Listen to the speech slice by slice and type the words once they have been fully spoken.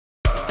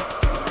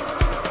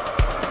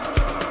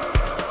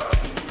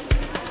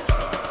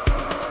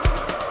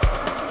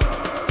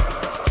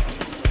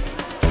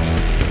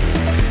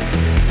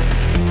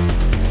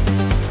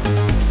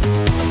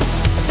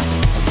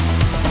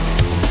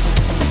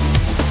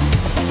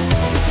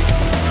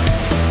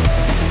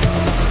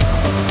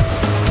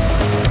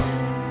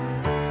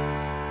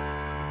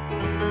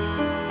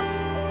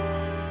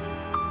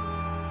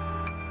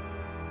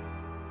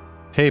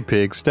Hey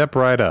pig, step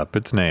right up,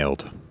 it's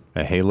nailed.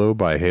 A Halo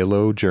by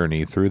Halo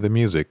journey through the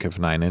music of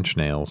Nine Inch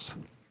Nails.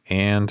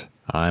 And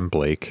I'm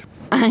Blake.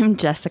 I'm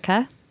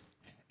Jessica.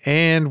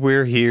 And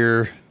we're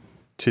here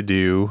to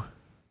do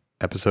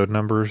episode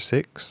number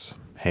 6,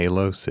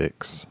 Halo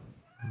 6,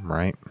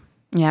 right?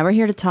 Yeah, we're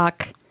here to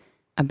talk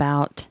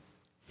about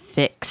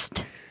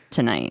Fixed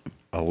tonight.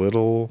 A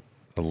little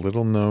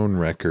known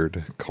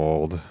record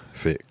called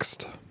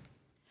Fixed.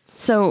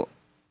 So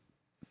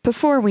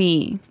before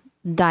we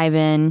dive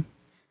in,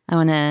 I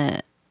want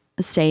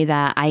to say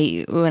that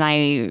when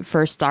I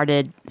first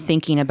started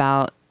thinking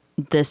about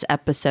this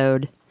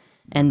episode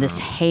and this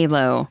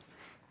Halo,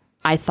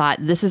 I thought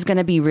this is going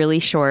to be really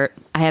short.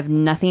 I have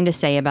nothing to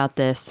say about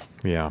this.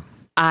 Yeah.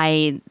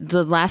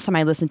 The last time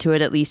I listened to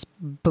it, at least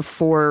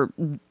before,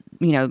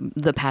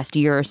 the past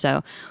year or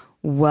so,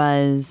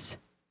 was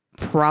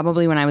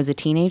probably when I was a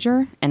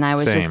teenager and I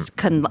was just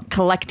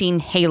collecting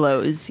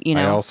Halos,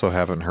 I also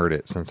haven't heard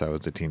it since I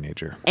was a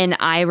teenager. And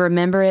I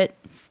remember it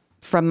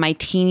from my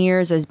teen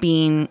years as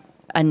being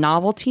a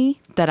novelty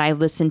that I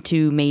listened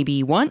to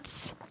maybe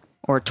once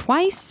or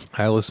twice.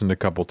 I listened a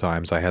couple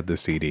times. I had the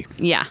CD.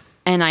 Yeah.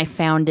 And I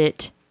found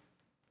it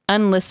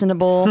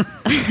unlistenable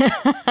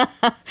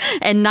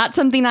and not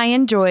something I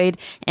enjoyed.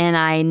 And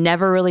I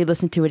never really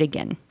listened to it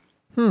again.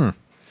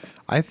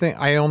 I think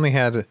I only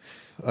had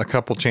a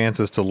couple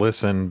chances to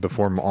listen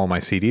before all my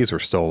CDs were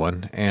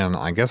stolen. And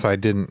I guess I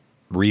didn't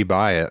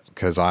rebuy it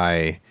because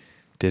I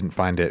didn't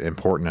find it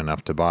important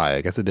enough to buy.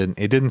 I guess it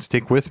didn't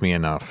stick with me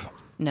enough.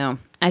 No,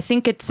 I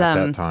think it's at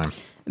that time.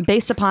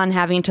 Based upon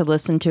having to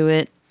listen to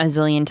it a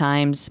zillion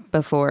times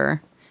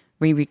before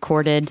we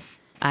recorded,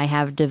 I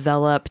have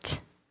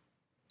developed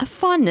a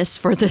fondness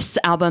for this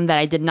album that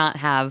I did not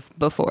have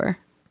before.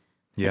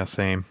 Yeah,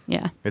 same.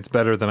 Yeah. It's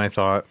better than I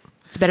thought.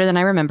 It's better than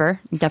I remember,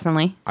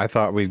 definitely. I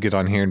thought we'd get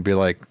on here and be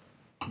like,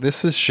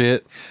 this is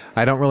shit.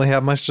 I don't really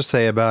have much to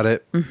say about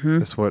it. Mm-hmm.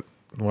 This is what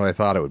I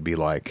thought it would be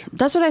like.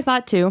 That's what I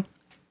thought too.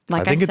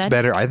 I think it's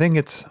better. I think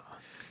it's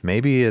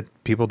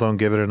people don't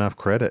give it enough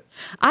credit.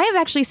 I have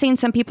actually seen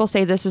some people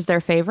say this is their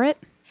favorite.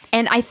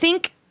 And I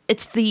think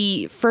it's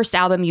the first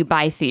album you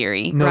buy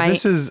theory, no,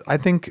 right? I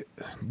think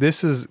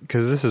this is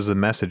because this is a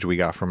message we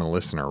got from a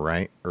listener,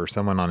 right? Or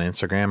someone on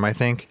Instagram, I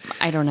think.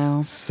 I don't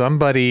know.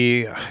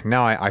 Somebody,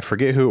 now I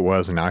forget who it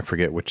was, and now I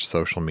forget which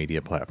social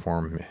media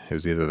platform. It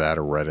was either that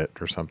or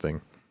Reddit or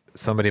something.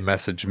 Somebody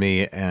messaged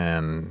me,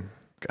 and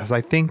because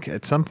I think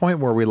at some point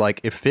where we like,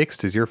 if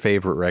Fixed is your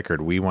favorite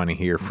record, we want to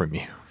hear from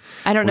you.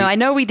 I don't know. I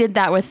know we did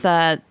that with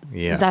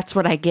That's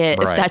What I Get,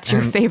 right. If that's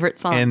your favorite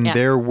song. And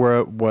there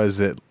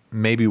was it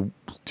maybe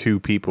 2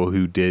 people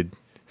who did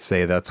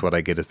say That's What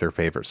I Get is their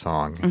favorite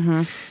song.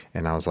 Mm-hmm.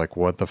 And I was like,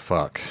 what the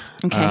fuck?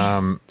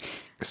 Okay.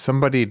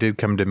 Somebody did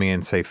come to me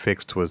and say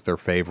Fixed was their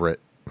favorite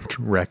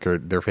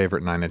record, their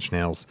favorite Nine Inch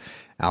Nails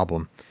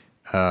album.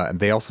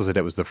 They also said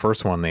it was the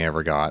first one they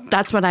ever got.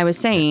 That's what I was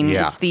saying.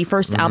 Yeah. It's the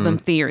first album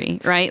theory,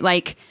 right?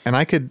 Like, and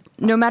I could,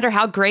 no matter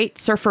how great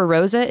Surfer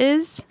Rosa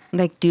is,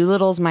 like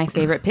Doolittle's my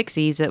favorite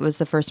Pixies. It was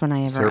the first one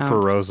I ever Surfer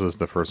owned. Rosa is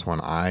the first one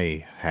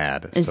I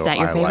had. Is so that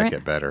your favorite? I like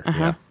it better.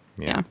 Uh-huh.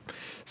 Yeah.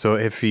 So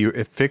if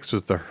Fixed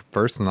was the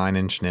first Nine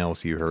Inch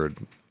Nails you heard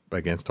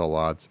against all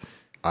odds,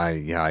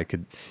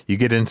 you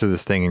get into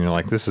this thing and you're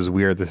like, this is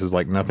weird. This is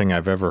like nothing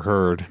I've ever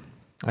heard.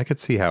 I could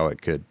see how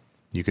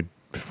you could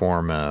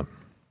form a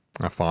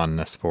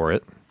fondness for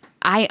it.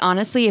 I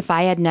honestly, if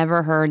I had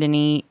never heard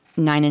any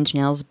Nine Inch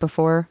Nails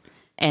before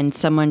and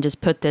someone just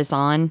put this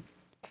on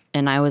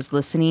and I was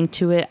listening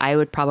to it, I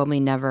would probably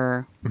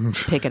never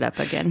pick it up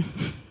again.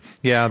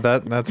 Yeah,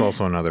 that's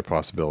also another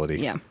possibility.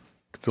 Yeah.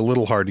 It's a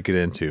little hard to get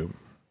into,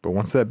 but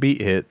once that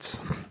beat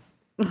hits,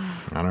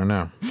 I don't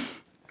know.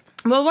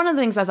 Well, one of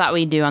the things I thought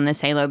we'd do on this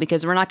Halo,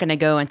 because we're not going to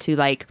go into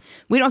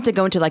we don't have to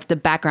go into the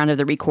background of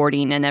the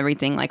recording and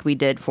everything like we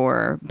did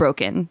for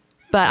Broken.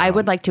 But I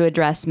would like to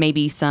address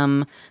maybe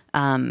some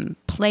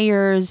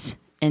players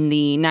in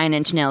the Nine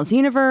Inch Nails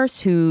universe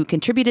who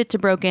contributed to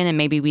Broken, and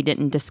maybe we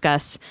didn't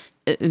discuss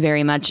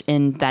very much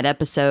in that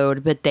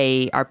episode, but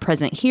they are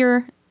present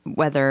here,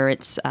 whether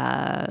it's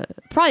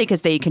probably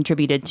because they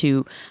contributed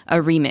to a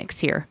remix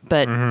here.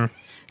 But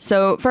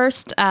So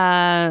first, is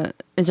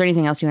there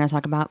anything else you want to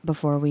talk about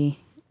before we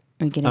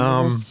get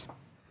into this?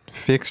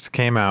 Fixed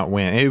came out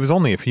when? It was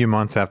only a few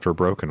months after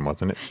Broken,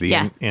 wasn't it?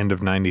 The end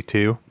of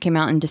 92? Came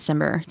out in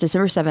December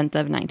 7th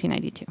of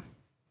 1992.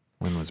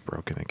 When was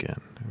Broken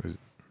again?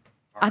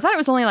 I thought it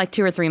was only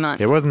 2 or 3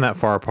 months. It wasn't that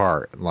far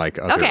apart.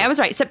 Okay, I was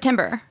right.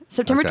 September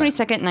Okay.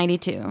 22nd,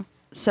 92.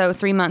 So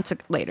 3 months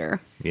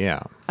later.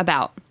 Yeah.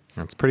 About.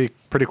 That's pretty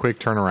quick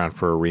turnaround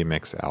for a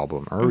remix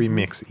album or a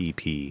remix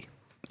EP.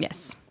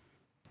 Yes.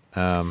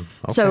 Okay,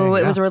 so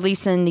it was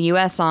released in the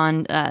U.S.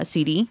 on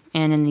CD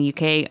and in the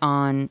U.K.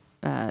 on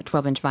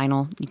 12-inch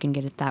vinyl. You can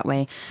get it that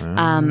way.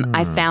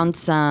 I found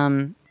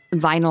some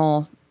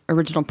vinyl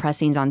original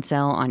pressings on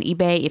sale on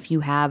eBay. If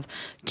you have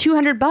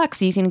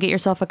 $200, you can get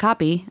yourself a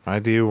copy. I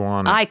do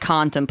want it. I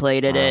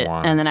contemplated it,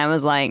 and then I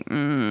was like,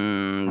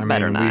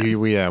 better not.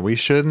 We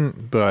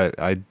shouldn't, but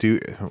I do.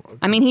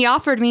 I mean, he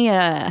offered me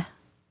a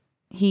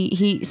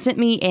He sent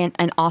me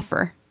an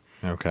offer,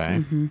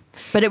 Okay.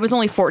 but it was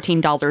only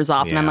 $14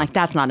 off, and I'm Yeah. like,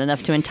 that's not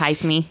enough to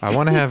entice me. I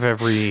want to have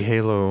every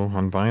Halo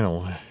on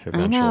vinyl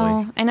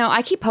eventually. I know.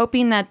 I keep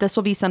hoping that this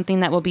will be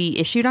something that will be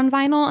issued on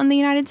vinyl in the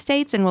United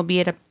States and will be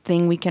at a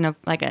thing we can,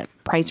 like a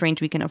price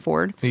range we can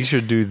afford. You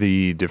should do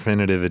the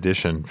definitive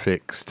edition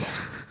fixed.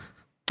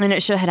 And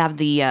it should have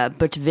the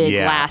Butch Vig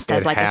Yeah, last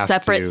as it like a has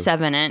separate to.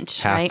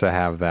 7-inch, Has right? to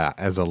have that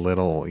as a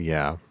little,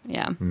 Yeah.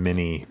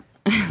 mini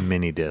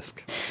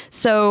disc.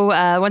 So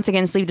once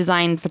again, sleeve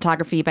design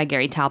photography by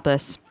Gary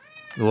Talpus.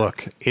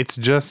 Look, it's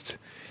just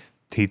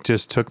he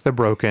just took the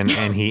Broken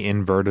and he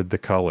inverted the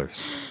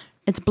colors.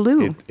 It's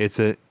blue. It's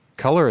a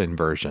color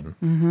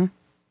inversion.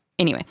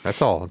 Anyway,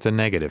 That's all. It's a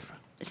negative.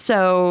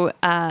 so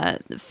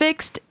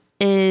Fixed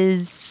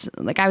is,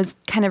 like, I was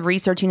kind of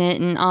researching it,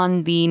 and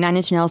on the Nine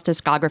Inch Nails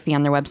discography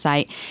on their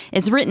website,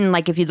 it's written,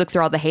 like, if you look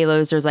through all the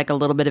Halos, there's like a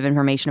little bit of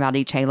information about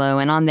each Halo,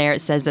 and on there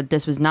it says that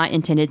this was not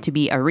intended to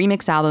be a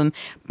remix album,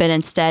 but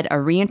instead a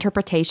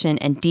reinterpretation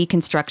and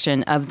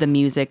deconstruction of the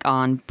music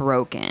on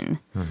Broken.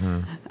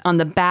 On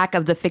the back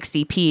of the Fixed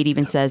EP, it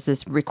even says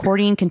this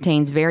recording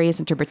contains various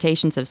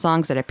interpretations of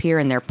songs that appear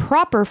in their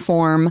proper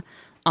form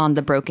on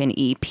the Broken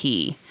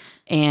EP.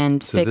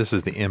 And So this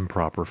is the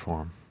improper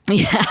form,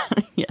 yeah,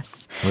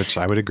 yes. which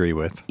I would agree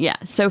with. Yeah,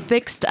 so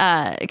Fixed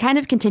kind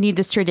of continued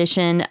this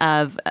tradition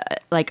of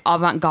like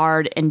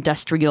avant-garde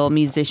industrial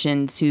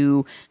musicians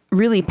who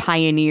really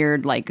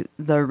pioneered like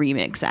the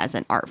remix as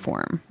an art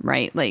form,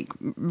 right? Like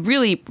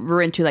really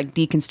were into like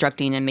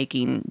deconstructing and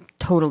making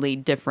totally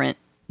different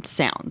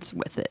sounds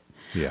with it.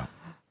 Yeah.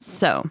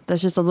 So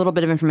that's just a little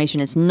bit of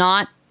information. It's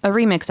not a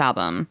remix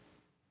album.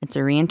 It's a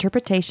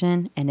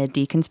reinterpretation and a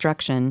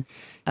deconstruction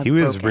of He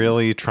was Broken.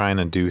 really trying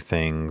to do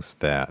things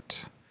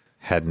that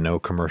had no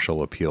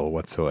commercial appeal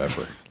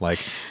whatsoever. Like,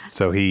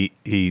 so he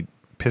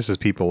pisses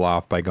people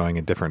off by going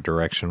a different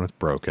direction with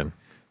Broken.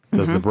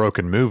 Does the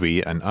Broken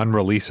movie, an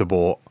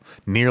unreleasable,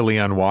 nearly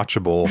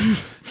unwatchable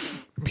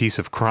piece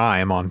of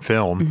crime on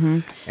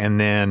film, and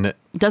then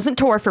Doesn't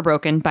tour for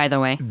Broken, by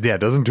the way.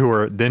 doesn't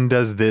tour. Then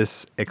does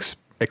this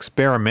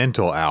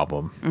experimental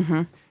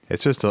album.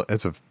 It's just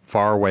it's a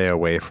far way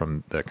away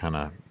from the kind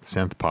of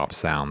synth pop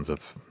sounds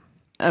of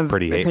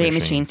Pretty Hate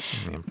Machine.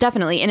 Yeah.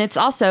 Definitely. And it's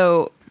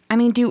also, I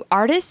mean, do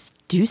artists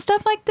do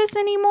stuff like this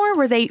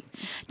anymore?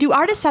 Do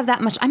artists have that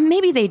much? I mean,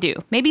 maybe they do.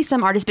 Maybe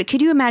some artists, but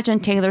could you imagine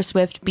Taylor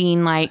Swift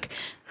being like,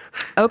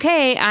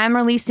 okay, I'm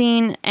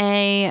releasing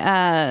a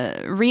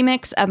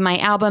remix of my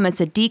album.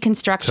 It's a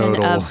deconstruction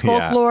Total, of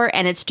folklore,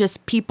 and it's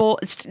just people,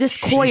 it's this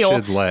coil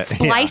should let-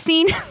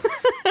 splicing.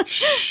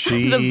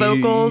 She The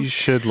vocals.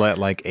 should let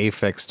like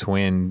Aphex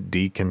Twin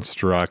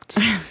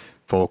deconstruct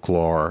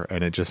folklore,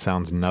 and it just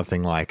sounds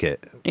nothing like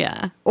it.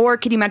 Yeah. Or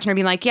could you imagine her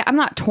being like, yeah, I'm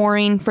not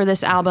touring for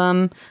this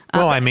album.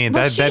 Well, I mean,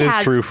 that she is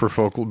has- true for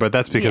folklore, but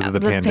that's because of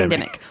the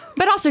pandemic.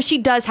 But also, she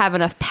does have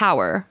enough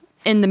power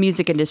in the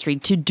music industry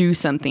to do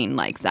something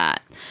like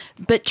that.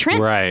 But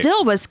Trent Right.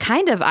 still was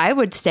kind of, I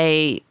would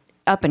say,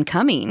 up and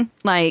coming.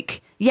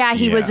 Like, yeah,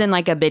 he was Yeah. in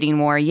like a bidding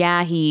war.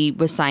 Yeah, he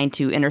was signed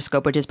to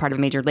Interscope, which is part of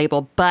a major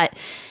label. But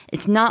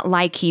it's not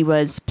like he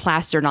was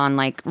plastered on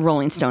like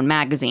Rolling Stone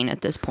magazine at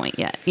this point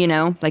yet. You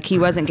know, like he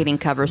wasn't getting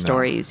cover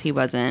stories. He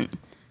wasn't.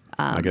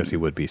 I guess he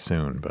would be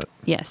soon, but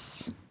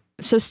Yes.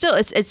 So still,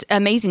 it's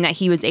amazing that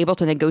he was able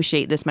to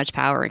negotiate this much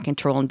power and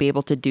control and be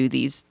able to do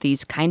these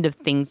kind of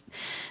things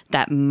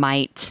that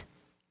might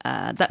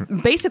that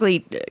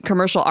basically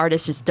commercial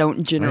artists just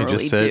don't generally he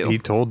just said do. he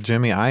told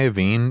Jimmy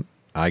Iovine,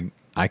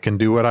 I can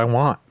do what I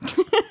want,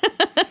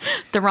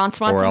 The Ron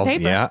Swanson or else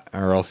paper.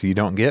 or else you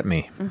don't get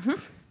me.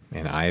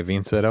 And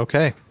Iovine said,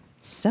 okay.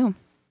 So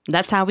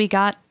that's how we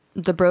got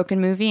the Broken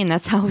movie, and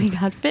that's how we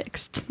got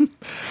Fixed.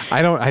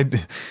 I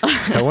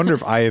wonder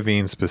if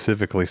Iovine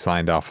specifically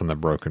signed off on the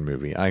Broken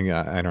movie. I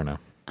don't know,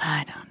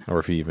 I don't know. or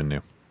if he even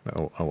knew.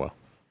 Oh well.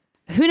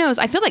 Who knows?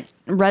 I feel like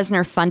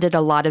Reznor funded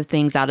a lot of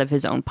things out of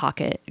his own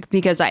pocket,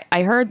 because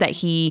I heard that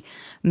he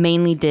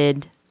mainly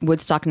did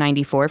Woodstock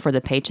 94 for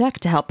the paycheck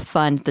to help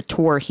fund the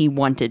tour he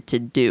wanted to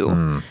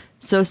do.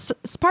 So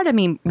part of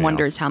me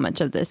wonders how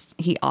much of this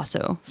he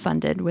also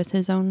funded with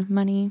his own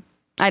money.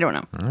 I don't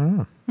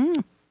know.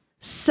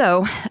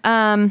 So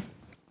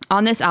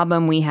on this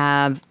album, we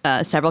have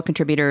several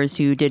contributors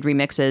who did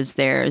remixes.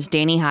 There's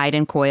Danny Hyde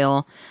and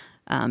Coil,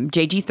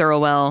 J.G.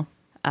 Thirlwell,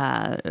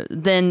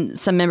 then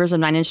some members of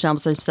Nine Inch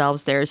Nails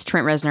themselves. There's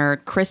Trent Reznor,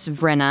 Chris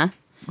Vrenna,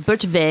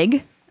 Butch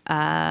Vig,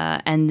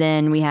 and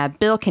then we have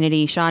Bill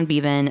Kennedy, Sean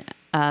Bevan,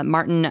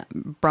 Martin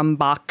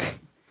Brumbach,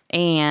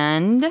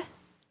 and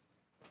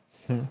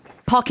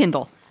Paul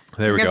Kindle.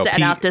 There we We're go. gonna have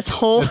to edit out this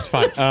whole, It's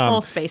fine. this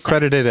whole space.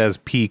 Credited as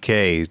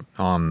PK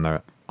on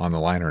the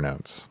liner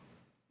notes,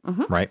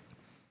 right?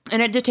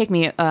 And it did take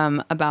me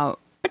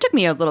it took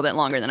me a little bit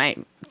longer than I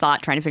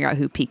thought trying to figure out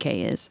who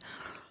PK is.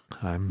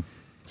 I'm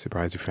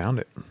surprised you found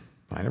it.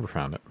 I never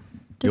found it.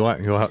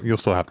 You'll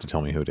still have to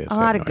tell me who it is. A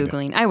lot of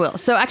Googling. I will.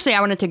 So actually, I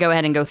wanted to go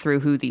ahead and go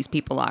through who these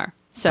people are.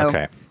 So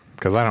Okay.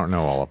 because I don't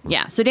know all of them.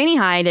 Yeah. So Danny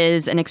Hyde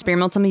is an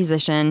experimental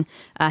musician.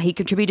 He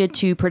contributed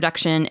to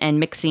production and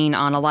mixing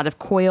on a lot of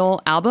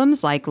Coil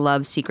albums like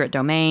Love's Secret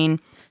Domain.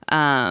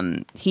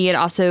 He had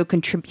also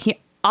he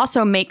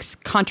also makes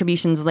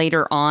contributions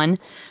later on.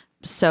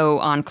 So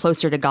on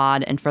Closer to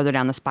God and Further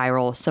Down the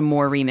Spiral, some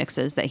more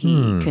remixes that he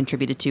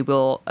contributed to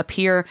will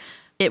appear.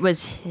 It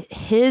was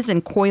his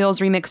and Coil's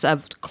remix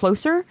of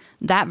Closer.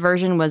 That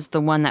version was the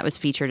one that was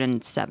featured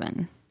in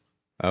 7.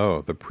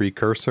 Oh, the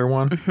precursor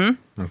one?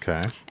 Mm-hmm.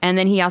 Okay. And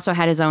then he also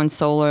had his own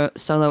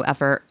solo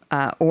effort,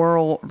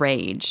 Oral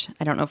Rage.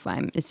 I don't know if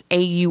it's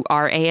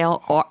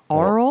A-U-R-A-L,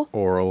 Oral?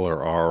 Oral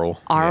or Aural.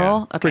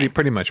 Aural? Yeah. It's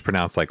pretty much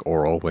pronounced like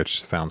oral,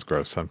 which sounds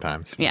gross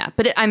sometimes. Yeah,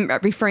 but I'm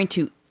referring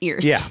to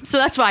ears. Yeah. So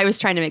that's why I was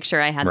trying to make sure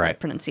I had the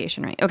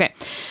pronunciation right. Okay.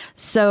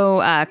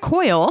 So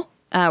Coil,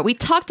 we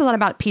talked a lot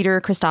about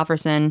Peter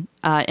Christopherson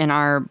in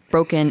our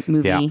Broken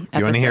movie episode. If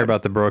you want to hear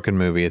about the Broken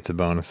movie, it's a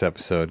bonus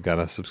episode. Got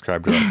to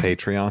subscribe to our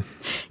Patreon.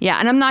 Yeah,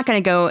 and I'm not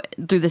going to go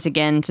through this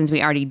again since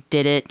we already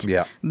did it.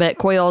 Yeah. But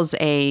Coil's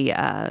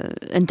a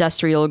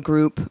industrial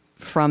group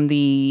from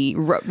the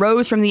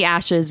rose from the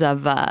ashes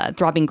of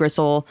Throbbing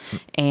Gristle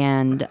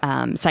and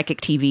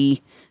Psychic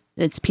TV.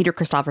 It's Peter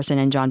Christopherson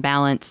and John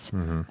Balance.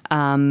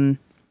 Mm-hmm.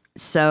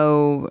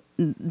 So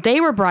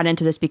they were brought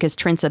into this because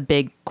Trent's a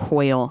big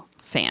Coil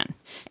fan.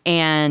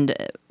 And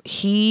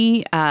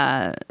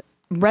Reznor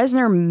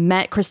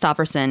met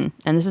Christopherson,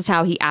 and this is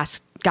how he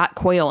got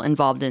Coil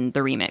involved in the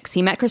remix.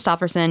 He met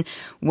Christopherson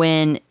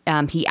when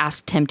he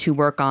asked him to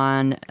work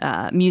on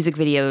music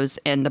videos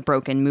in the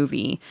Broken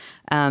movie.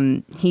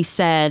 He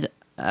said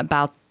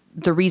about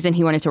the reason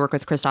he wanted to work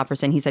with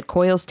Christopherson, he said,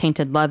 Coil's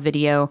Tainted Love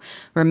video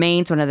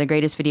remains one of the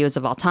greatest videos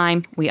of all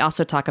time. We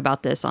also talk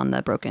about this on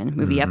the Broken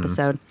movie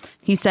episode.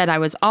 He said, I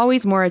was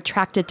always more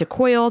attracted to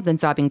Coil than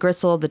Throbbing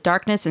Gristle. The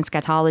darkness and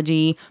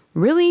scatology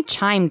really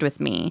chimed with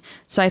me.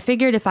 So I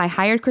figured if I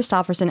hired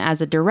Christopherson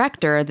as a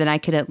director, then I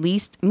could at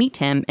least meet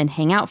him and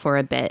hang out for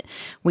a bit.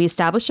 We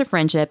established a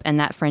friendship, and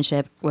that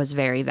friendship was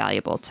very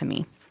valuable to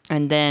me.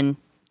 And then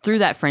through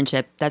that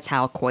friendship, that's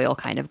how Coil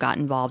kind of got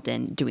involved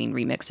in doing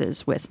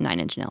remixes with Nine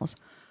Inch Nails.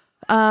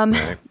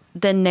 Right.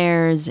 Then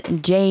there's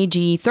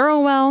J.G.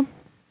 Thirlwell.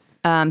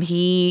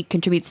 He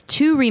contributes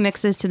 2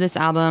 remixes to this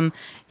album.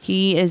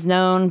 He is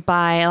known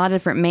by a lot of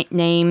different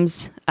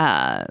names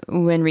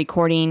when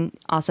recording,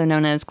 also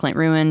known as Clint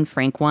Ruin,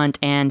 Frank Wunt,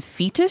 and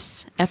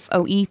Fetus,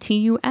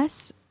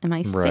 F-O-E-T-U-S. Am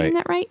I saying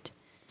that right?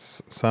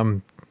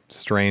 Some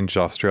strange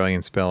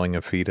Australian spelling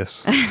of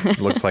fetus.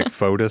 Looks like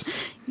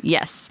Foetus.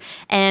 Yes.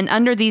 And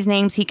under these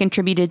names, he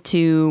contributed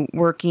to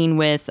working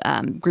with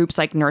groups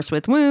like Nurse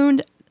with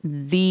Wound,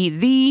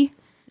 The,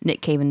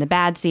 Nick Cave and the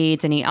Bad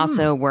Seeds, and he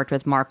also worked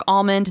with Mark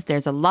Almond.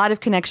 There's a lot of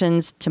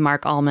connections to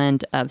Mark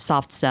Almond of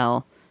Soft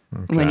Cell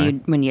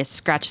when you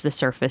scratch the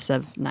surface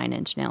of Nine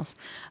Inch Nails.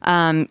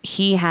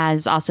 He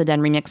has also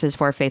done remixes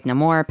for Faith No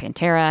More,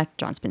 Pantera,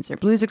 John Spencer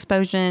Blues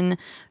Explosion,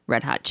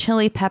 Red Hot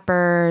Chili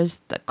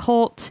Peppers, The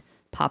Cult,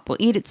 Pop Will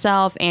Eat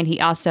Itself, and he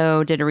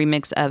also did a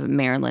remix of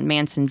Marilyn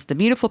Manson's The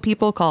Beautiful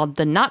People called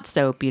The Not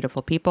So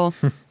Beautiful People.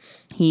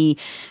 He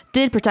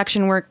did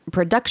production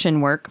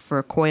work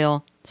for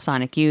Coil,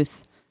 Sonic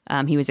Youth.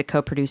 He was a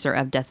co-producer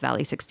of Death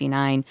Valley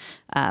 69,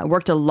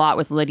 worked a lot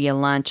with Lydia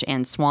Lunch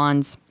and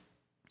Swans,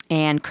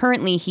 and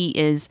currently he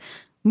is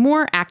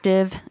more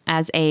active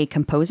as a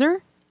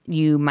composer.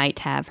 You might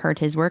have heard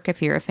his work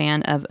if you're a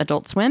fan of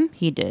Adult Swim.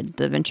 He did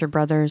the Venture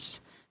Brothers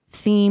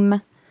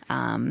theme.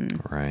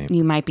 Right.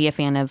 You might be a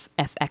fan of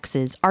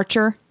FX's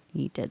Archer.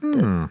 He did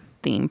the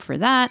theme for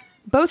that.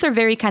 Both are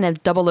very kind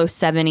of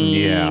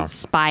 007-y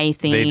spy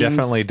themes. They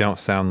definitely don't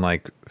sound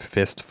like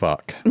fist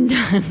fuck.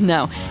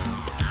 No.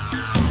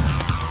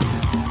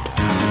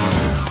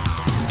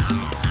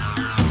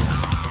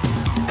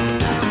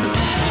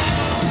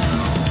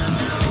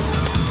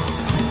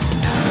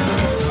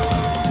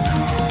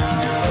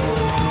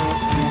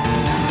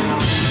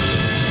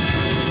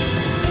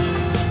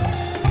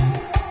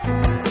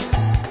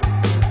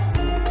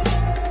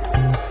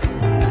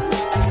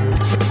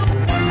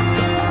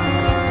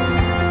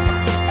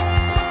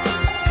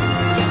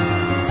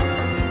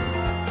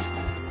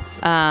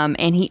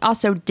 And he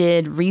also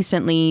did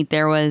recently,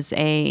 there was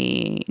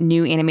a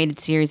new animated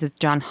series with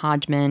John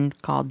Hodgman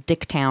called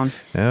Dicktown.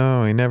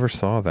 Oh, I never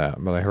saw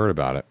that, but I heard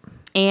about it.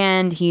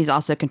 And he's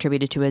also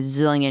contributed to a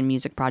zillion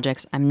music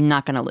projects. I'm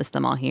not going to list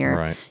them all here.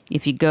 Right.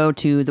 If you go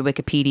to the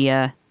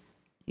Wikipedia,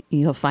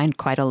 you'll find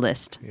quite a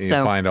list.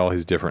 You'll find all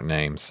his different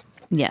names.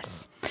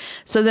 Yes.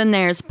 So then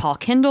there's Paul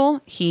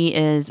Kindle. He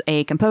is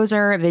a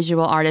composer,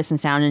 visual artist, and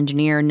sound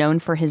engineer known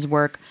for his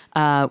work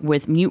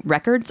with Mute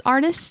Records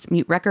artists.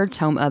 Mute Records,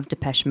 home of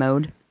Depeche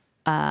Mode.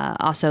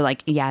 Also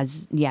like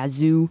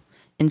Yazoo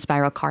and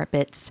Spiral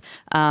Carpets.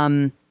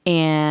 And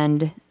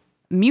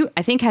Mute,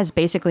 I think, has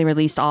basically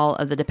released all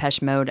of the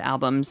Depeche Mode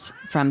albums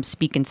from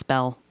Speak and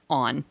Spell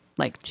on,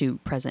 like, to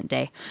present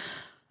day.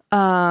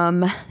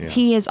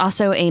 He is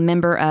also a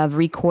member of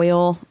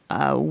Recoil,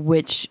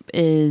 which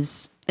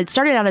is... It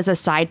started out as a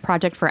side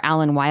project for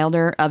Alan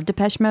Wilder of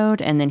Depeche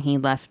Mode, and then he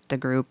left the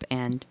group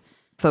and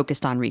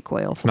focused on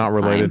Recoil. It's not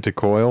related to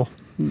Coil.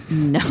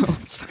 No,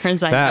 as far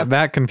as I know.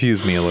 That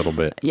confused me a little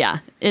bit. Yeah,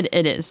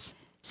 it is.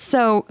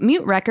 So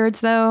Mute Records,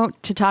 though,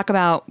 we talked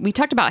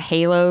about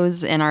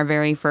Halos in our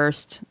very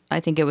first, I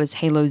think it was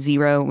Halo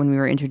Zero when we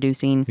were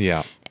introducing.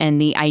 Yeah.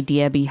 And the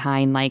idea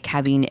behind like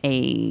having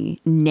a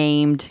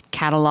named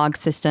catalog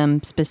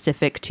system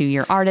specific to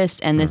your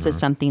artist. And this is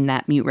something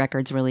that Mute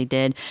Records really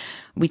did.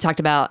 We talked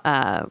about,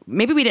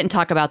 maybe we didn't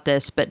talk about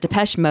this, but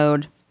Depeche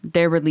Mode,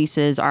 their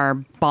releases are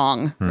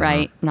Bong,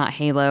 right? Not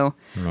Halo.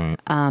 Right.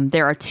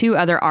 There are two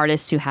other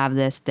artists who have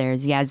this.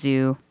 There's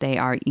Yazoo. They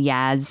are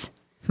Yaz.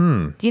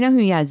 Do you know who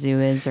Yazoo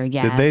is or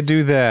Yaz? Did they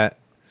do that?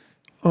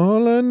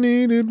 All I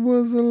needed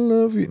was a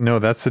love you. No,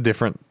 that's a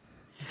different.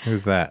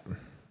 Who's that?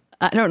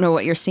 I don't know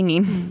what you're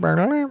singing.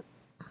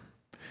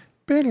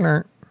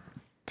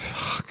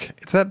 Fuck.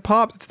 It's that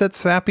pop. It's that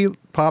sappy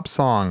pop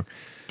song.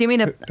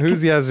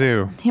 Who's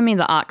Yazoo? Hand me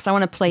the aux. I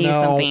want to play you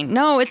No. something.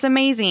 No, it's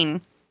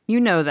amazing.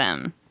 You know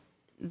them.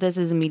 This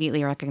is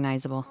immediately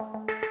recognizable.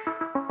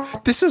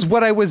 This is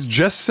what I was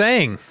just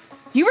saying.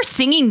 You were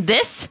singing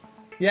this?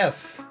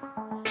 Yes.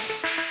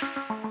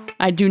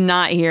 I do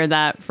not hear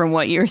that from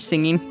what you're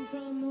singing.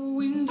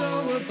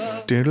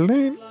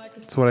 Doodle-doo.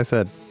 That's what I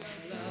said.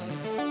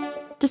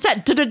 Just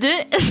that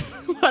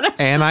what I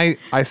And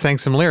I sang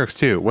some lyrics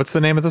too. What's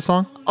the name of the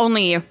song?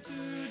 Only you.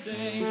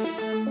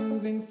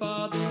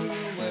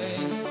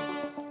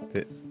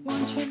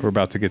 We're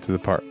about to get to the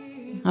part.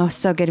 Oh,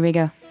 so good. Here we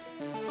go.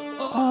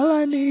 All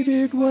I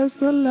needed was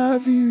the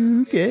love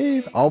you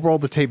gave. I'll roll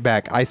the tape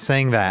back. I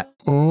sang that.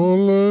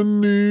 All I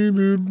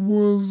needed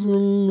was the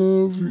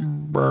love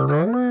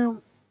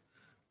you.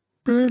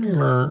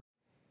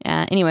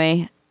 Yeah.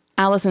 Anyway,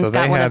 Allison's So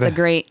got they one of had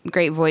the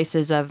great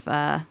voices of.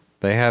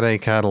 They had a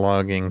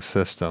cataloging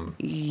system.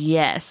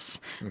 Yes.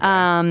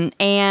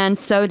 And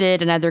so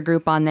did another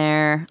group on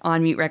there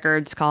on Mute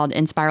Records called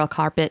Inspiral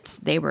Carpets.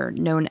 They were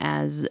known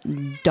as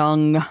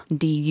Dung,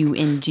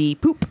 D-U-N-G,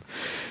 Poop.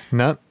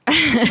 None.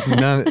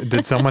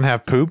 Did someone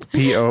have poop?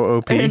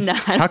 P-O-O-P? No.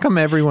 How come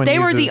everyone They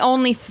uses... were the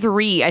only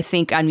three, I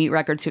think, on Mute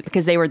Records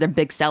because they were the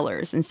big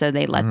sellers. And so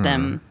they let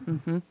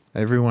them.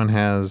 Everyone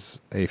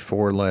has a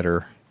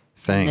 4-letter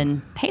thing.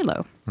 And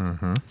Halo.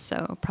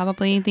 So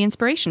probably the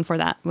inspiration for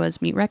that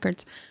was Mute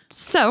Records.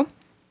 So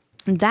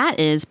that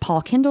is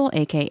Paul Kendall,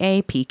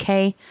 a.k.a.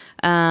 PK.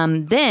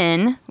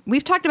 Then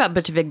we've talked about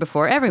Butch Vig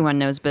before. Everyone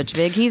knows Butch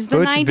Vig. He's the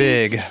Butch 90s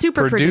Vig,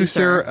 super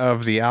producer producer.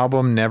 of the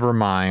album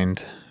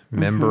Nevermind,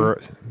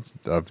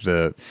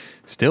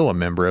 still a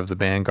member of the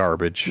band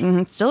Garbage,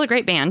 Still a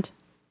great band.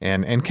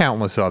 and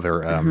countless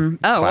other Oh,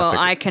 well,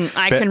 I can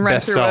run through a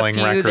best-selling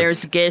few. records.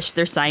 There's Gish,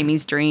 there's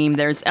Siamese Dream,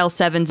 there's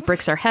L7's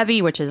Bricks Are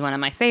Heavy, which is one of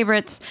my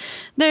favorites.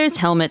 There's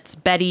Helmet's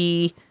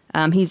Betty.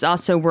 He's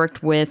also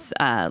worked with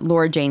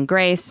Laura Jane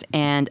Grace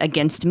and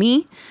Against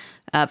Me,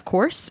 of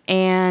course.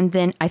 And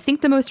then I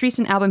think the most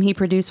recent album he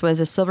produced was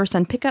a Silver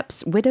Sun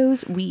Pickups,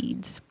 Widow's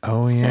Weeds.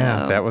 Oh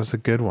yeah, So- that was a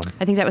good one.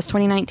 I think that was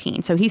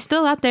 2019. So he's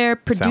still out there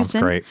producing.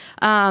 Sounds great.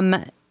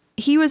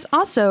 He was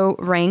also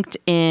ranked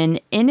in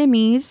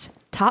NME's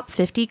Top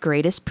 50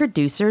 Greatest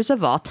Producers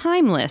of All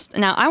Time list.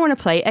 Now, I want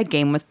to play a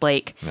game with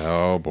Blake.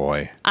 Oh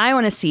boy. I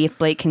want to see if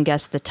Blake can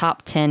guess the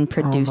top 10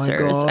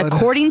 producers God.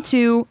 according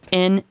to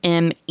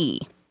NME.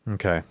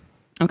 Okay.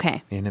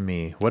 Okay.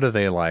 Enemy. What are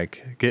they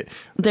like?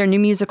 Their New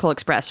Musical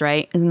Express,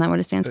 right? Isn't that what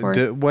it stands for?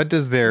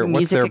 What's their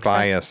Music Express?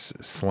 bias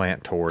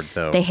slant toward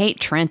though? They hate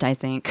Trent, I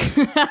think.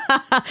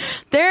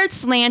 Their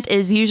slant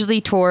is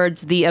usually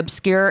towards the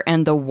obscure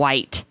and the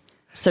white.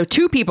 So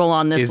 2 people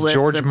on this Is list.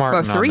 George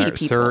Martin or on 3 there?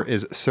 people.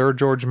 Is Sir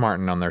George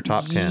Martin on their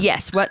top 10?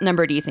 Yes. What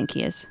number do you think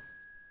he is?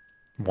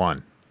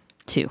 1.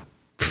 2.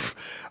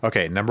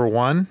 Okay, number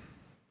 1.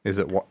 Is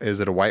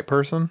it a white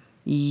person?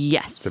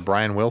 Yes. Is it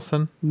Brian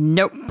Wilson?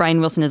 Nope. Brian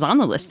Wilson is on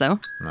the list, though.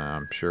 No,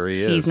 I'm sure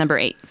he is. He's number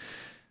 8.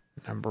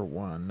 Number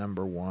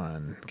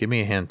one. Give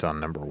me a hint on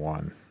number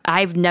 1.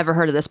 I've never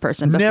heard of this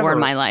person before in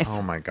my life.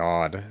 Oh my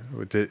God.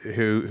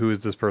 Who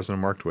is this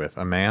person worked with?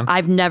 A man?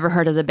 I've never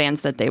heard of the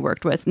bands that they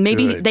worked with.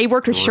 Maybe Good they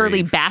worked with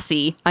Shirley grief.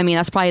 Bassey. I mean,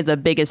 that's probably the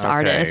biggest Okay,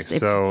 artist.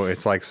 so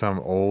it's like some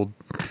old,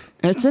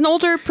 It's an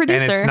older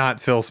producer. and it's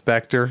not Phil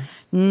Spector.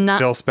 Not- Is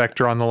Phil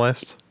Spector on the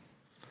list?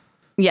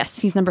 Yes,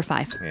 he's number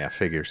 5. Yeah,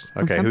 figures.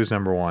 Okay, who's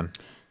number 1?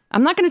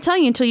 I'm not going to tell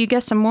you until you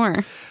guess some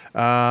more.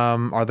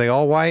 Are they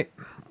all white?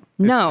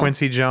 No. Is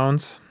Quincy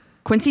Jones?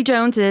 Quincy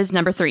Jones is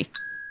number 3.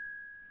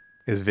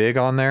 Is Vig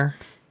on there?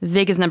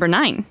 Vig is number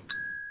 9.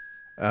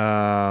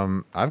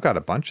 I've got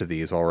a bunch of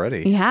these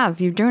already. You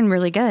have. You're doing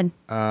really good.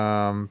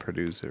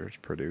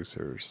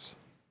 Producers.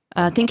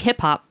 Think hip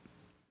hop.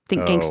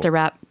 Think gangsta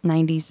rap,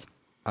 90s.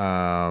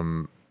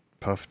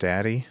 Puff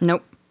Daddy.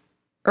 Nope.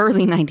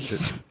 Early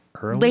 90s.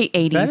 Late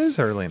 80s. That is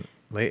early.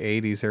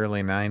 Late 80s,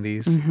 early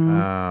 90s.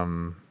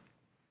 Mm-hmm.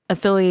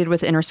 Affiliated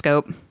with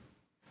Interscope.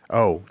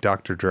 Oh,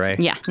 Dr. Dre.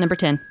 Yeah, number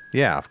 10.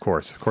 Yeah, of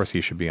course. Of course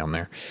he should be on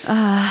there.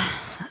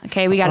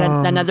 Okay, we got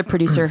another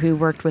producer who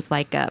worked with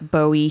like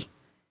Bowie.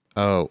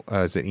 Oh,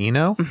 is it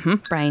Eno?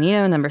 Brian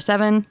Eno, number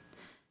 7.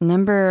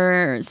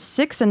 Number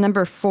 6 and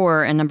number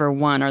 4 and number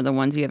 1 are the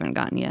ones you haven't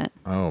gotten yet.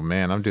 Oh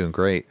man, I'm doing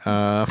great.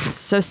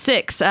 So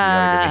 6. You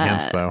gotta give me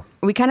hints though.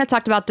 We kind of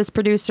talked about this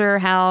producer,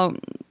 how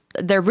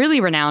they're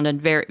really renowned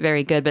and very,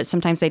 very good, but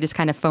sometimes they just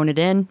kind of phone it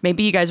in.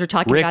 Maybe you guys were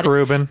talking Rick about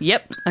Rubin. it.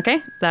 Yep. Okay.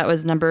 That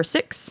was number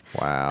 6.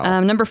 Wow.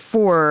 Number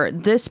 4.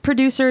 This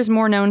producer is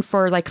more known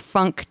for like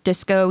funk,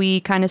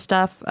 disco-y kind of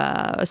stuff,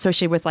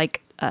 associated with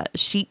like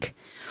Chic.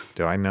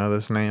 Do I know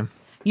this name?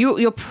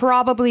 You'll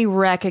probably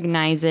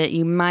recognize it.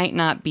 You might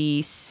not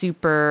be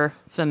super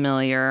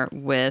familiar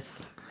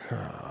with.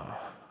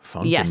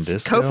 Funk and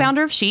disco?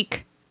 Co-founder of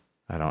Chic.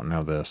 I don't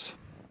know this.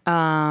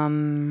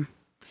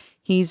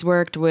 He's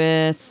worked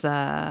with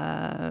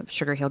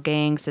Sugar Hill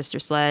Gang, Sister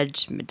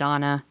Sledge,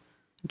 Madonna,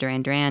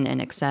 Duran Duran,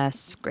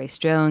 NXS, Grace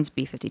Jones,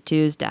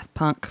 B-52s, Daft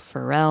Punk,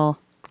 Pharrell.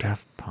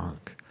 Daft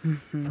Punk.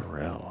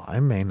 Pharrell. I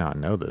may not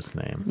know this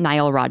name.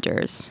 Nile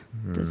Rodgers.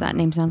 Does that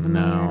name sound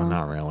familiar? at No, all?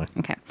 not really.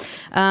 Okay.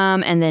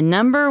 And then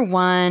number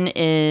 1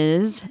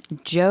 is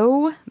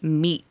Joe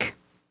Meek.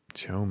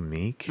 Joe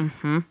Meek?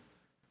 Mm-hmm.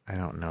 I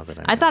don't know that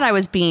I thought I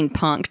was being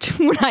punked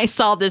when I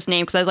saw this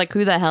name because I was like,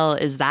 who the hell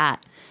is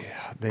that?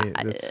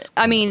 That's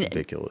I mean,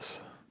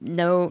 ridiculous.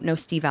 No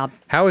Steve Albini.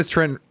 How is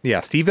Trent?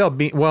 Yeah, Steve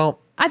Albini. Well,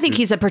 I think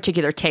he's a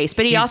particular taste,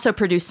 but he also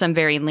produced some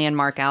very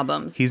landmark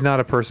albums. he's not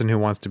a person who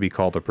wants to be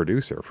called a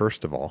producer,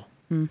 first of all.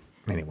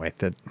 Anyway,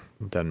 that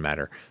doesn't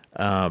matter.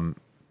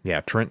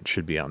 Yeah, Trent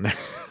should be on there.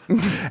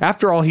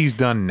 After all he's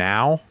done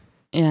now,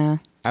 Yeah.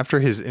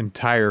 after his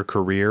entire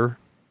career,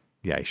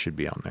 yeah, he should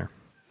be on there.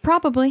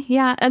 Probably,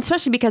 yeah. And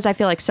especially because I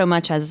feel like so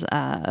much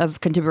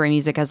of contemporary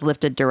music has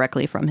lifted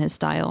directly from his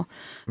style.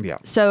 Yeah.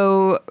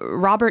 So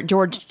Robert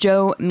George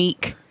Joe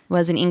Meek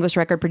was an English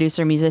record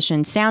producer,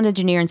 musician, sound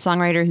engineer, and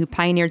songwriter who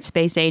pioneered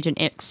space age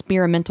and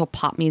experimental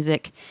pop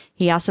music.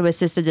 He also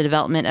assisted the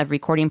development of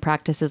recording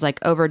practices like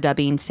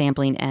overdubbing,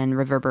 sampling, and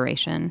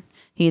reverberation.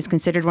 He is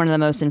considered one of the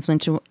most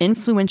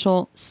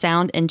influential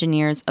sound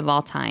engineers of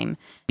all time,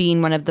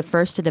 being one of the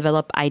first to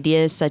develop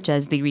ideas such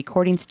as the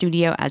recording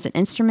studio as an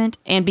instrument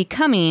and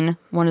becoming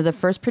one of the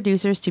first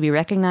producers to be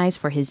recognized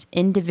for his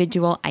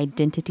individual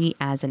identity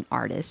as an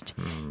artist.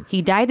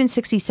 He died in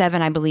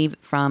 1967, I believe,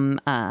 from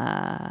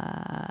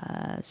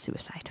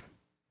suicide.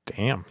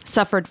 Damn.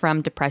 Suffered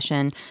from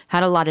depression,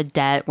 had a lot of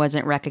debt,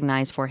 wasn't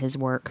recognized for his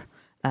work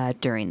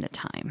during the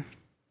time.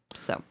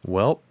 So,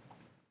 Well,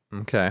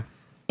 okay.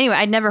 anyway,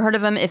 I'd never heard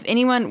of him. If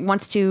anyone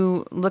wants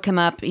to look him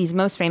up, he's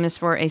most famous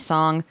for a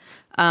song.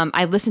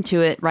 I listened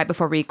to it right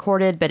before we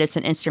recorded, but it's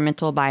an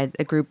instrumental by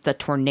a group, The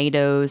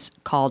Tornadoes,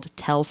 called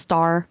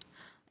Telstar.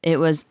 It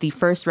was the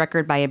first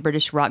record by a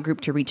British rock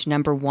group to reach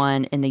number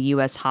 1 in the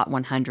U.S. Hot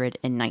 100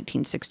 in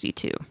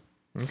 1962.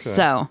 Okay.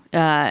 So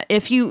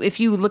if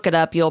you look it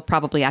up, you'll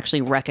probably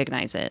actually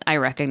recognize it. I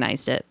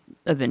recognized it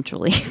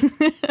eventually.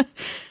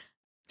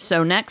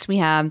 So next we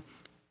have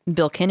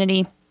Bill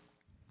Kennedy.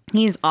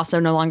 He's also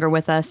no longer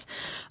with us.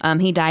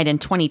 He died in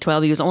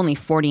 2012. He was only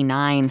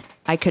 49.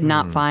 I could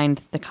not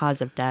find the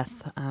cause of death,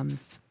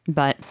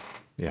 but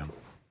Yeah.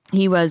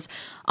 he was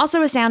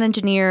also a sound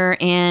engineer,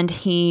 and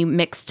he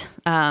mixed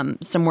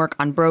some work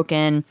on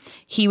Broken.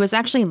 He was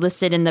actually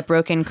listed in the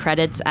Broken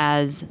credits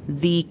as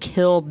the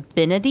Kill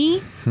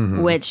Benedy,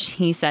 which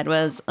he said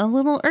was a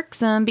little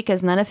irksome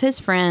because none of his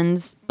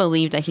friends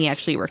believed that he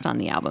actually worked on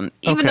the album,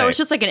 even though it's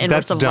just like an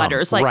inverse That's of dumb.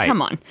 letters. Like, Right.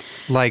 come on.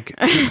 Like,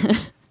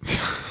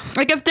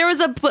 Like if there was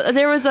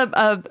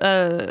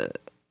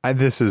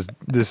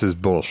this is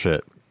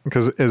bullshit.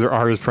 Because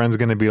are his friends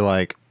going to be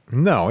like,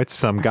 no, it's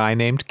some guy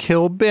named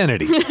Kill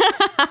Benedy.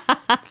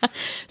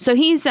 So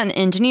he's an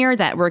engineer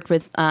that worked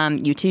with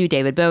U2,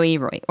 David Bowie,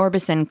 Roy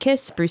Orbison,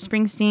 Kiss, Bruce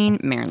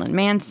Springsteen, Marilyn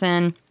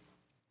Manson.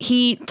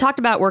 He talked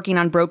about working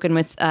on Broken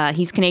with,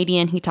 he's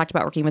Canadian. He talked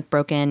about working with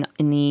Broken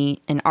in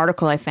an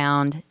article I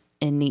found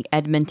in the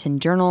Edmonton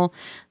Journal.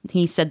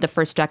 He said the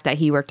first track that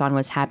he worked on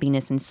was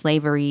Happiness and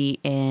Slavery,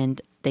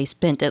 and they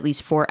spent at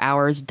least 4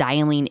 hours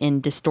dialing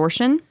in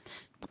distortion.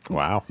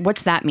 Wow.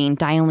 What's that mean?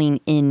 Dialing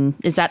in?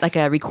 Is that like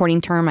a recording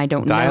term? I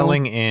don't know.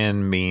 Dialing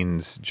in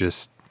means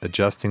just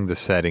adjusting the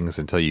settings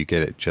until you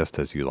get it just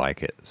as you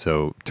like it.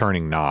 So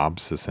turning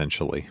knobs,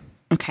 essentially.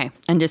 Okay.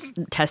 And just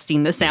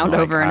testing the sound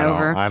Like, over and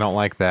over. I don't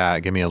like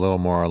that. Give me a little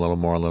more, a little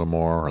more, a little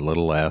more, or a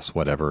little less,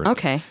 whatever.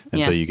 Okay.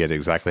 Until Yeah. you get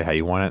exactly how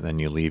you want it, then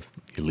you leave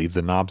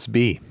the knobs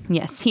be.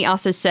 Yes. He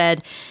also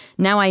said,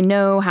 "Now I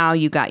know how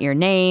you got your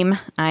name.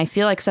 I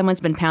feel like someone's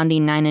been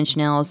pounding 9-inch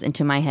nails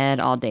into my head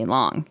all day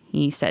long."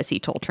 He says he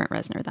told Trent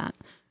Reznor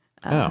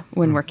that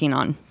when working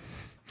on.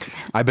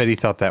 I bet he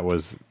thought that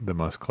was the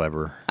most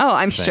clever. Oh,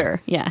 I'm thing.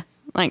 sure. Yeah.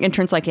 Like, and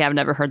Trent's like, "Yeah, I've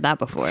never heard that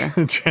before."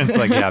 Trent's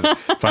like, yeah,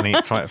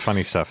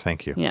 funny stuff.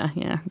 Thank you. Yeah.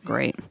 Yeah.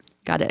 Great.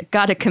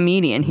 Got a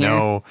comedian here.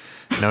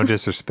 No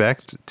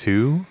disrespect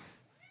to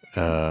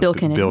Bill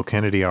Kennedy. Bill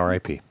Kennedy,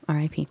 R.I.P.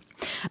 R.I.P.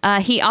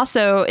 He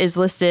also is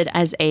listed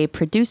as a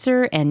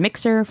producer and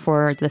mixer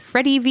for the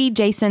Freddie v.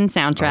 Jason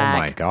soundtrack. Oh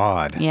my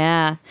God.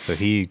 Yeah. So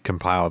he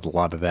compiled a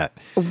lot of that.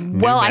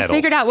 Well, I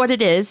figured out what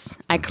it is.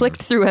 I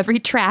clicked through every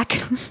track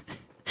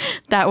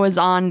that was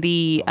on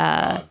the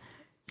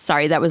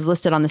Sorry, that was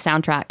listed on the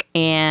soundtrack.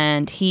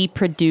 And he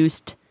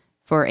produced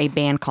for a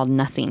band called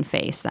Nothing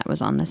Face that was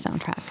on the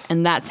soundtrack.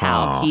 And that's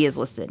how he is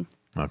listed,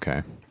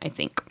 Okay. I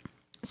think.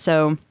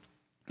 So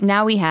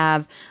now we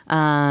have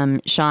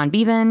Sean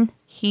Bevan.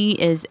 He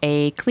is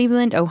a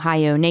Cleveland,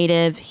 Ohio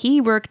native.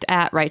 He worked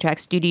at Right Track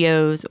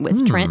Studios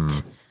with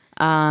Trent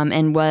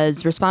and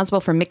was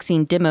responsible for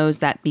mixing demos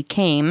that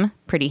became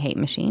Pretty Hate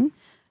Machine.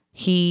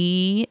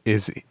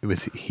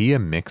 Was he a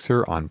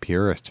mixer on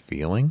Purest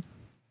Feeling?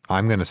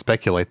 I'm going to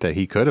speculate that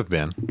he could have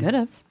been. Could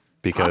have.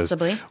 Because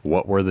Possibly.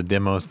 what were the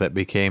demos that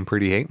became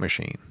Pretty Hate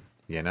Machine?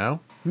 You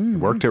know?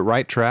 Worked at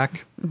Right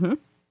Track. Mm-hmm.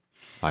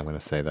 I'm going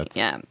to say that's...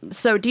 Yeah.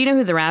 So do you know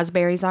who the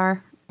Raspberries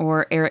are?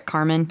 Or Eric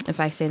Carmen, if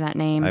I say that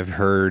name? I've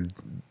heard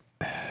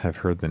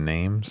the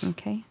names.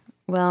 Okay.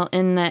 Well,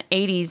 in the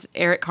 80s,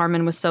 Eric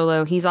Carmen was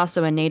solo. He's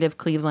also a native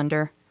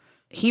Clevelander.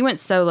 He went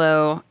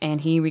solo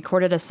and he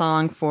recorded a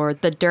song for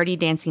the Dirty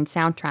Dancing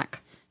soundtrack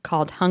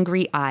called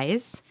Hungry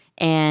Eyes.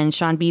 And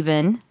Sean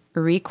Bevan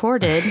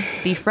recorded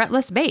the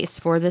fretless bass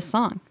for this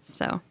song.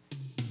 So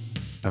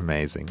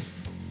amazing.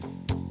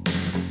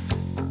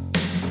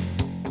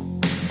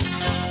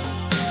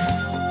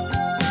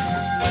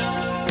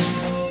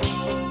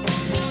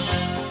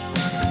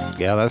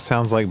 Yeah, that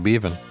sounds like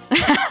Bevan.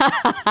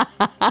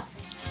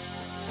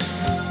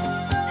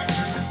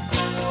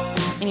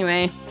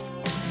 Anyway,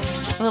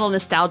 a little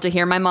nostalgia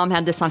here. My mom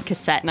had this on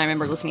cassette, and I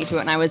remember listening to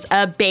it, and I was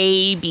a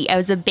baby.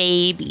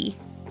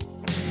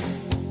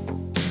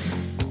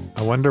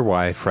 I wonder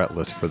why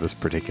fretless for this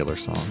particular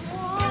song.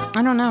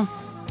 I don't know.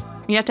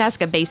 You have to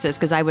ask a bassist,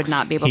 because I would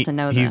not be able to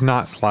know that. He's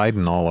not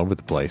sliding all over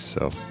the place,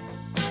 so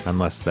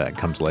unless that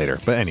comes later.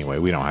 But anyway,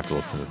 we don't have to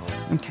listen to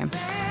it. Okay.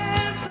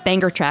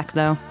 Banger track,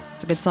 though.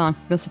 It's a good song.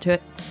 Listen to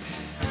it.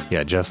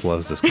 Yeah, Jess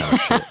loves this kind of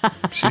shit.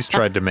 She's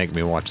tried to make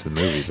me watch the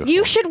movie before.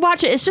 You should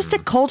watch it. It's just a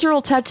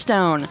cultural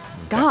touchstone.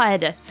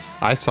 God.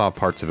 I saw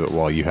parts of it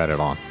while you had it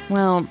on.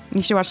 Well,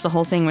 you should watch the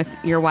whole thing with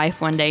your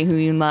wife one day, who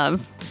you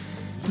love.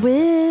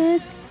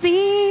 With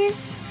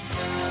these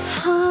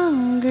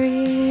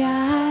hungry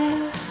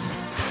eyes.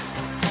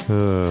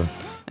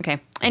 Okay.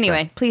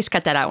 Anyway, please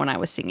cut that out when I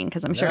was singing,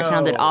 because I'm sure it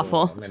sounded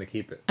awful. I'm going to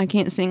keep it. I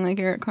can't sing like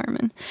Eric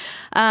Carmen.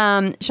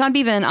 Sean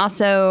Bevan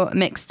also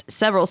mixed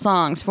several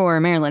songs for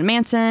Marilyn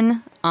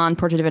Manson on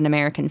Portrait of an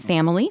American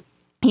Family.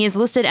 He is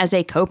listed as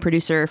a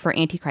co-producer for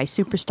Antichrist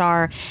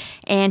Superstar,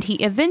 and he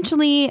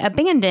eventually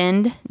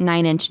abandoned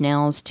Nine Inch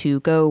Nails to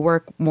go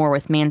work more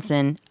with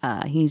Manson.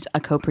 He's a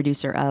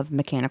co-producer of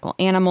Mechanical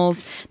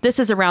Animals. This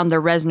is around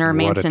the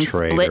Reznor-Manson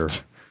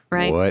split.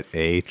 Right. What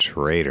a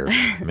traitor.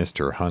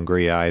 Mr.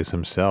 Hungry Eyes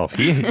himself.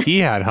 He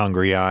had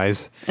hungry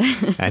eyes,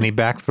 and he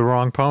backed the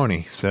wrong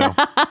pony. So,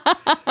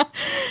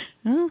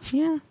 oh,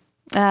 yeah.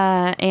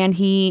 And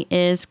he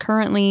is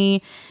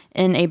currently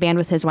in a band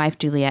with his wife,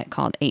 Juliet,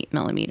 called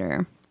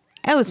 8mm.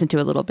 I listened to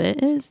a little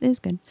bit. It is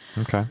good.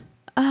 Okay.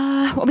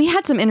 Well, we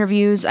had some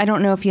interviews. I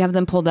don't know if you have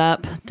them pulled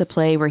up to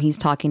play where he's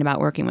talking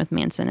about working with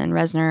Manson and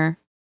Reznor.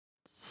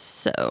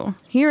 So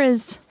here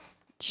is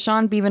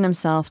Sean Bevan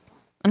himself.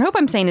 And I hope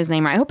I'm saying his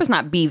name right. I hope it's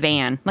not B.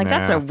 Van.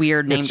 That's a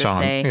weird name to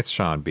say. It's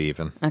Sean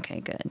Bevan. Okay,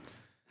 good.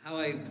 How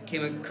I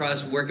came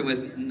across working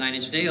with Nine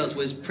Inch Nails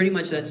was pretty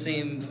much that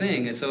same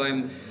thing. So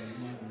I'm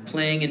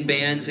playing in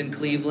bands in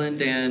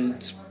Cleveland,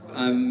 and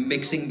I'm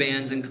mixing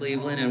bands in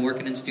Cleveland and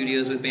working in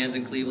studios with bands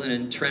in Cleveland,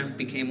 and Trent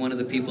became one of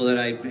the people that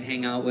I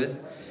hang out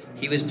with.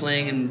 He was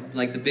playing in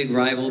the big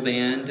rival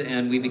band,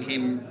 and we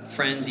became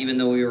friends even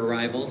though we were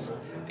rivals.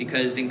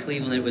 Because in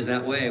Cleveland it was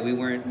that way. We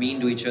weren't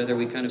mean to each other.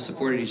 We kind of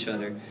supported each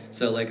other.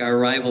 So our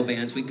rival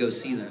bands, we'd go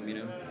see them,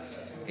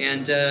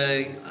 And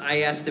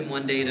I asked him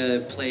one day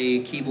to play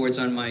keyboards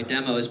on my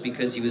demos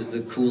because he was the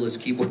coolest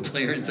keyboard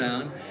player in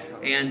town.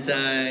 And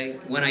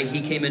when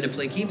he came in to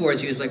play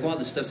keyboards, he was like, wow,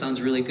 this stuff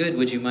sounds really good.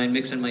 Would you mind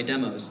mixing my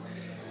demos?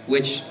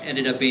 Which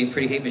ended up being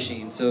Pretty Hate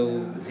Machine.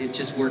 So it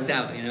just worked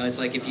out. It's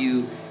like if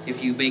you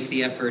make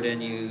the effort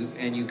and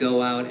you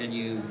go out and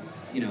you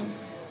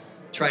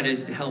try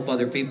to help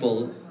other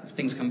people,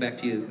 things come back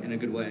to you in a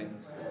good way.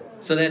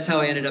 So that's how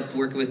I ended up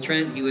working with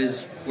Trent. He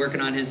was working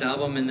on his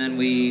album, and then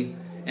we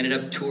ended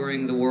up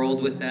touring the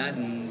world with that,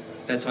 and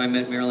that's how I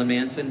met Marilyn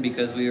Manson,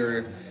 because we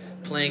were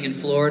playing in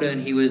Florida,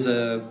 and he was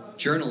a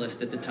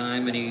journalist at the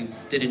time, and he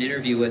did an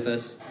interview with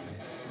us,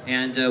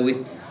 and we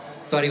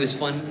thought he was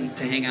fun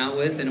to hang out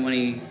with, and when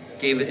he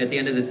gave it, at the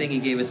end of the thing, he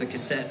gave us a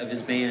cassette of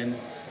his band,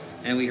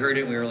 and we heard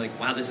it, and we were like,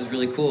 wow, this is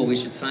really cool, we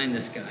should sign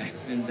this guy,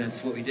 and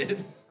that's what we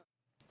did.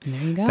 There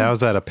you go. That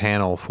was at a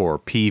panel for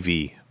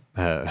PV,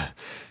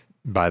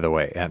 by the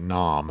way, at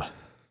NOM.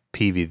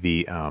 PV,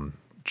 the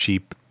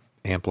cheap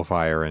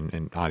amplifier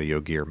and audio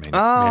gear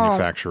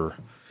manufacturer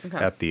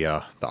at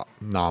the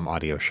NOM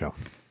audio show.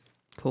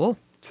 Cool.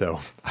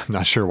 So I'm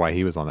not sure why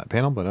he was on that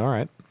panel, but all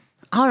right.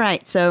 All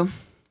right. So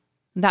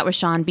that was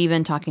Sean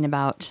Bevan talking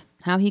about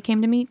how he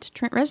came to meet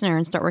Trent Reznor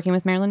and start working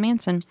with Marilyn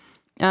Manson.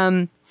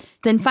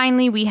 Then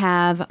finally, we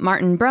have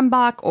Martin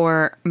Brumbach,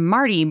 or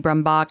Marty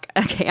Brumbach.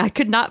 Okay, I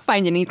could not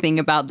find anything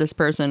about this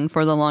person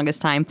for the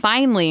longest time.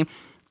 Finally,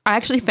 I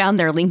actually found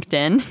their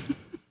LinkedIn.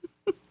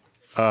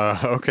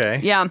 Okay.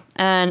 Yeah,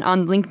 and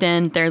on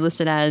LinkedIn, they're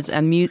listed as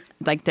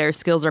like their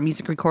skills are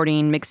music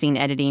recording, mixing,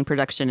 editing,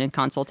 production, and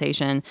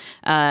consultation.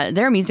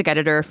 They're a music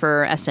editor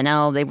for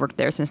SNL. They've worked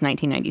there since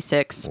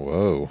 1996.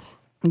 Whoa.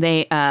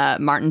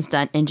 Martin's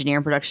done engineer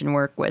and production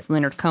work with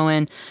Leonard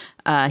Cohen.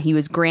 He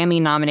was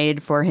Grammy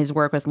nominated for his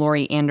work with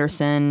Laurie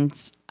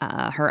Anderson's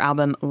her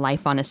album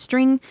Life on a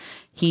String.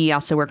 He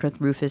also worked with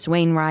Rufus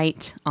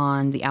Wainwright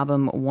on the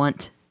album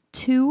Want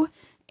To,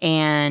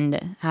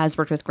 and has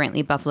worked with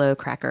Grantley Buffalo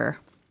Cracker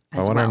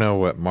as I want to well. know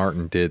what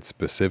Martin did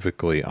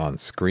specifically on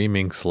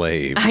Screaming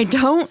Slave. I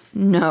don't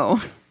know.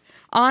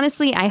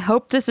 Honestly, I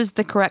hope this is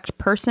the correct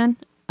person.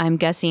 I'm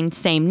guessing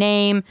same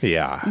name.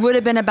 Yeah. Would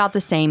have been about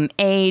the same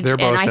age. They're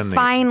both and I in the-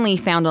 finally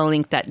found a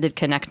link that did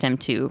connect him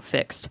to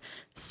Fixed.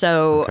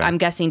 So Okay. I'm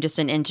guessing just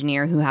an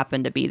engineer who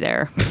happened to be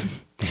there.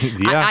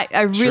 Yeah,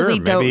 I really sure.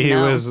 don't Maybe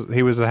know.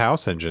 he was a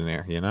house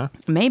engineer, you know?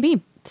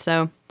 Maybe.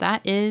 So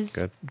that is,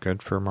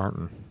 Good for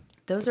Martin.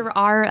 those are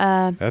our,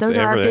 our big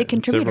It's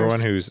contributors. everyone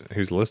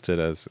who's listed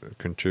as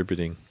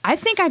contributing. I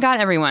think I got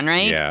everyone,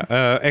 right?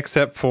 Yeah,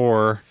 except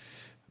for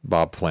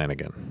Bob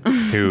Flanagan,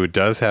 who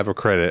does have a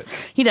credit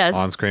He does.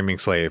 on Screaming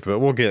Slave, but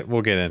we'll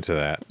get into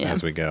that Yeah.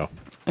 as we go.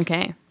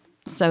 Okay.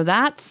 So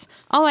that's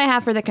all I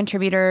have for the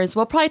contributors.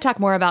 We'll probably talk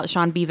more about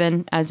Sean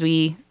Bevan as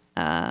we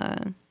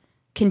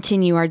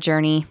continue our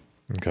journey,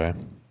 Okay.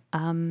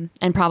 and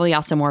probably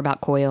also more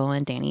about Coyle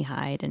and Danny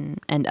Hyde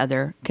and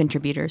other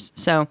contributors.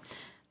 So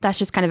that's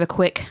just kind of a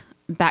quick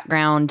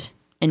background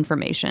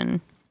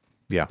information.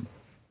 Yeah.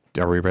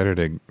 Are we ready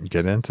to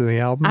get into the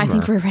album? I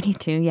think or we're ready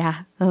to.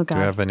 Yeah. Oh, do you God.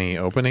 have any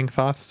opening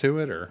thoughts to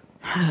it, or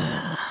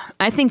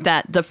I think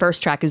that the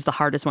first track is the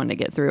hardest one to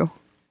get through.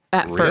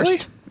 At Really?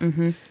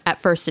 first.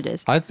 At first it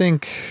is. I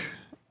think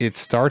it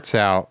starts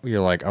out, you're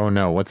like, oh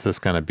no, what's this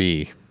going to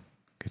be?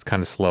 It's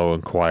kind of slow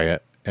and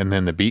quiet. And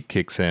then the beat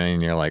kicks in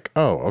and you're like,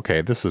 oh,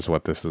 okay, this is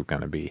what this is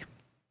going to be.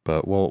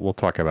 But we'll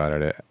talk about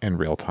it in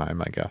real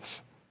time, I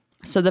guess.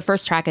 So the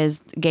first track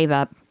is Gave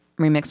Up,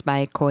 remixed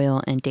by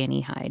Coyle and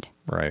Danny Hyde.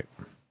 Right.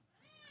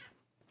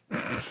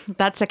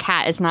 That's a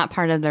cat. It's not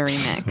part of the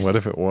remix. What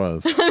if it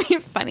was? That'd be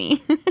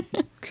funny.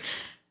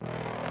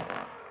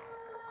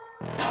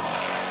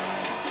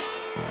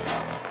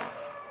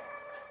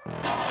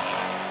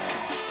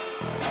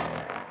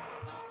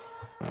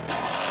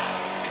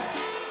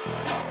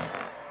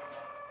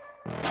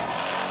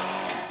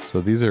 So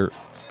these are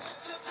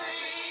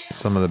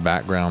some of the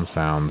background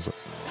sounds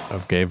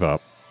of Gave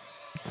Up,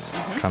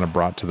 kind of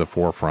brought to the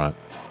forefront,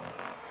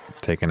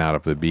 taken out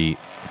of the beat.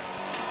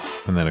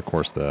 And then, of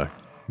course, the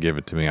Give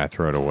It To Me, I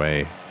Throw It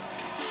Away,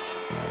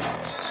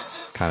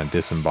 kind of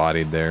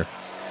disembodied there.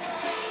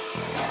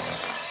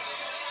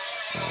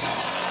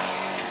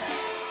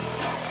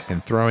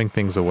 And throwing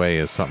things away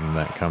is something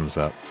that comes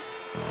up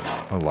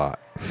a lot.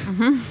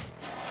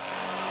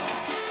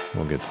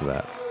 We'll get to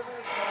that.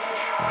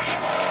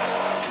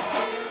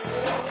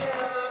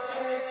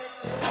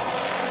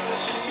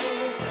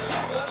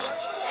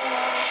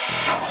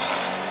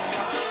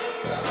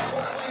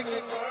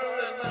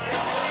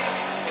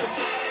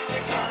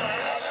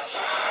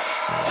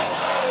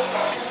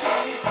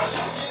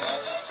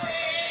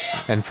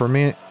 And for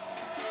me,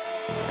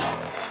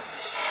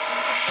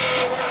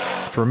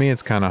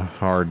 it's kind of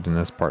hard in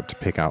this part to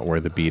pick out where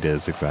the beat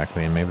is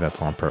exactly, and maybe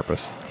that's on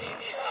purpose.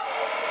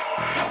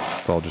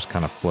 It's all just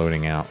kind of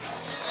floating out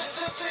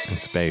in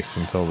space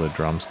until the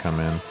drums come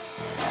in.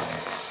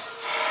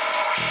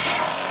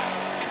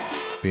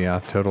 But yeah,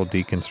 total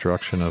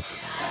deconstruction of...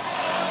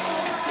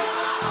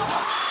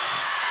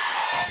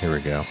 Here we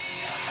go.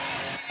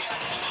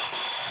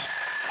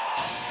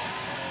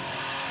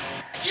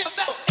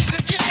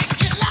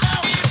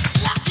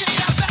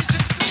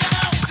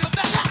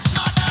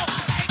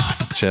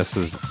 Jess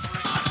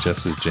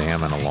is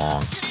jamming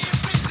along.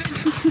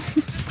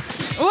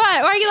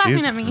 What? Why are you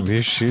laughing at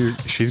me?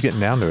 She's getting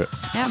down to it.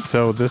 Yeah.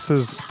 So this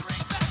is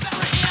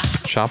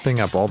chopping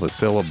up all the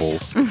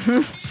syllables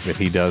that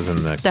he does in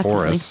the Definitely.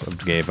 chorus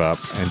of Gave Up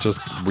and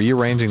just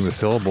rearranging the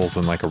syllables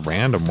in like a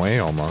random way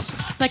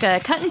almost. Like a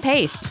cut and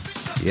paste.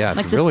 Yeah, it's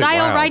Like the really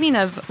style wild. writing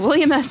of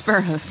William S.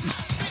 Burroughs.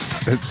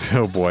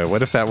 Oh boy,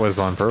 what if that was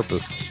on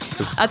purpose?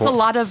 That's a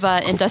lot of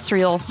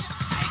industrial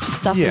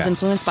stuff Yeah. was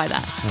influenced by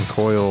that. And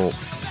Coyle,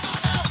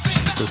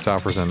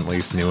 Christopherson at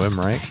least knew him,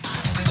 right?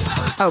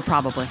 Oh,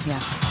 probably,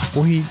 yeah.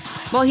 Well, he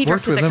directed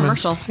worked with the him and-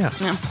 commercial. yeah.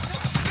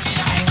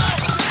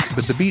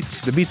 But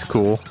the beat's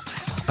cool.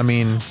 I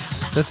mean,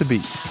 that's a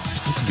beat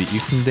you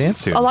can dance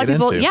to. A lot of get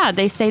people, into. yeah,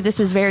 they say this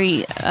is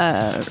very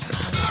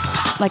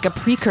like a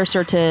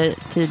precursor to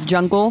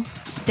jungle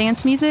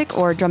dance music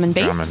or drum and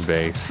bass. Drum and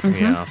bass,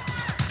 Mm-hmm.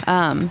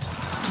 yeah.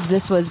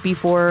 This was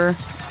before.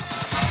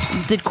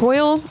 Did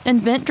Coyle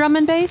invent drum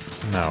and bass?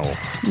 No,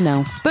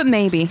 No, but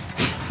maybe.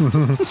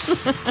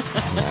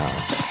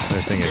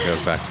 I think it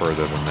goes back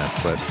further than this.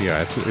 But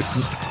yeah, it's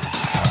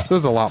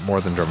there's a lot more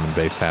than drum and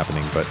bass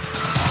happening. But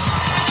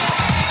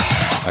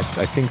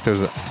I think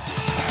there's an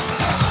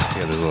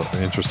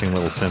interesting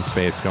little synth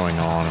bass going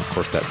on. Of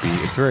course, that beat,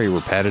 it's very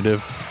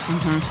repetitive.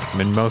 I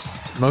mean, most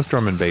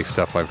drum and bass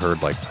stuff I've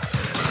heard like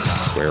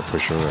Square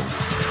Pusher and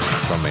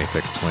some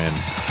Aphex Twin.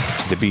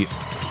 The beat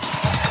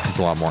is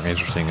a lot more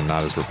interesting and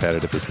not as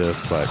repetitive as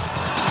this, but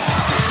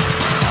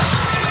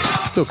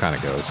it still kind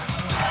of goes.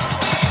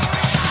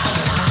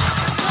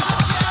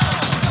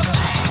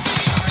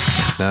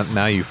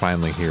 Now you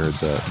finally hear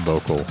the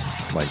vocal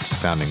like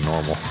sounding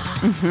normal,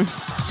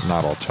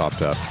 not all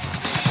chopped up.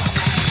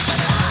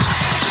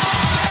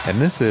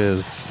 And this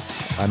is,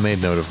 I made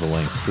note of the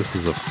lengths. This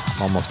is a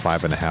almost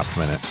 5.5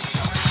 minute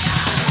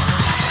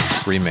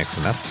remix,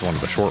 and that's one of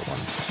the short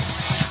ones.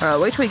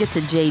 Wait till we get to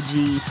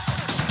JG.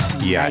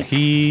 Yeah, Like-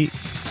 he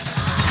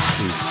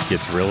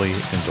gets really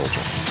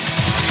indulgent.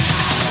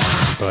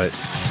 But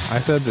I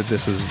said that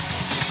this is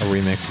a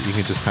remix that you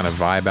can just kind of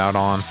vibe out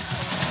on.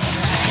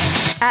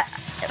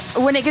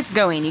 When it gets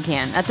going, you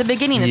can. At the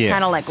beginning, it's Yeah.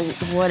 kind of like,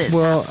 what is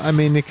Well, I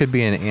mean, it could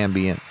be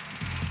an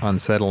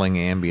unsettling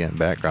ambient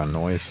background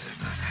noise.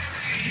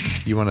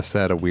 You want to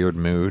set a weird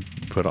mood,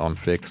 put on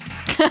Fixed.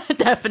 that?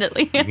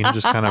 Definitely. You can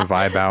just kind of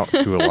vibe out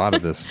to a lot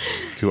of this,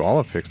 to all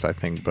of Fixed, I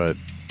think, but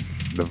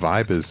the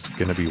vibe is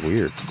going to be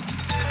weird.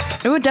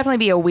 It would definitely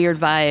be a weird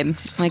vibe.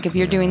 Like if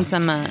you're doing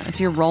some, if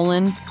you're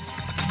rolling,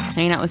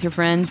 hanging out with your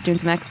friends, doing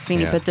some ecstasy,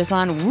 and you Yeah. put this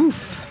on,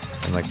 woof.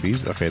 And like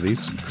these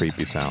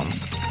creepy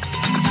sounds.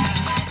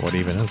 What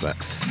even is that?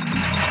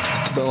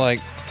 But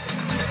like,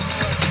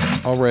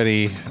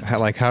 already,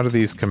 how do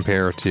these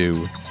compare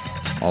to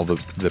all the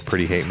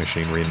Pretty Hate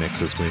Machine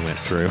remixes we went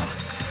through?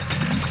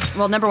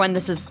 Well, number one,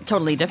 this is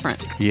totally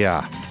different.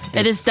 Yeah.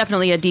 It is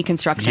definitely a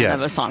deconstruction of a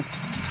Yes. song.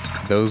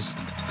 Those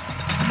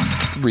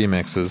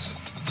remixes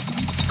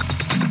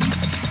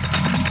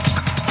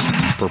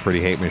for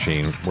Pretty Hate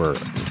Machine were,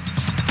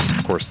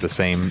 of course, the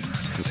same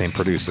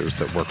producers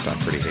that worked on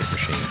Pretty Hate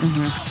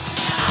Machine,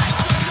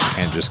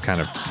 and just kind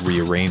of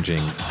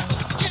rearranging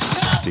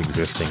the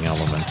existing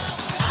elements.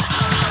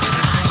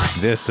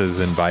 This is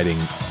inviting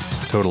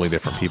totally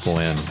different people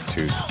in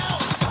to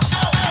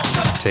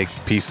take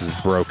pieces of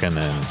Broken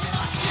and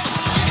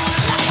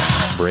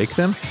break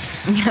them.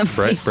 Yeah,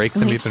 Break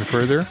them basically. even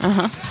further.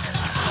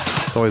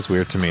 It's always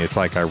weird to me. It's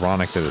like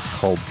ironic that it's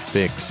called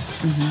Fixed,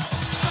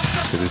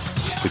 because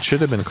it should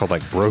have been called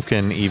like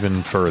Broken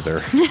even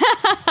further.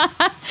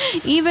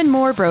 Even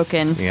more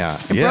broken. Yeah,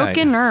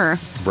 Brokener.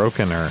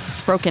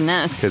 Brokener,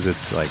 Brokenness. because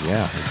it's like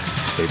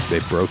they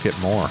broke it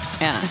more.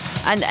 Yeah.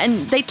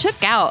 And they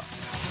took out,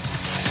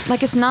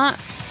 like, it's not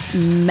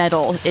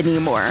metal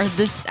anymore.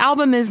 This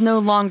album is no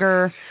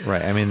longer.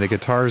 Right. I mean, the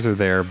guitars are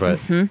there, but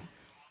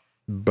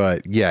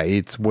yeah,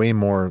 it's way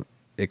more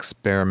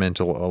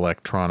experimental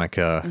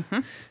electronica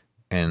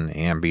and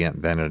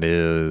ambient than it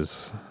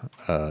is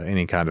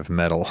any kind of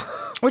metal.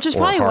 Which is or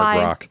probably hard why.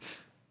 rock.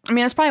 I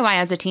mean, that's probably why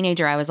as a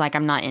teenager I was like,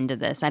 I'm not into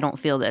this. I don't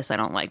feel this. I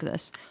don't like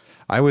this.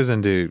 I was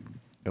into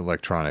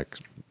electronic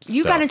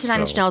You stuff, got into Nine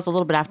Inch so- Nails a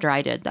little bit after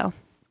I did, though.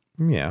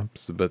 Yeah,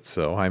 but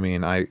so, I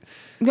mean, Yeah,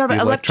 but the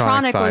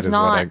electronic side was is what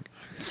not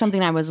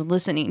something I was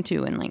listening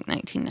to in like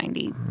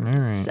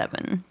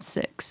 1997,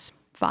 6,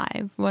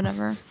 5,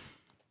 whatever.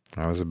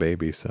 I was a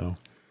baby, so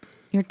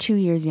You're 2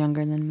 years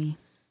younger than me.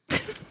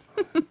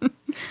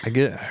 I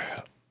get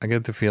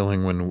the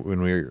feeling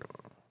when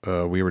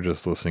we were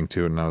just listening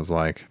to it, and I was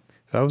like,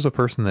 if I was a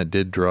person that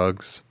did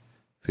drugs,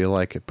 I feel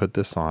like it put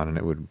this on, and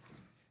it would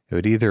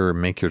either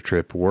make your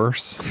trip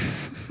worse.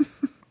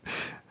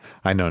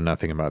 I know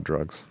nothing about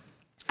drugs.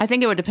 I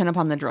think it would depend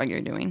upon the drug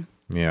you're doing.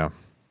 Yeah,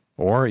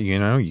 or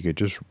you could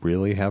just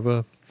really have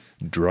a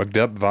drugged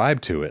up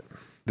vibe to it.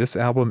 This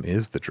album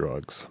is the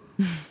drugs.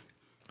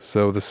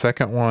 So the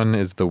second one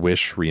is the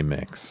Wish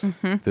remix.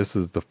 This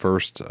is the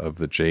first of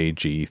the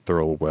J.G.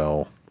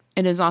 Thirlwell.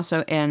 It is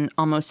also an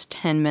almost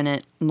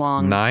 10-minute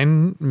long.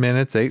 9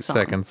 minutes, 8 Song.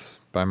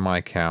 seconds by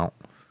my count.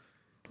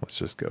 Let's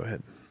just go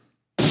ahead.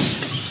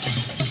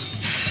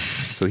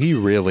 So he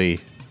really,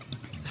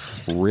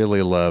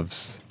 really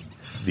loves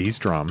these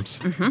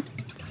drums,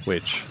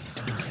 which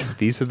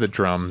these are the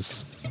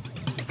drums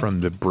from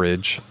the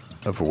bridge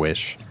of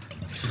Wish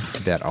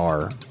that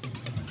are,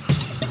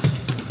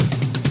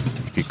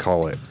 you could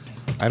call it,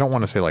 I don't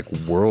want to say like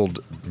world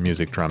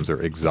music drums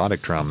or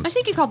exotic drums. I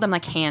think you called them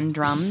like hand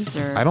drums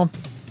or. I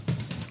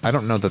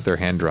don't know that they're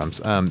hand drums.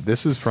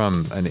 This is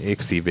from an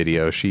IXI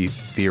video. She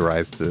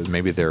theorized that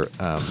maybe they're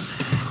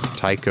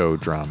taiko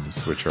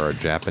drums, which are a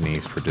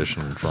Japanese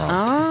traditional drum.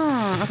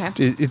 Oh,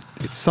 okay.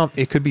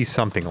 It could be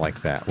something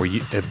like that, where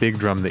a big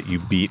drum that you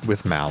beat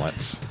with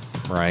mallets,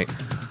 right?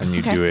 And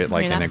you Okay, do it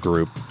like hear in that. a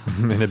group,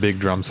 in a big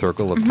drum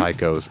circle of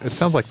taikos. It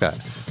sounds like that.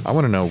 I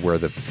want to know where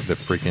the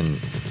freaking,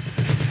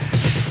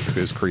 if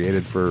it was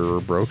created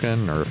for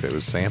Broken or if it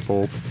was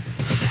sampled.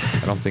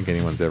 I don't think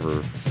anyone's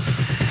ever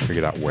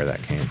figured out where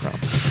that came from.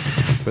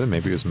 But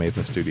maybe it was made in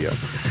the studio.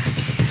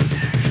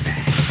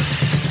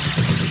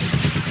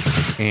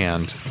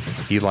 And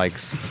he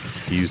likes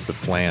to use the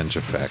flange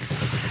effect.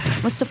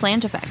 What's the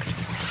flange effect?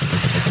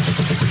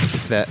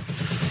 That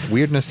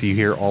weirdness you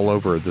hear all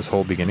over this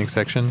whole beginning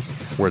section,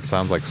 where it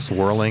sounds like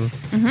swirling.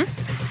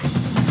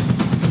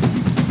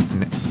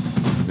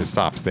 It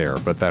stops there,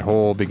 but that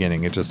whole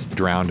beginning, it just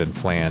drowned in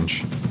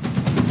flange.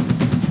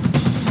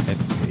 And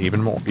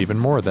even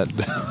more of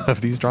that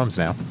of these drums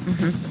now.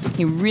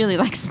 He really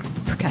likes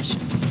percussion.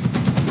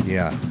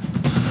 Yeah.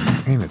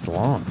 Man, it's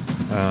long.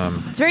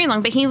 It's very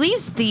long, but he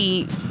leaves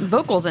the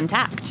vocals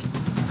intact.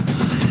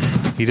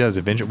 He does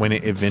eventually when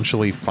it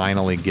eventually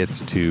finally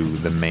gets to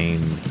the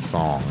main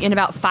song. In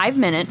about 5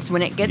 minutes,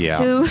 when it gets Yeah.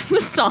 to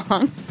the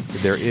song,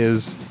 There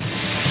is.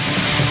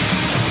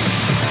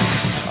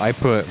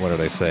 What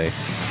did I say?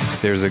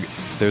 There's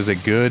a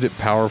good,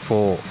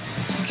 powerful,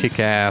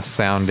 kick-ass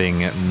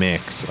sounding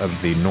mix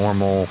of the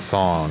normal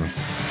song,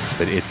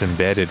 but it's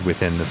embedded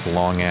within this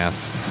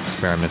long-ass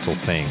experimental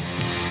thing.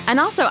 and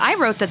also I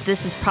wrote that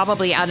this is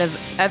probably out of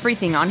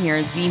everything on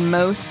here the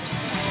most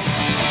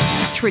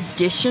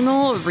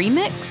traditional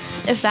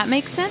remix, if that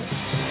makes sense.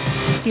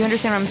 Do you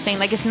understand what I'm saying?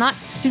 Like, it's not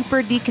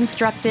super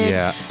deconstructed.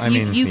 Yeah, I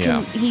mean,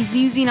 yeah. He's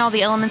using all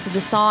the elements of the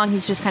song.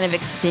 He's just kind of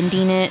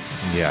extending it.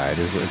 Yeah, it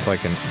is.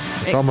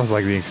 It's almost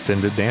like the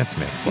extended dance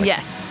mix. Like,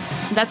 Yes,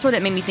 that's what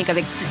it made me think of.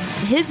 Like,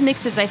 his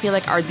mixes, I feel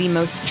like, are the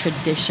most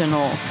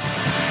traditional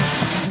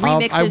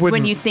remixes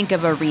when you think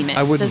of a remix.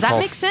 I wouldn't Does that call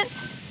make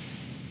sense?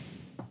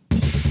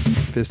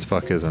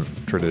 Fistfuck isn't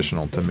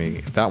traditional to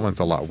me. That one's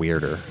a lot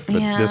weirder.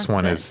 But Yeah, this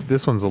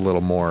one's a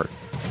little more.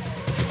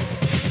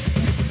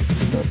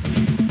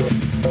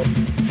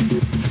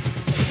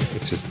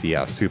 It's just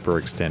super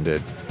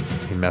extended.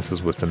 He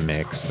messes with the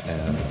mix,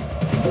 and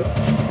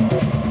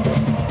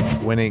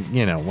when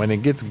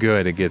it gets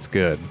good, it gets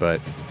good. But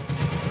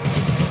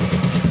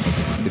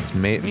it's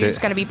made. You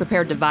just got to be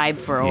prepared to vibe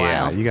for a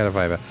Yeah, while. you got to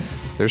vibe out.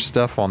 There's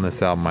stuff on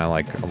this album I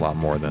like a lot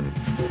more than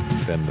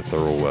the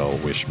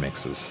Thirlwell Wish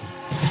mixes.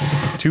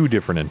 Two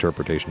different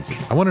interpretations.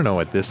 I want to know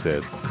what this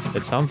is.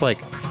 It sounds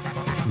like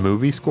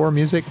movie score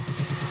music.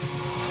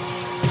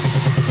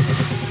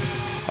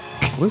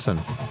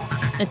 Listen,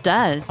 It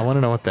does. I want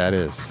to know what that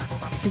is.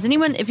 Does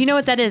anyone, if you know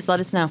what that is, let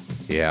us know.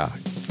 Yeah,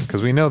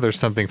 because we know there's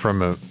something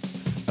from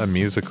a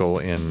musical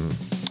in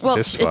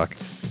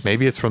Fistfuck.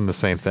 Maybe it's from the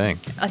same thing.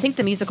 I think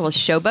the musical is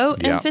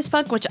Showboat Yeah. in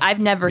Fistfuck, which I've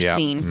never Yeah,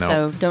 seen, no.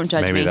 so don't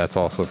judge me. Maybe that's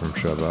also from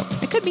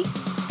Showboat. It could be.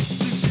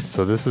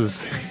 So this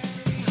is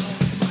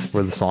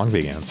where the song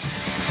begins.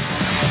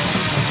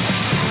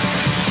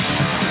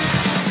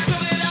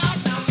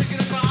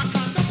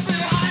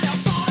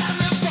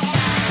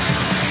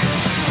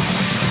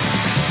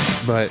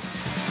 But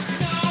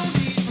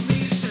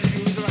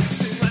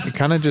it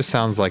kind of just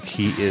sounds like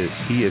he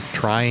is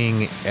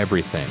trying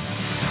everything.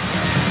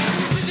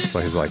 So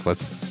he's like,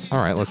 let's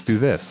do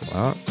this.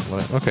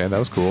 Okay, that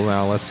was cool.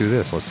 Now let's do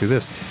this. Let's do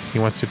this. He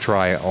wants to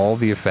try all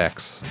the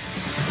effects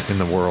in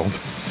the world.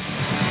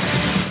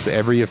 So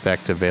every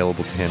effect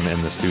available to him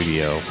in the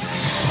studio,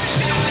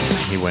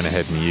 he went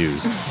ahead and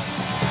used.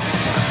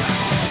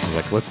 He's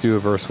like, let's do a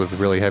verse with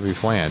really heavy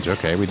flange.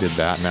 Okay, we did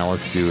that. Now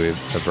let's do a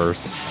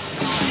verse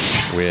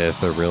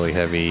with a really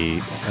heavy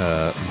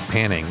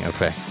panning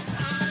effect.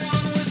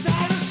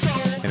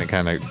 And it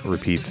kind of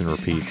repeats and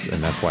repeats,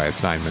 and that's why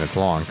it's 9 minutes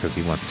long, because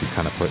he wants to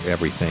kind of put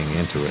everything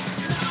into it.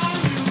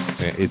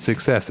 It's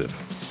excessive,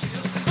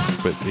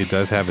 but it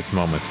does have its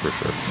moments for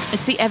sure.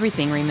 It's the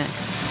Everything remix.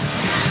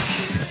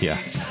 Yeah.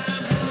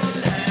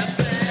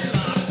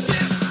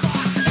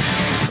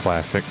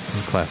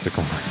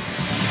 Classical.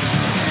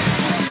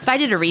 If I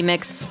did a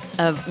remix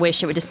of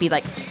Wish, it would just be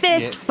like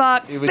fist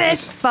fuck, it would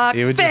fist just- fuck,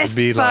 it would fist just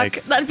be fuck.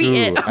 like, That'd be ooh,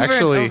 it over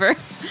actually- and over.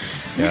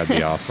 Yeah, that'd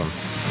be awesome.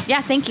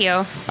 Yeah, thank you.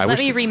 I Let wish-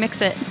 me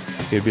remix it,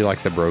 It'd be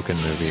like the Broken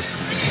movie.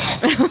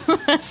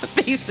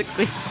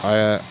 basically.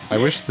 I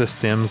wish the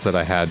stems that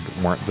I had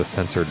weren't the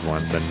censored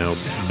one, the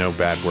no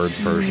bad words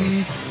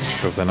version,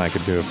 because then I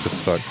could do a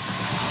fistfuck.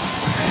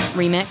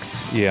 Remix.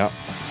 Yeah.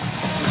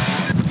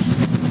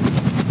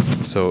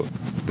 So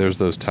there's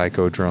those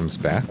taiko drums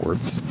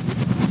backwards.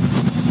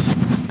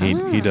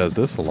 He does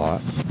this a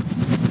lot.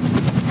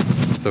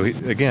 So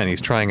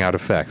he's trying out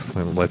effects.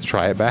 Let's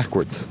try it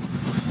backwards.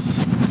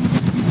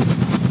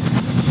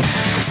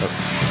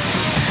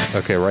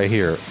 Okay, right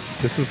here.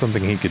 This is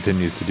something he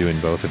continues to do in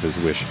both of his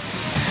Wish.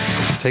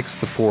 Takes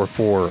the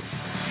 4/4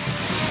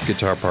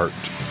 guitar part,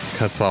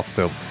 cuts off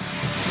the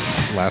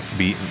last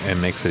beat,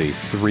 and makes it a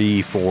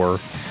 3/4.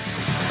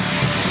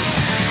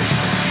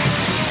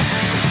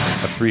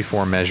 A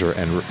 3/4 measure,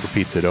 and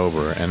repeats it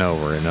over and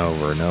over and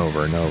over and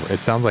over and over.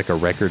 It sounds like a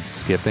record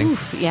skipping.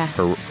 Oof, yeah.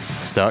 Or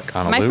stuck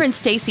on a My loop. friend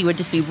Stacy would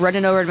just be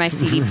running over to my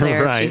CD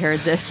player Right. if she heard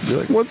this. You're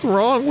like, what's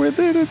wrong with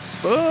it? It's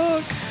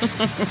stuck.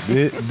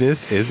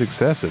 This is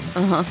excessive.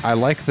 I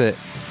like that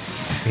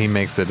he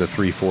makes it a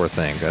 3/4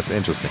 thing. That's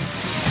interesting.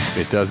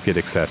 It does get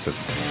excessive.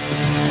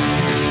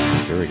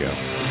 Here we go.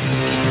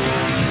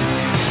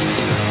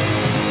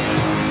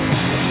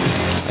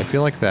 I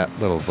feel like that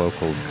little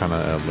vocals kind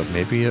of,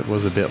 maybe it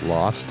was a bit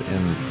lost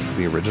in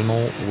the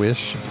original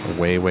Wish,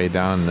 way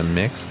down in the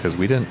mix, because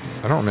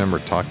I don't remember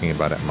talking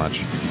about it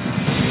much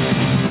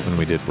when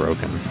we did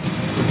Broken.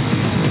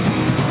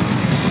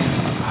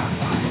 I'm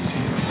going to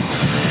turn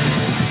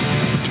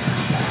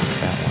back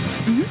that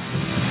one.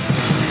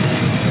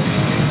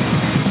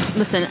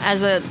 Listen,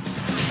 as a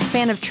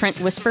fan of Trent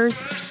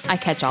whispers, I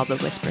catch all the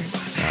whispers.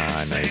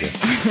 I know you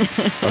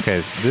do.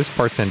 Okay, so this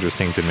part's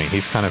interesting to me.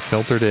 He's kind of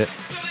filtered it,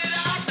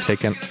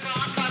 taken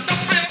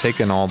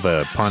all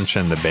the punch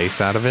and the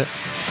bass out of it,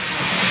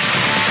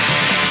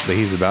 but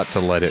he's about to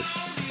let it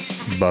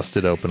bust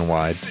it open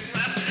wide.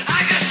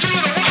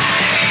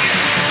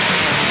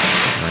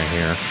 Right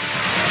here.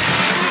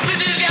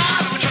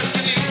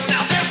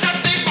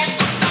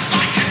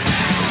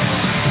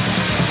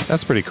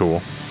 That's pretty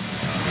cool.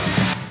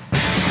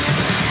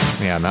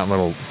 Yeah, and that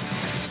little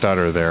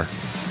stutter there.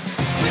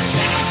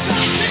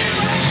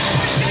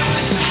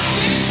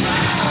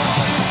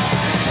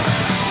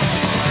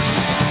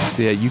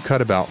 So yeah, you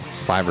cut about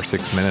 5 or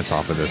 6 minutes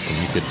off of this, and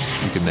you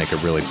could make a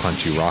really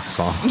punchy rock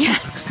song. Yeah.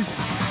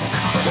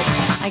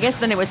 I guess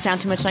then it would sound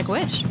too much like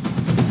Wish.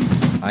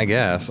 I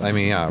guess. I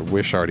mean, yeah,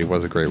 Wish already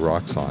was a great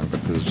rock song, but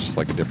this is just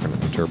like a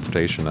different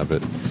interpretation of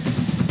it.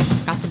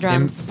 Got the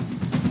drums.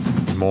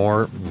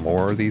 More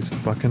of these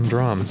fucking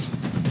drums.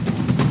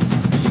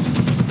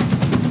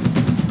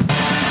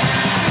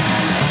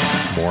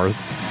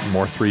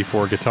 More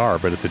 3/4 guitar,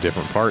 but it's a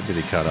different part that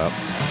he cut up.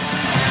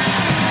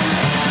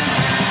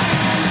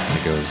 And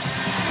it goes,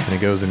 and it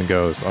goes, and it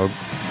goes. Oh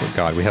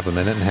God, we have a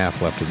minute and a half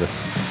left of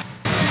this.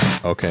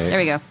 Okay. There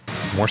we go.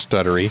 More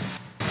stuttery.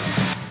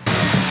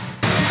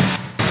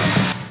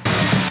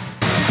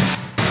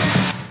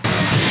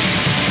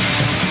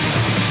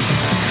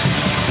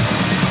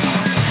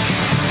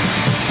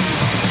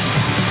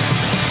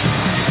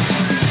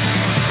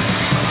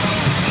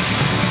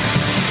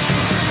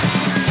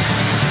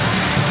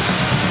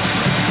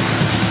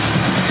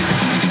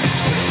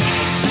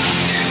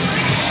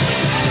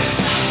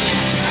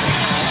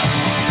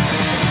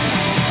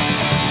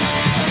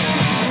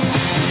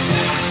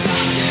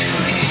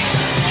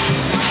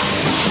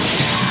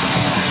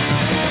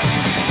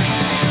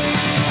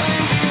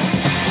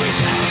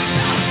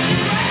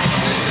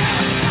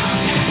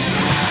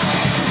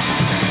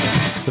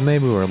 So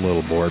maybe we're a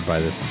little bored by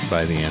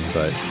the end,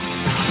 but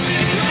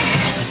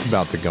it's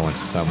about to go into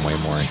something way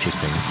more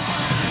interesting.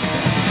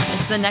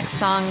 Is the next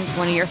song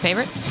one of your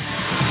favorites?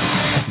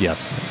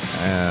 Yes,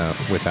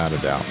 without a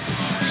doubt.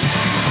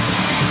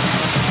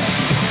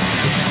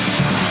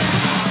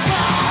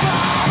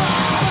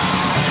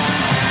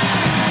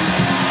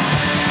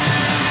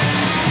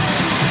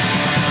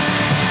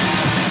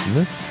 And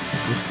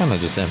this kind of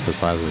just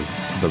emphasizes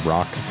the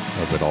rock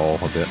of it all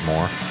a bit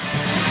more.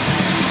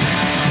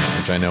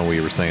 Which I know we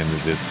were saying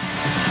that this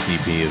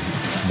EP is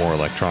more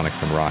electronic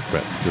than rock,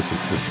 but this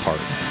part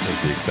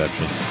is the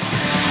exception.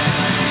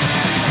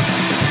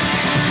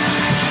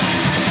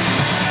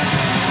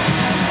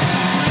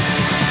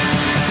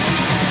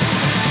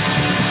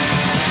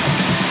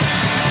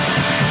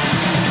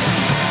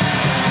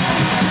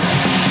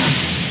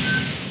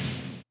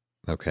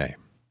 Okay,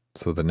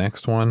 so the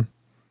next one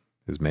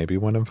is maybe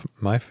one of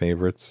my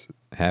favorites,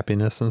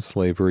 Happiness and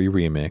Slavery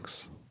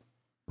Remix,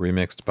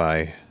 remixed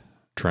by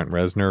Trent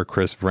Reznor,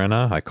 Chris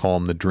Vrenna. I call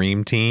them the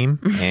Dream Team,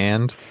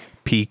 and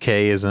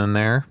PK is in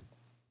there,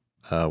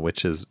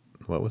 which is,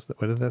 what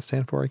did that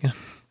stand for again?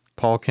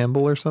 Paul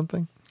Kimball or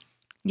something?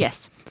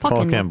 Yes.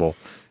 Paul Kimball.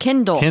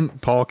 Kindle.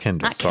 Paul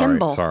Kindle. Not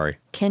Kimball. Sorry.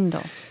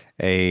 Kindle.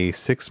 A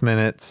 6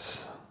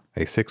 minute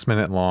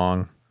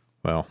long,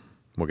 well,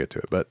 we'll get to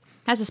it, but.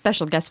 Has a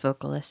special guest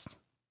vocalist.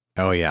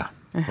 Oh yeah.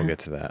 We'll get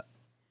to that.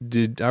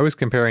 I was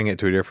comparing it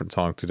to a different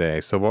song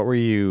today. So what were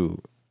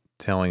you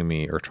telling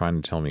me or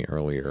trying to tell me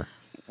earlier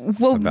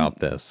about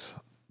this?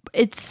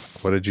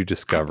 What did you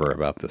discover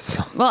about this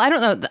song? Well, I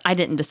don't know. I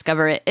didn't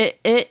discover it.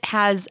 It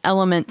has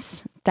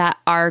elements that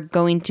are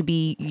going to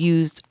be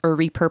used or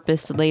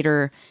repurposed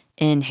later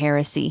in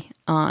Heresy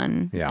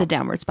on the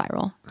Downward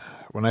Spiral.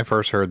 When I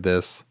first heard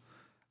this,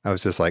 I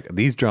was just like,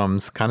 these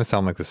drums kind of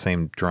sound like the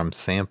same drum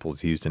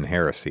samples used in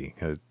Heresy,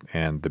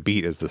 and the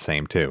beat is the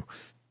same too.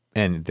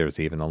 And there's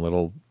even a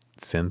little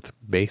synth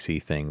bassy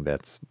thing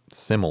that's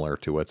similar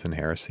to what's in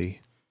Heresy.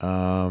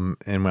 And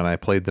when I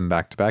played them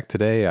back to back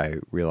today, I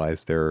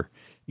realized they're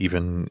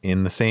even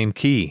in the same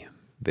key.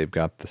 They've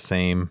got the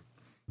same,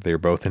 they're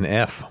both in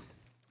F.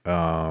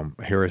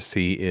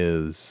 Heresy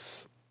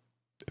is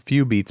a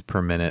few beats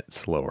per minute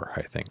slower,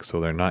 I think. So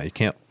they're not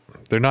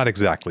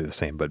exactly the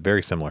same, but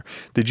very similar.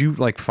 Did you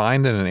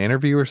find in an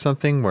interview or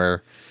something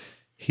where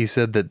he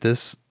said that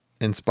this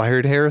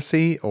inspired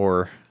Heresy,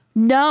 or?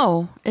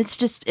 No, it's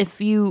just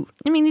you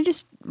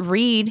just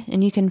read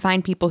and you can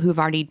find people who've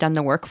already done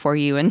the work for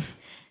you and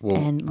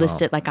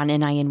list it on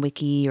NIN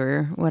Wiki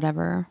or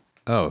whatever.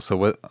 Oh, so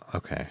what?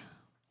 Okay.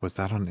 Was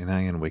that on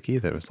NIN Wiki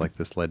that was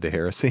this led to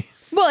Heresy?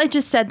 Well, it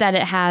just said that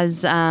it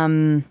has, it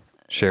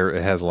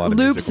has a lot of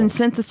loops and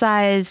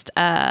synthesized,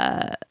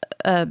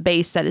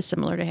 bass that is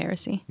similar to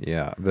Heresy.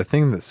 Yeah. The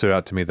thing that stood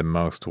out to me the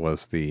most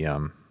was the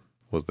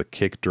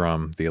kick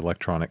drum, the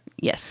electronic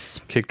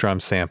kick drum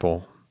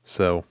sample.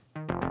 So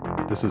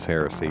this is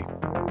Heresy.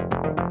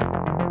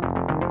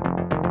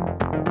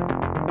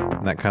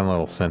 And that kind of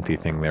little synthy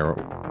thing there,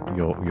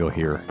 you'll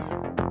hear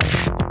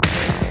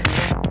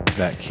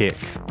that kick.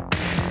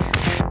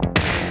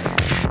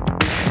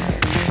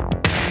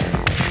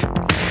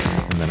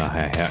 And then a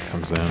hi-hat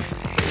comes in.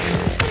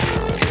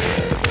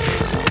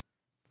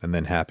 And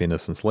then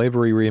Happiness and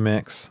Slavery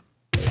remix.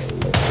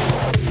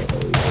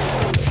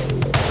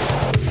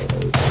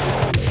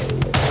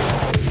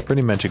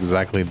 Pretty much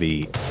exactly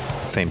the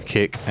same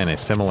kick and a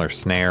similar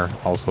snare,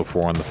 also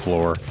 4 on the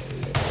floor.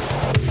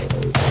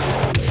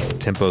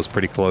 Tempo's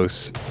pretty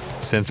close.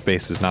 Synth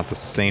bass is not the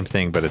same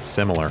thing, but it's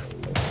similar.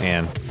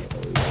 And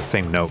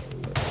same note.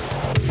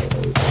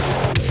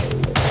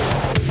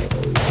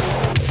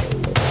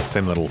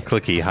 Same little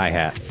clicky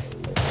hi-hat.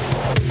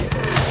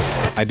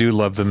 I do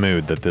love the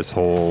mood that this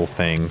whole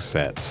thing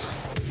sets.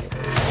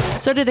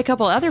 So did a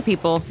couple other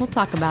people. We'll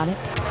talk about it.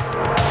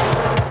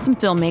 Some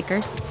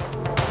filmmakers.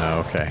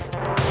 Okay.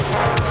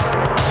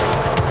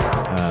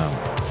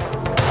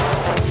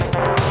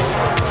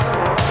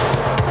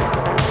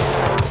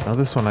 Oh,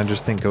 this one I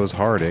just think goes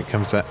hard. It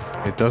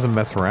doesn't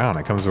mess around.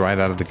 It comes right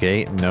out of the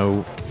gate.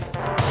 No,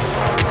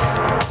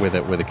 with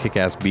a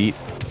kick-ass beat.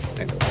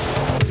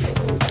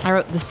 I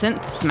wrote the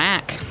synth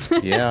smack.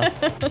 Yeah,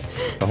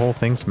 the whole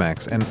thing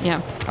smacks, and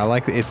Yeah. I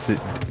like it's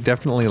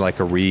definitely like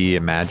a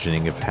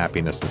reimagining of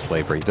Happiness and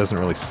Slavery. It doesn't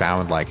really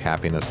sound like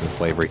Happiness and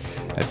Slavery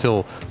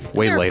until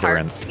way There are later,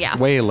 parts, yeah.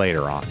 way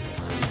later on.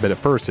 But at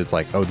first, it's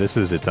like, oh, this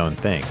is its own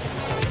thing.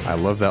 I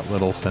love that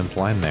little synth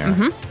line there.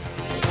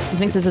 I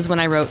think this is when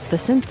I wrote the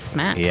synth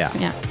smacks. Yeah.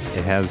 Yeah.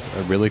 It has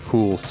a really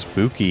cool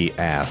spooky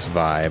ass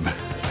vibe.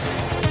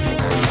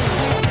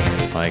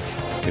 Like,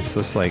 it's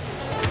just like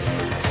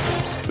it's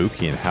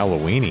spooky and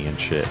Halloweeny and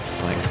shit.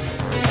 Like,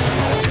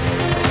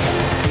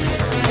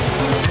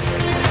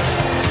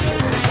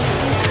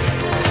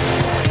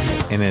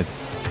 and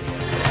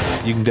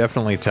you can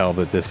definitely tell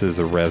that this is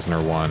a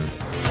Reznor one.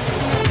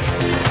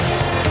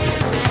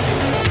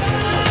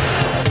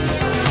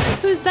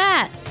 Who's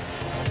that?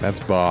 That's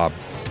Bob.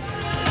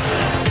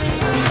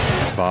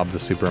 Bob, the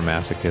super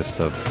masochist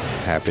of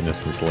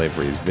Happiness and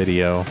Slavery's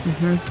video.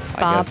 I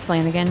Bob guess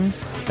Flanagan.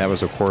 that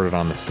was recorded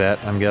on the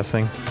set, I'm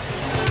guessing.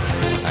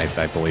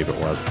 I believe it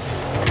was.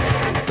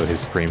 So his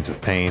screams of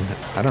pain,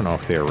 I don't know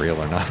if they're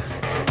real or not,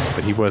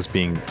 but he was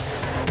being, it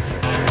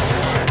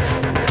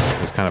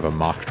was kind of a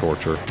mock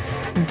torture.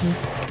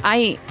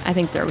 I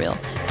think they're real.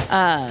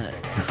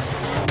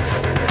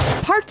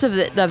 Parts of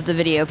the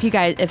video,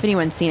 if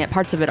anyone's seen it,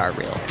 parts of it are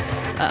real.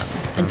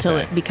 Until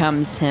Okay. it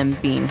becomes him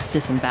being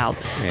disemboweled.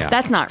 Yeah.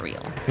 That's not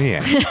real.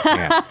 Yeah,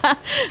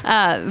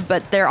 yeah,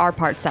 But there are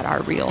parts that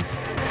are real.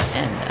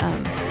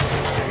 And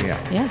yeah.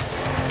 yeah.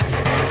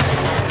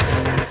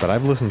 But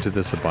I've listened to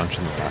this a bunch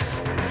in the last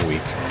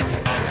week,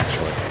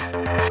 actually.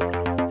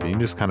 So you can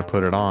just kind of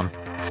put it on.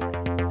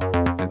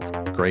 It's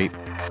great.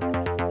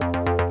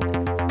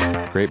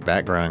 Great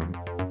background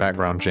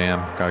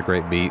jam. Got a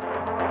great beat.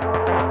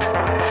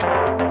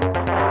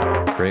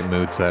 Great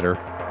mood setter.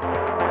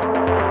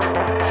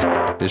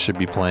 This should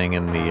be playing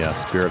in the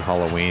Spirit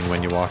Halloween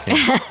when you walk in.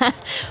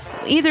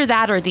 Either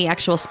that or the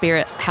actual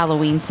Spirit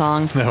Halloween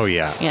song. Oh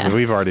yeah. Yeah.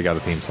 We've already got a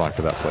theme song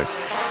for that place.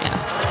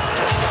 Yeah.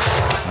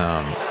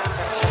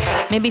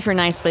 Maybe for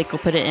Nice Blake, we'll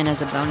put it in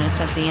as a bonus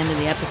at the end of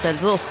the episode.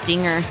 It's a little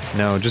stinger.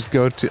 No, just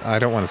go to. I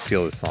don't want to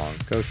steal this song.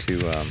 Go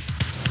to.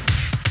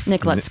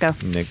 Nick, let's go.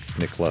 Nick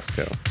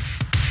Lesko.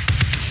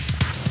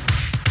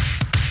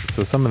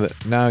 So some of the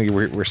now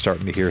we're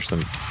starting to hear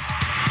some.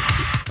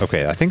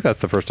 Okay, I think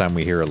that's the first time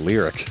we hear a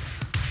lyric,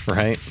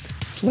 right?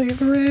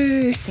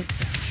 Slavery. I think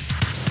so.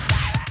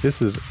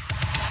 This is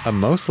a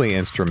mostly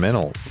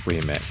instrumental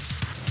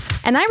remix.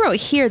 And I wrote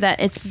here that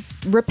it's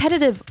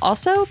repetitive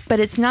also, but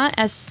it's not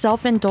as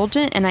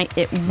self-indulgent, and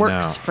it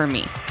works No. for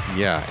me.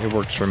 Yeah, it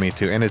works for me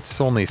too, and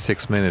it's only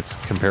 6 minutes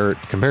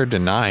compared to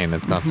 9.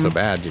 It's not so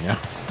bad, you know.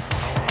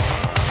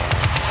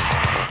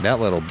 That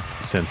little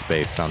synth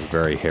bass sounds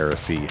very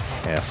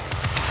Heresy-esque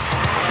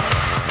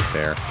right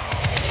there.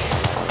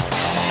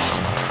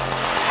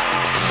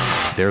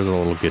 There's a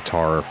little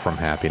guitar from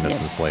Happiness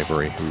Yep. and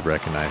Slavery. We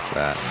recognize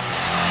that.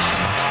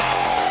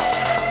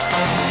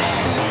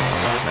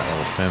 That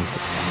little synth,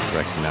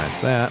 recognize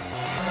that.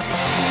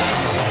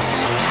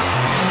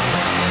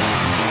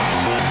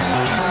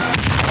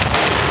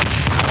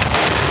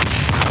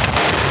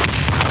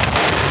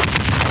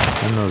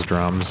 And those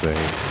drums,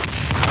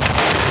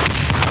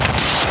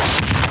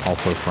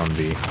 also from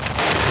the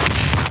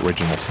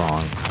original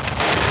song,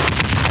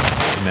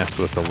 messed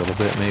with a little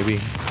bit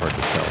maybe. It's hard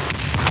to tell.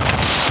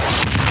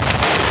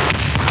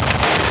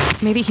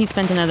 Maybe he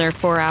spent another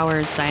 4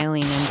 hours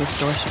dialing in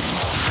distortion.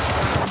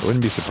 I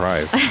wouldn't be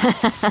surprised.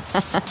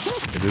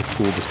 It is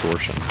cool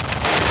distortion.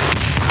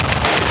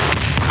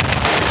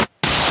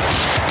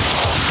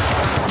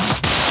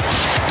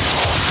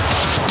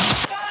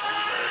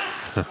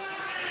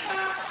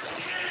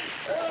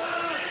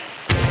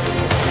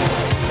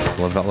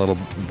 Love that little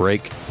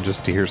break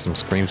just to hear some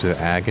screams of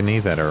agony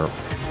that are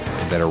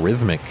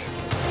rhythmic.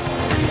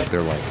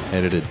 They're like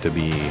edited to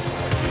be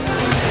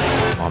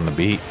on the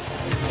beat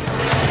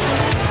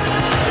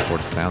or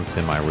to sound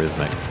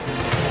semi-rhythmic.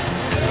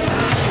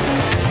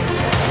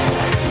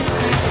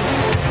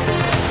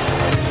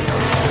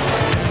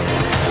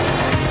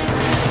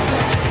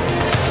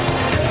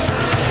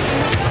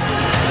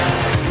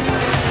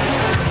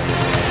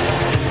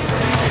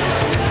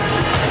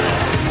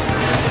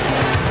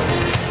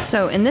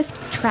 So in this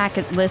track,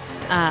 it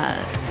lists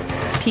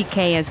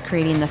PK as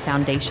creating the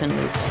foundation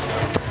loops.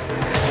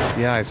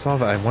 Yeah, I saw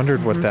that. I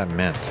wondered what that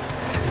meant.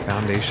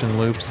 Foundation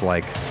loops,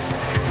 like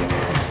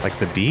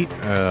the beat,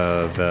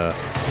 the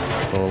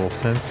little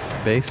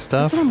synth bass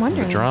stuff. That's what I'm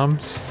wondering. The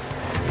drums.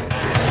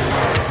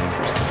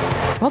 Interesting.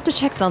 We'll have to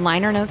check the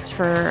liner notes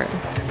for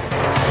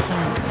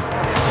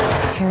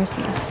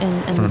Heresy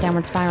and the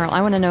Downward Spiral. I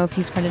want to know if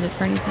he's credited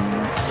for anything or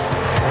not.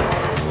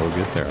 We'll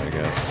get there, I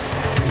guess.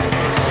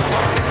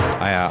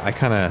 I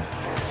kind of...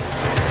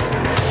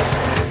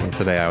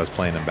 Today I was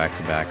playing them back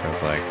to back. I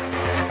was like,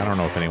 I don't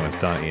know if anyone's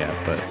done it yet,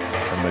 but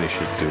somebody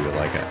should do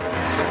like a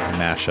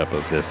mashup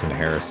of this and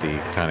Heresy,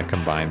 kind of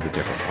combine the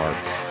different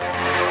parts.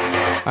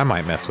 I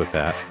might mess with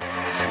that.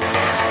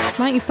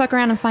 Why don't you fuck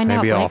around and find out,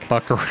 Maybe I'll Blake?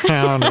 fuck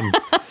around and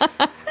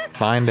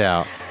find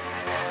out.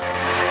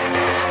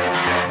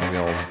 Maybe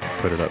I'll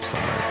put it up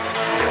somewhere.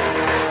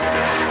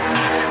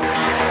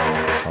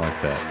 I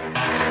like that.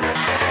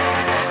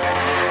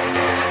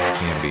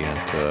 Ambient.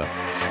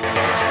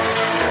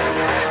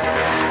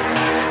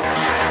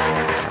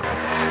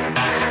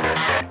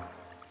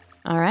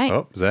 All right.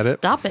 Oh, is that it?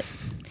 Stop it.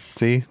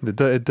 See, it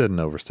didn't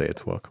overstay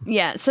its welcome.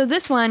 Yeah, so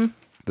this one...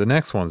 The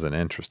next one's an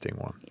interesting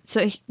one.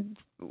 So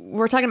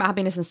we're talking about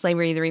Happiness and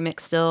Slavery, the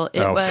remix still.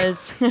 It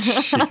was...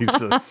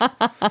 Jesus.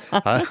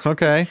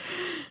 Okay.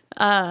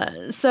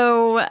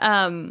 So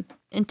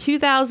in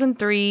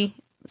 2003,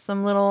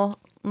 some little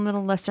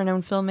lesser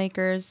known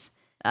filmmakers,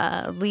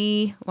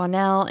 Lee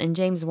Wanell and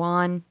James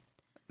Wan,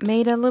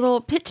 made a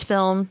little pitch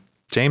film.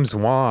 James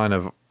Wan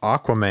of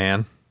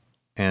Aquaman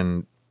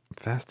and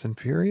Fast and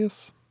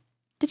Furious?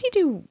 Did he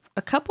do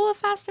a couple of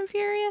Fast and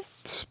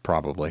Furious?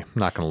 Probably. I'm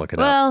not going to look it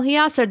up. Well, he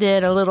also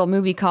did a little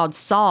movie called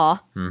Saw.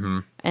 Mm-hmm.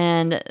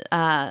 And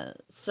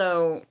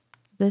so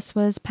this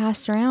was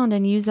passed around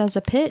and used as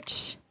a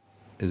pitch.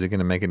 Is it going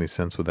to make any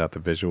sense without the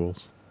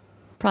visuals?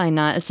 Probably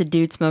not. It's a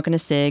dude smoking a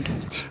cig.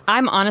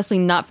 I'm honestly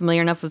not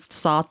familiar enough with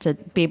Saw to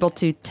be able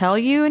to tell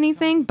you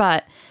anything,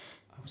 but...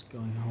 I was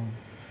going home.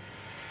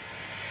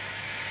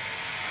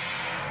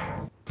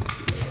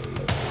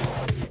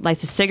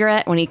 Lights a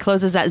cigarette. When he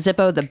closes that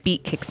Zippo, the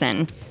beat kicks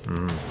in.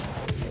 Mm.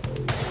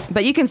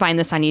 But you can find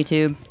this on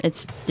YouTube.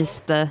 It's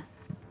just the...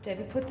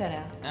 David, put that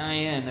out. I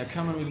am. They're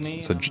coming with me.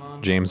 So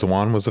James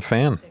Wan was a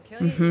fan.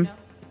 Mm-hmm.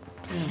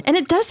 And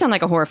it does sound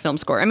like a horror film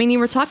score. I mean, you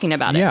were talking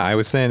about it. Yeah, I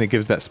was saying it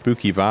gives that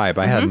spooky vibe.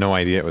 I had no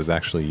idea it was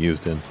actually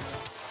used in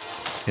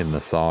the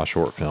Saw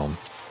short film.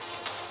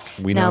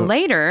 Now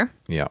later,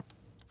 yeah,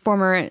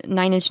 former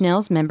Nine Inch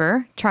Nails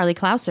member Charlie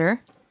Clouser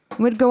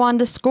would go on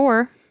to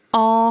score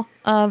all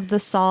of the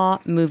Saw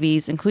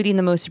movies, including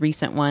the most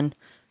recent one.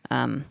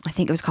 I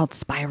think it was called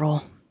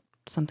Spiral,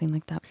 something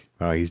like that.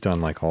 He's done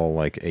like all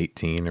like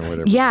 18 or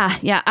whatever.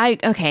 Yeah.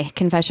 Okay,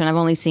 confession. I've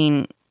only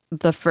seen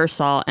the first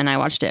Saw, and I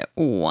watched it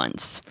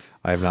once.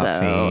 I have not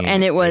seen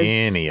and it was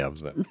any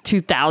of them.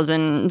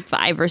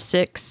 2005 or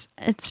 6.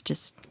 It's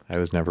just... I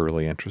was never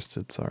really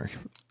interested, sorry.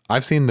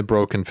 I've seen the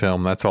Broken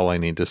film. That's all I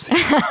need to see.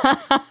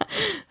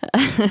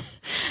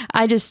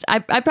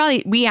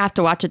 we have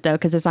to watch it though,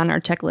 because it's on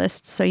our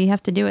checklist. So you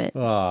have to do it.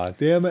 Aw,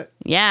 damn it.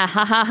 Yeah.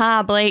 Ha ha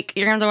ha, Blake.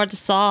 You're going to have to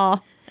watch Saw.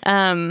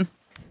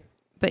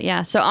 But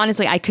yeah, so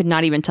honestly, I could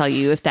not even tell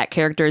you if that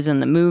character is in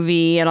the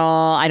movie at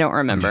all. I don't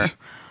remember.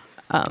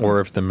 Or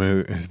if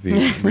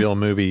the real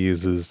movie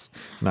uses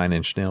Nine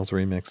Inch Nails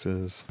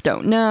remixes.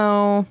 Don't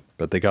know.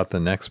 But they got the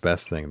next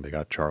best thing. They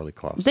got Charlie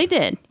Clouser. They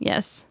did,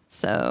 yes.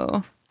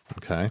 So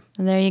okay.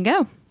 There you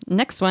go.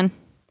 Next one.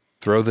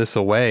 Throw This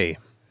Away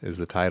is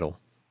the title.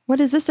 What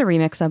is this a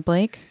remix of,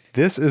 Blake?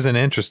 This is an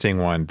interesting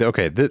one.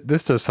 Okay,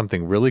 this does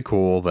something really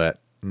cool that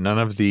none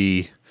of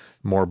the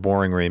more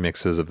boring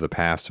remixes of the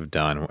past have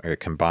done. It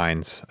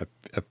combines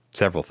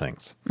several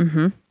things.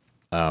 Mm-hmm.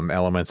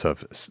 Elements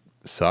of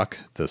Suck,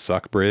 the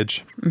Suck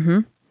bridge,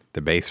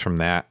 the bass from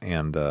that,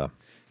 and the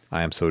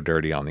I Am So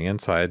Dirty on the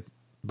Inside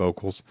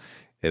vocals.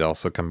 It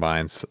also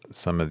combines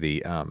some of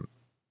the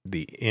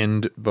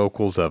end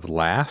vocals of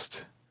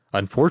Last.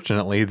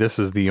 Unfortunately, this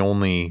is the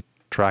only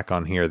track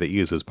on here that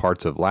uses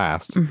parts of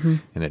Last,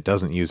 and it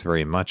doesn't use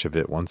very much of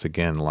it. Once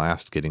again,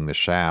 Last getting the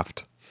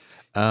shaft.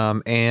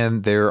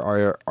 And there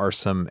are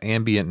some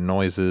ambient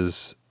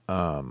noises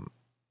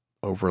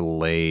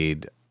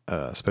overlaid,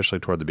 especially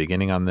toward the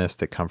beginning on this,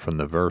 that come from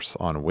the verse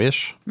on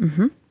Wish.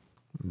 Mm-hmm.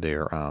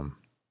 They're,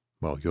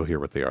 well, you'll hear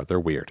what they are. They're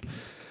weird,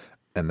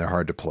 and they're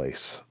hard to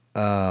place.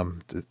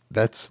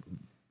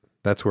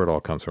 That's where it all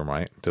comes from,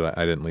 right?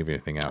 I didn't leave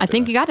anything out. I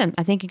think you got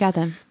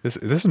them. This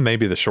is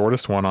maybe the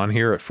shortest one on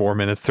here at 4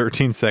 minutes,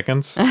 13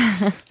 seconds.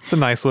 It's a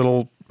nice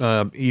little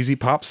easy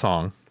pop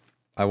song.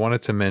 I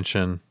wanted to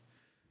mention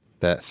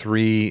that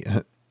three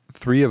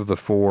of the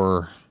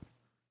 4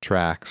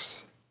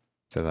 tracks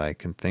that I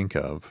can think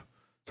of,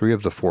 3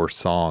 of the 4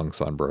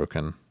 songs on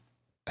Broken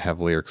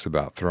have lyrics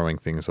about throwing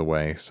things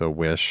away. So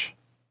Wish,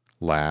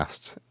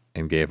 Last,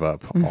 and Gave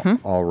Up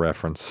all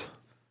reference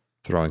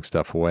throwing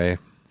stuff away.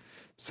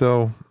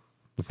 So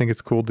I think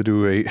it's cool to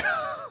do a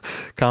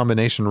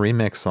combination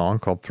remix song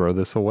called Throw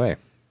This Away.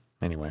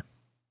 Anyway.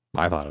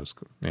 I thought it was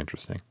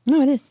interesting.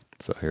 No, it is.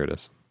 So here it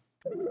is.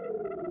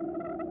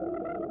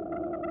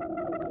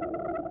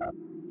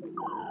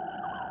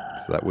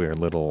 So that weird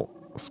little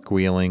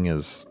squealing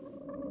is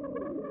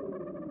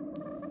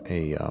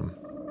a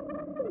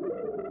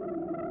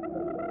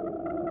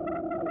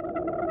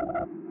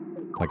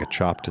like a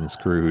chopped and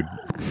screwed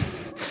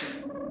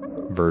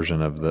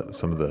version of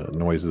some of the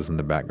noises in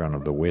the background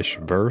of the Wish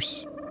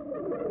verse.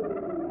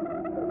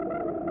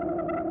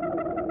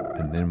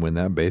 And then when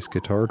that bass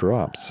guitar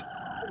drops,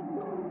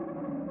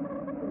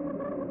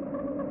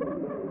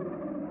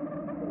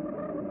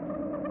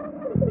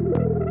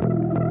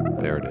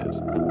 there it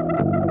is.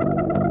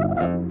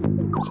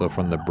 So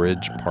from the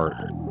bridge part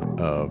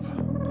of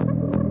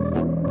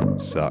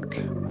Suck,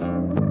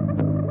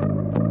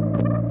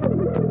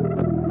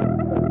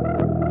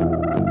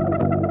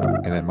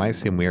 and it might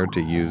seem weird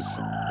to use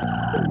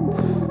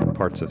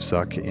parts of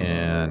Suck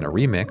in a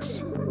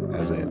remix,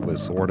 as it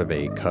was sort of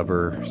a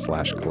cover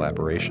 /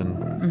 collaboration.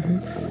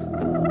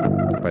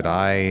 But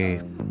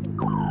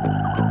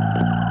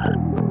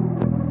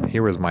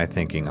here was my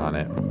thinking on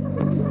it.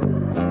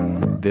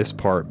 This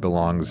part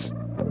belongs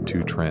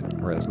to Trent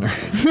Reznor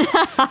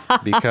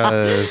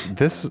because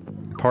this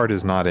part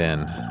is not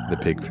in the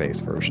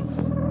Pigface version.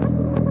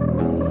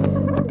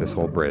 This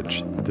whole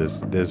bridge,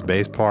 this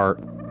bass part,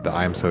 the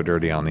 "I'm So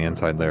Dirty on the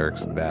Inside"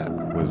 lyrics, that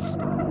was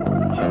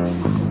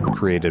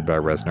created by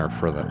Reznor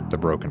for the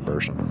broken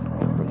version,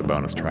 for the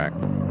bonus track.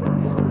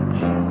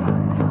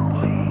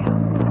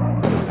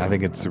 I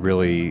think it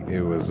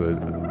was a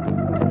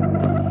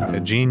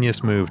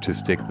genius move to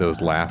stick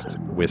those last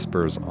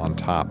whispers on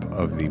top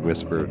of the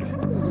whispered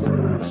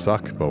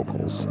Suck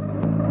vocals.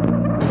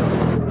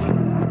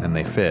 And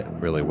they fit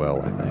really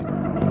well, I think.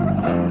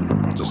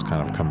 Just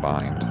kind of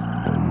combined.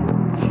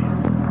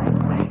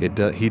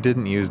 He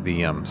didn't use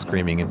the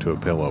screaming into a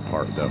pillow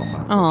part, though,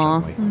 Aw,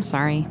 unfortunately. I'm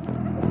sorry.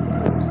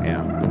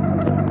 Yeah.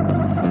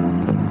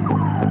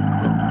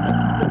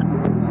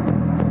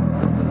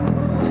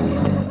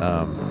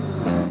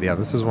 Yeah,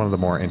 this is one of the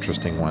more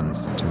interesting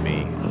ones to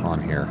me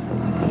on here,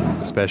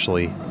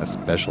 especially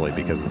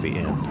because of the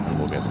end. And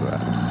we'll get to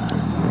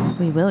that.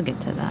 We will get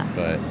to that.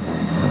 But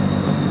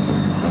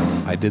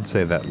I did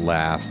say that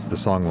the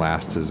song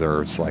 "Last"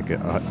 deserves like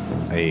a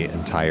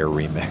entire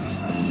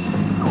remix,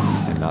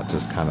 and not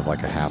just kind of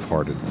like a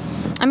half-hearted.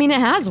 I mean, it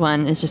has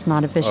one. It's just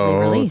not officially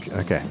released.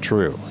 Okay,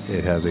 true.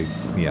 It has a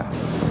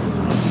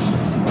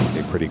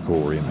pretty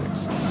cool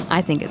remix.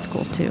 I think it's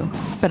cool too.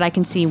 But I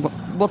can see,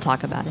 we'll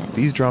talk about it.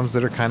 These drums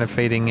that are kind of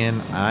fading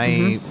in,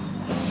 I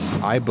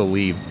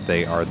believe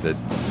they are the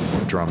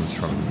drums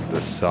from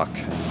the Suck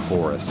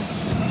chorus.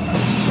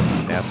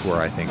 That's where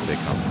I think they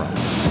come from.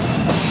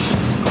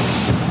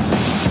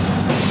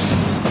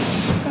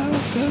 How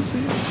does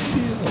it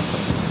feel?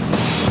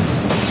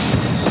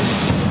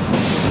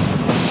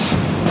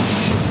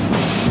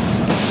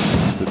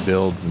 So it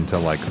builds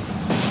until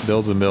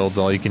builds and builds.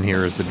 All you can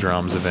hear is the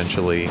drums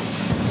eventually.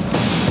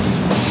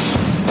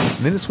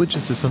 And then it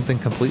switches to something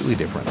completely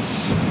different.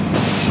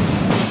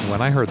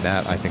 When I heard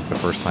that, I think the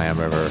first time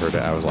I ever heard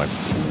it, I was like,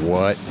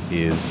 what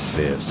is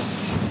this?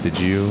 Did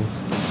you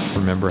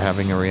remember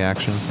having a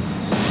reaction?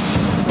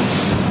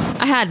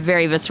 I had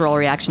very visceral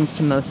reactions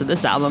to most of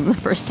this album the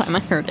first time I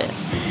heard it.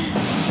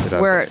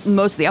 Where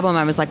most of the album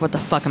I was like, what the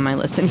fuck am I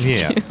listening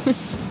to?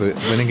 But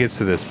when it gets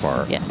to this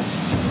part. Yes.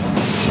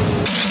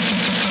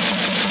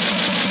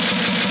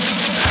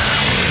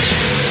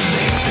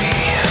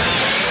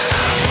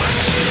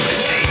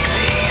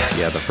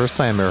 Yeah, the first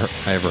time I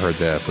ever heard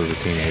this as a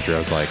teenager, I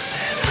was like,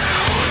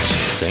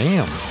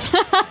 damn,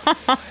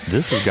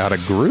 this has got a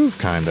groove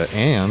kind of,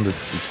 and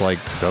it's like,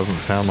 doesn't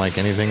sound like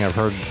anything I've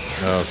heard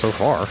so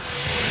far.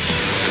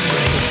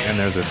 And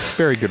there's a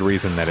very good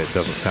reason that it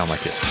doesn't sound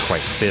like it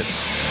quite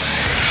fits,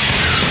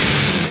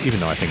 even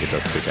though I think it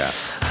does kick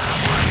ass.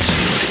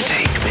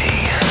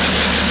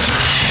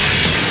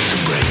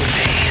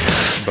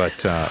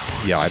 But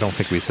yeah, I don't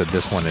think we said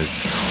this one is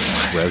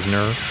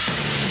Reznor,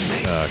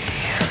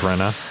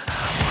 Vrenna,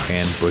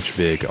 and Butch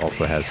Vig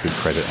also has his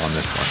credit on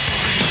this one.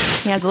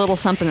 He has a little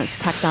something that's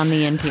tucked on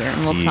the end here,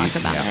 and we'll talk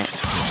about it.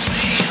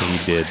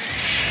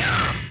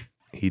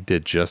 He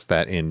did just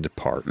that end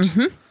part.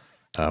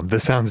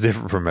 This sounds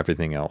different from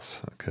everything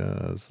else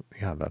because,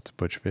 yeah, that's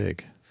Butch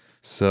Vig.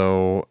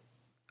 So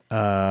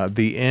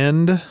the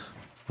end.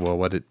 Well,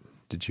 what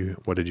did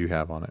you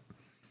have on it?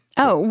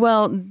 Oh,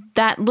 well,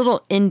 that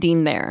little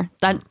ending there,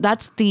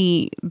 that's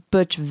the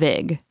Butch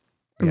Vig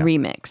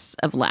remix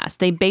of Last.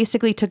 They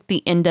basically took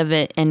the end of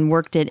it and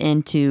worked it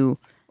into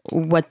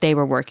what they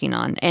were working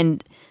on.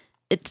 And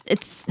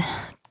it's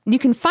you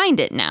can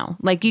find it now.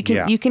 Like you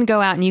can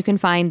go out and you can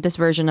find this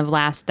version of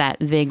Last that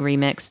Vig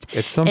remixed.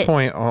 At some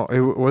point,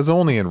 it was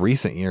only in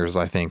recent years,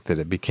 I think, that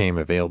it became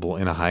available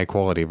in a high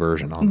quality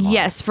version online.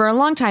 Yes, for a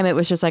long time it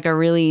was just like a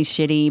really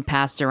shitty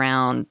passed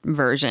around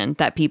version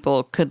that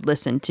people could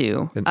listen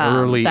to. An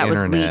early that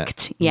internet.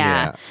 was leaked.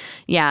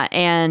 Yeah.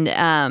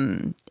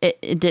 And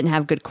it didn't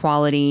have good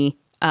quality.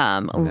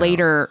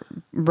 Later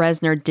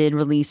Reznor did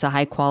release a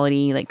high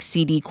quality, like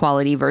CD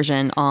quality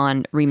version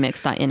on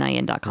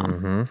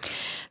remix.nin.com.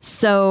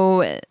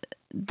 So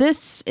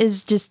this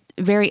is just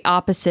very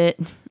opposite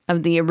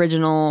of the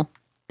original,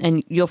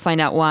 and you'll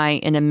find out why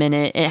in a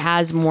minute. It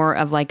has more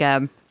of like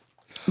a,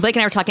 Blake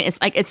and I were talking,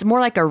 it's more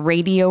like a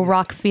radio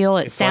rock feel.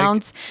 It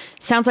sounds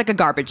like a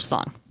Garbage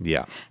song.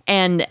 Yeah.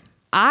 And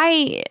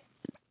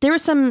there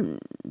was some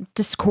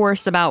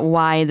discourse about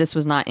why this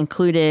was not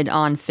included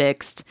on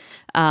Fixed.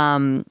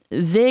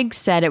 Vig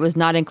said it was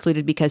not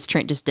included because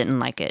Trent just didn't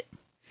like it.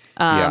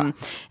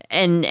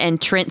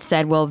 And Trent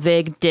said, well,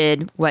 Vig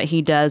did what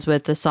he does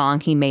with the song.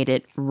 He made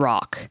it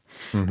rock.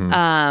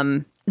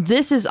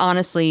 This is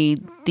honestly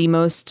the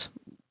most,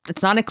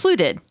 it's not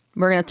included.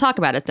 We're going to talk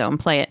about it though and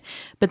play it.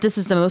 But this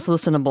is the most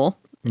listenable.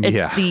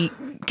 It's the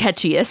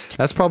catchiest.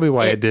 That's probably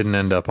why it didn't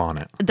end up on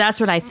it. That's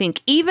what I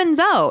think. Even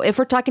though if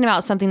we're talking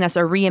about something that's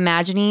a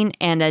reimagining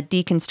and a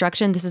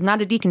deconstruction, this is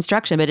not a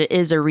deconstruction, but it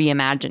is a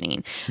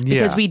reimagining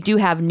because we do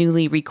have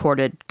newly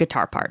recorded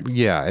guitar parts.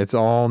 Yeah, it's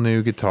all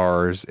new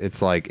guitars.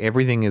 It's like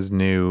everything is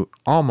new.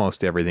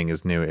 Almost everything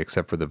is new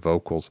except for the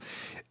vocals.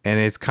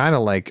 And it's kind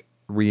of like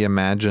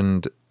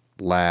reimagined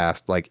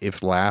Last, like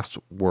if Last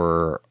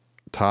were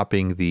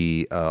topping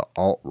the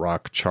alt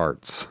rock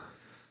charts.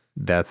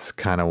 That's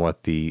kind of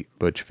what the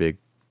Butch Vig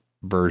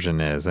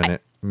version is. And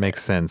it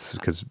makes sense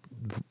because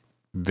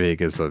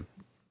Vig is a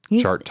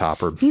chart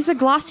topper. He's a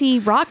glossy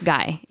rock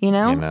guy, you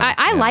know?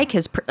 I like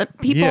his...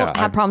 people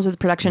have problems with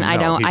production.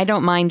 I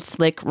don't mind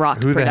slick rock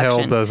production. Who the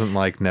hell doesn't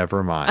like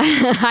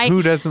Nevermind?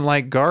 Who doesn't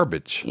like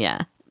Garbage?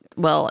 Yeah.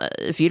 Well,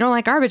 if you don't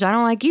like Garbage, I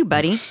don't like you,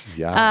 buddy.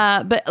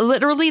 But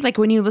literally, like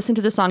when you listen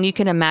to the song, you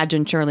can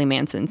imagine Shirley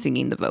Manson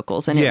singing the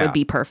vocals, and it would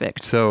be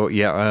perfect. So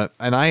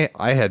and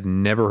I had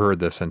never heard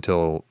this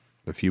until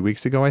a few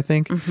weeks ago. I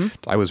think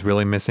I was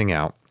really missing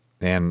out,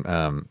 and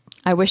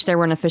I wish there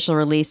were an official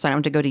release, so I don't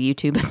have to go to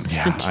YouTube and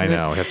listen to it. I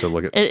know. I have to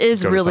look at it.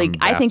 Is really.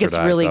 I think it's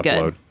really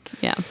upload.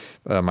 Good.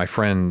 Yeah. My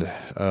friend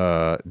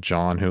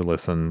John, who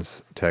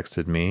listens,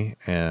 texted me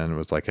and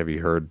was like, "Have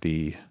you heard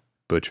the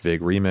Butch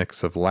Vig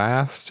remix of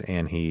Last?"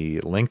 And he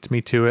linked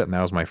me to it, and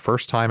that was my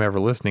first time ever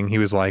listening. He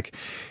was like,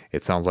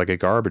 "It sounds like a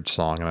Garbage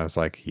song," and I was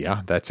like,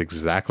 "Yeah, that's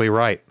exactly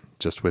right."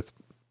 Just with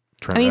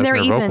Trent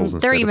Reznor vocals.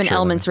 There are even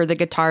elements where the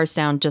guitars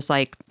sound just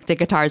like the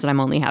guitars that I'm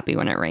Only Happy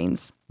When It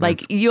Rains.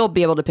 Like you'll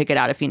be able to pick it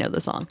out if you know the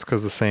song. It's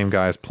because the same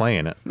guy's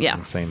playing it. Yeah, in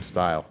the same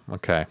style.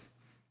 Okay.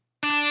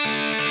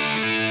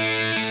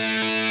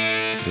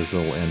 This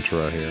little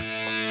intro here.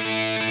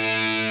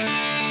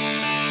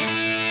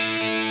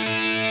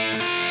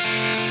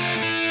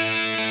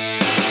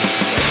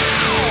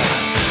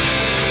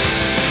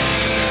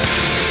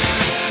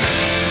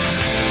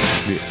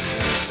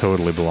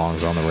 Totally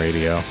belongs on the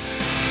radio.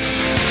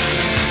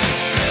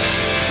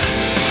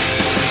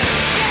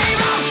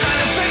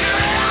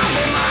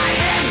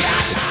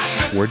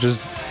 We're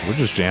just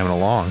jamming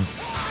along.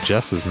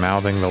 Jess is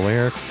mouthing the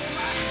lyrics.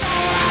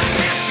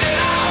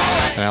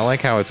 And I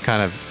like how it's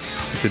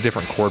a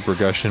different chord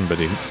progression, but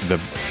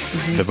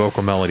the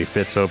vocal melody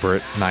fits over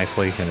it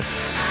nicely, and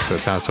so it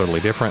sounds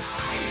totally different.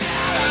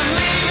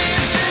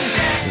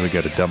 And we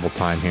go to double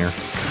time here.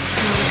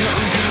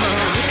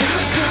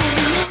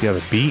 You have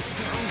a beat.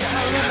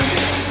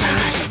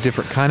 It's a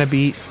different kind of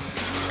beat.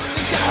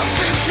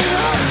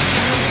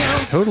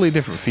 Totally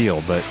different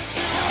feel, but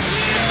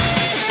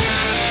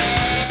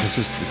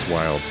it's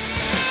wild.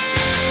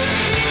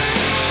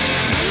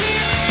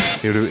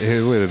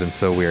 It would have been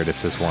so weird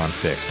if this were on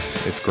Fixed.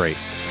 It's great.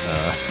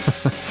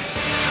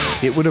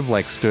 It would have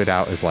like stood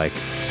out as like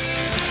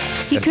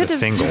as the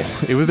single.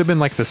 It would have been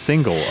like the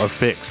single of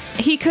Fixed.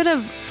 He could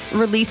have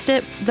released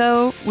it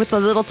though with a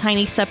little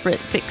tiny separate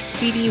Fixed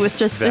CD with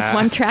just this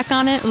one track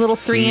on it, a little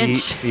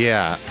 3-inch.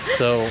 Yeah.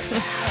 So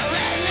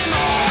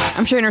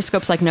I'm sure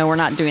Interscope's like, no, we're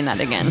not doing that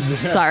again.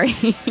 Sorry.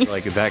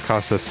 Like that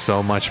cost us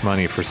so much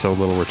money for so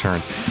little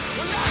return.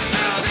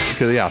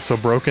 Because so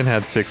Broken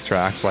had 6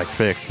 tracks like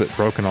Fixed, but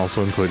Broken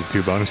also included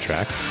 2 bonus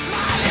tracks.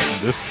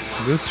 This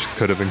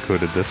could have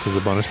included this as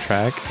a bonus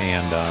track,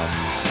 and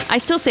I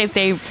still say if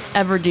they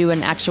ever do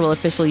an actual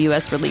official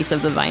U.S. release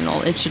of the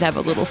vinyl, it should have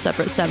a little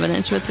separate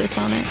 7-inch with this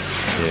on it.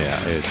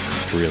 Yeah, it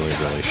really,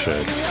 really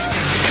should.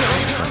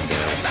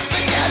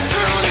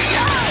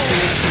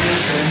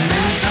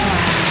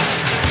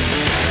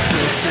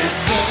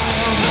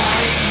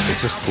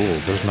 It's just cool.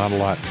 There's not a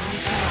lot.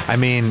 I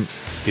mean,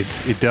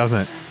 it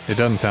doesn't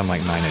sound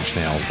like Nine Inch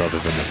Nails other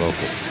than the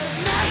vocals.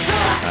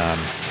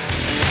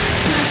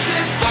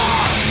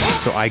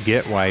 So I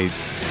get why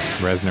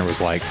Reznor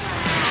was like,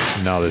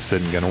 no, this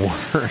isn't going to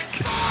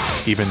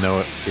work. Even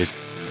though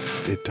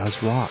it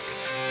does rock.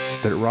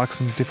 But it rocks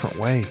in a different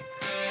way.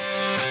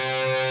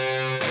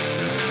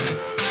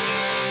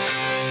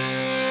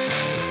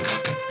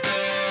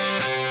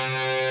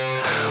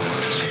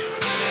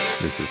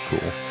 This is cool.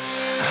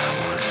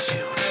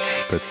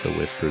 Puts the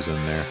whispers in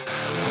there.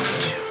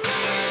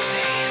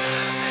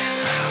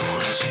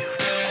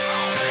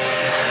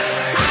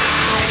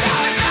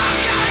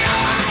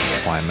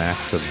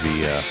 Climax of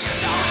the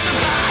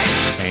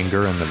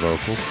anger in the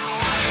vocals.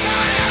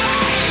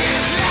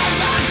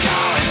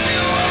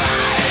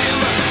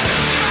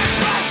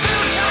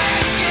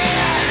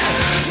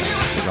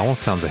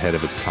 almost sounds ahead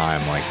of its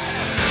time, like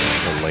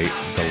the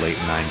late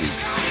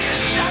 90s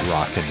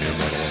rock and new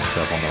metal and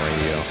stuff on the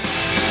radio.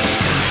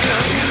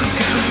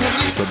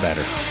 But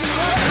better.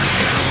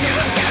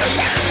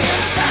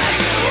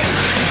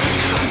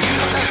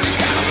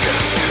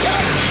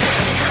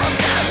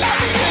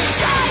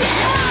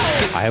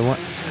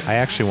 I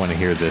actually want to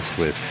hear this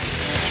with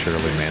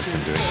Shirley Manson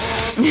doing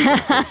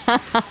it.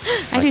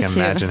 I do too.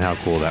 Imagine how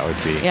cool that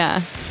would be.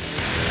 Yeah.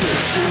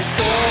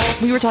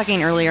 We were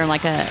talking earlier in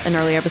like an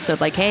earlier episode,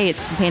 like, hey, it's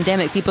the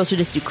pandemic. People should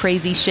just do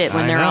crazy shit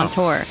when I they're know. on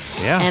tour.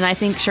 Yeah. And I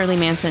think Shirley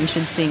Manson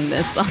should sing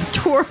this on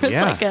tour as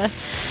Yeah.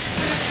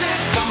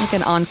 like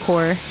an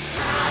encore.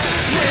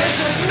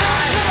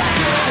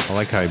 I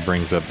like how he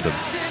brings up the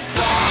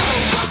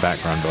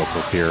background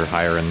vocals here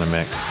higher in the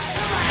mix.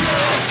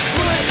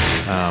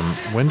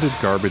 When did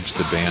Garbage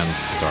the band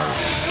start?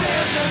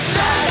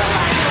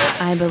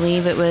 I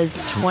believe it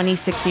was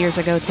 26 years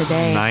ago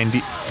today.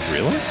 90.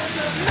 Really?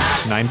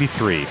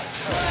 93.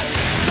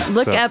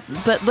 Look So- at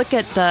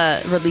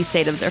the release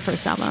date of their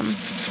first album.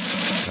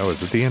 Oh,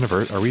 is it the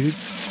anniversary? Are we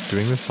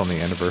doing this on the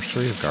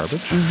anniversary of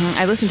Garbage?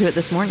 I listened to it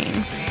this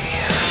morning.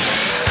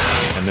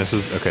 And this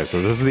is, okay, so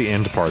this is the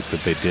end part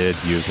that they did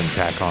use and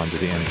tack on to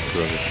the end to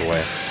throw this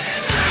away.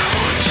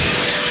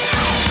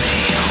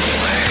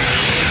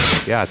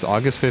 Yeah, it's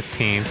August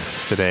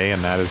 15th today,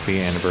 and that is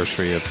the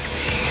anniversary of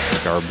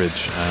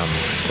Garbage,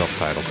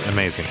 self-titled.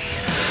 Amazing.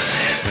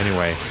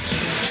 Anyway,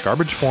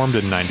 Garbage formed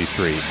in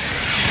 93.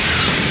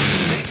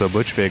 So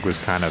Butch Vig was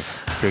kind of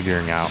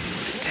figuring out.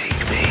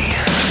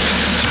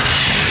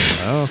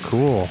 Oh,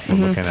 cool. We're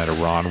looking at a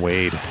Ron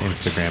Wade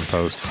Instagram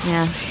post.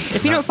 Yeah.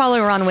 If you don't follow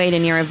Ron Wade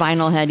and you're a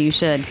vinyl head, you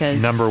should,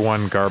 because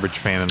 #1 Garbage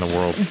fan in the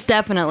world.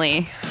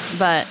 definitely.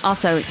 But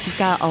also, he's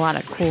got a lot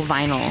of cool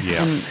vinyl.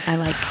 Yeah. And I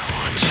like.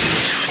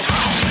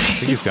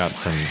 I think he's got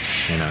some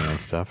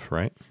and stuff,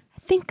 right? I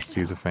think so.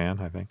 He's a fan,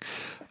 I think.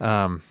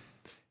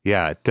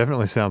 Yeah, it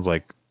definitely sounds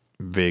like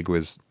Vig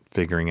was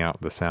figuring out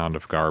the sound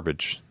of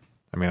Garbage.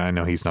 I mean, I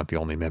know he's not the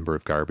only member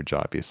of Garbage,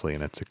 obviously,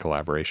 and it's a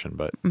collaboration,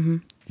 but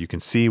you can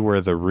see where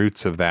the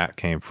roots of that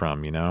came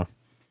from, you know?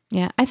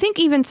 Yeah. I think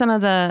even some of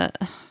the.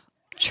 I'm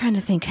trying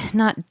to think.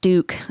 Not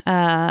Duke.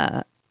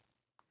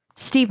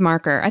 Steve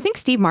Marker. I think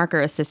Steve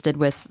Marker assisted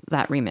with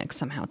that remix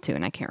somehow too,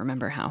 and I can't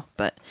remember how.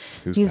 But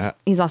Who's he's that?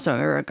 he's also a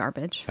member of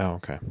Garbage. Oh,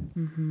 okay.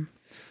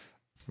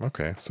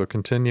 Okay, so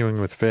continuing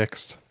with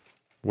Fixed,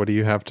 what do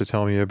you have to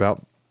tell me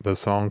about the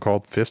song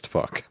called Fist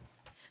Fuck?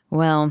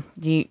 Well,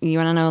 do you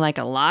want to know like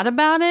a lot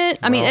about it?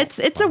 I mean, Well,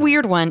 it's a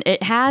weird one.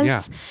 It has.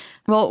 Yeah.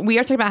 Well, we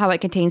are talking about how it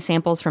contains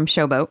samples from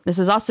Showboat. This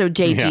is also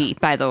JG, Yeah.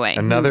 by the way.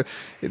 Another,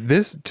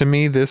 this to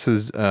me, this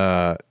is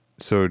so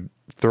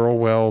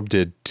Thirlwell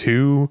did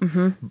 2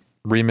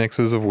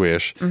 remixes of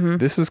Wish.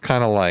 This is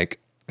kind of like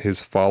his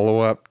follow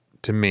up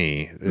to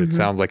me. It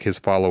sounds like his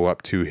follow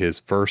up to his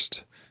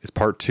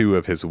part 2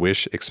 of his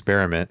Wish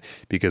experiment,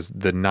 because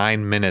the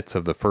 9 minutes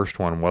of the first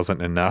one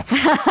wasn't enough.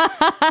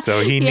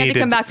 So he He had needed to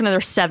come back for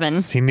another 7.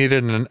 He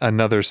needed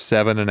another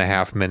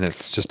 7.5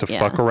 minutes just to Yeah.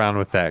 fuck around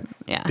with that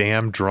Yeah.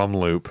 damn drum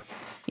loop.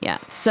 Yeah.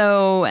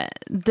 So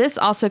this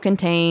also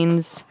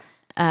contains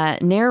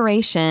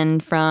narration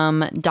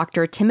from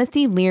Dr.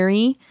 Timothy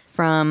Leary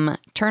from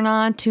Turn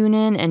On, Tune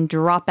In, and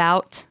Drop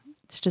Out.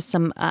 It's just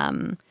some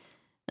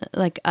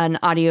like an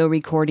audio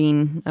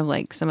recording of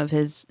like some of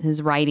his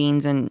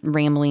writings and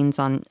ramblings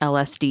on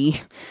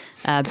LSD.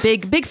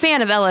 Big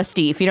fan of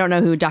LSD. If you don't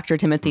know who Dr.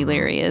 Timothy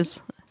Leary is,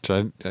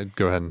 Should I'd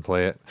go ahead and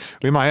play it?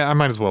 I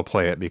might as well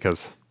play it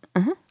because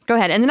go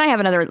ahead. And then I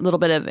have another little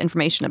bit of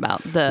information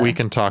about we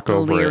can talk the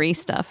over Leary it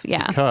stuff.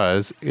 Yeah.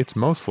 because it's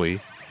mostly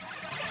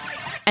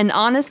And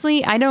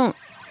honestly, I don't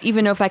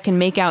even know if I can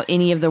make out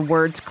any of the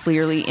words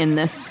clearly in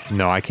this.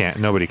 no, I can't.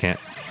 Nobody can.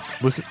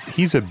 Listen,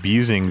 he's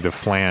abusing the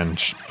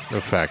flange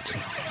effect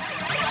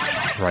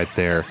right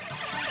there.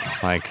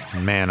 Like,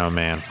 man, oh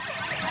man.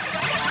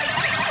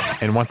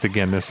 And once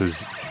again,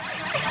 it's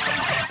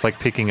like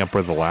picking up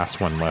where the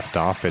last one left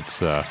off. It's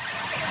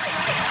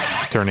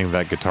turning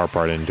that guitar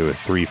part into a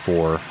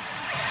 3/4,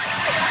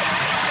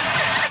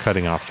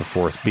 cutting off the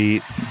 4th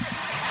beat.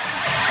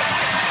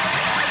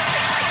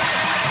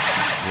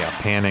 Yeah,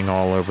 panning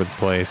all over the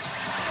place,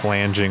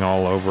 flanging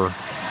all over.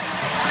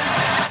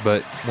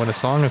 But when a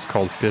song is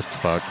called Fist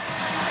Fuck,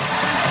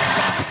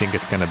 you think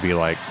it's going to be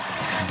like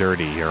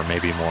dirty or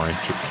maybe more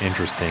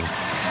interesting.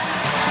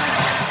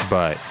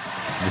 But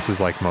this is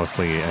like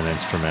mostly an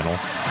instrumental,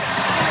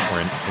 or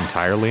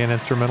entirely an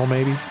instrumental,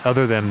 maybe.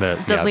 Other than the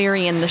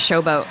Leary and the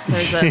Showboat.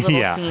 There's a little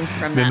yeah. scene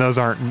from Then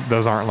that.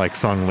 those aren't like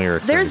sung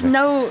lyrics. or There's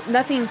anything.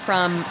 nothing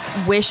from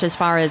Wish as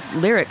far as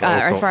lyric, or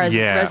as far as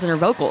Yeah. resident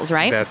vocals,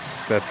 right? That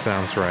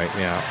sounds right.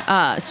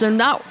 Yeah. So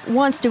not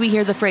once do we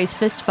hear the phrase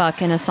 "fist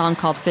fuck" in a song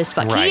called "Fist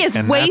Fuck." Right, He is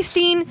and that's-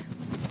 wasting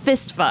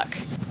 "fist fuck."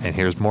 And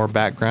here's more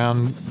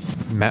background,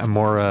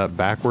 more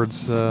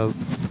backwards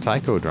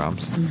taiko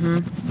drums.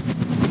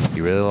 He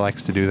really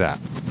likes to do that.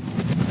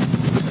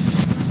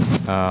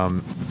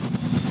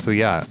 So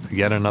yeah,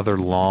 yet another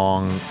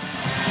long,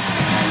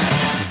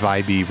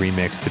 vibey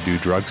remix to do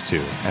drugs to.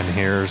 And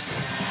here's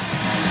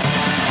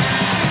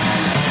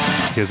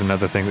Here's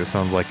another thing that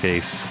sounds like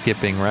a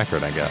skipping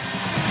record, I guess.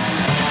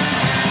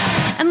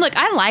 And look,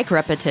 I like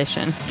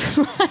repetition.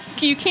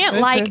 Like, you can't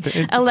like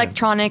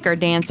electronic or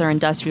dance or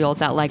industrial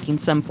without liking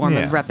some form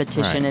of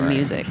repetition in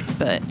music.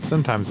 But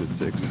sometimes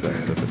it's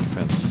excessive. It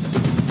depends.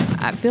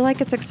 I feel like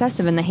it's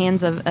excessive in the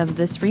hands of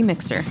this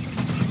remixer.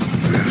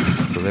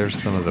 So there's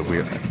some of the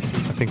weird.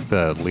 I think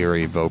the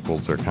Leary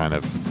vocals are kind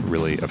of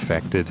really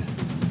affected.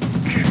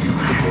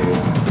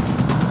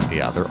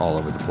 Yeah, they're all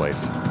over the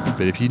place.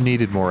 But if you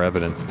needed more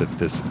evidence that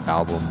this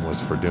album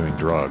was for doing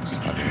drugs,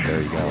 I mean,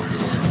 there you go.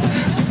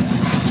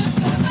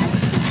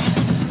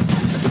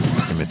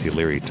 Timothy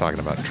Leary talking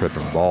about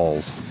tripping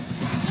balls.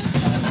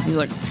 You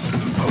look.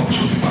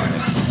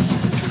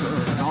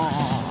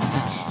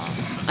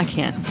 I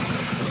can't.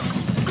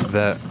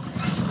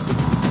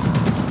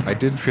 I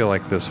did feel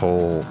like this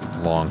whole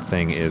long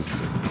thing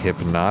is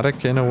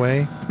hypnotic in a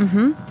way.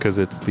 Because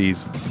it's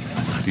these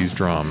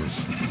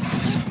drums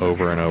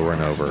over and over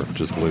and over,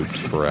 just looped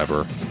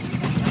forever.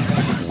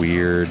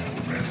 Weird,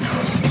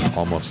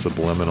 almost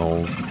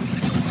subliminal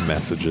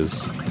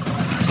messages,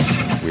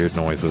 weird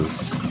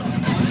noises.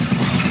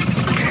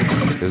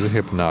 There's a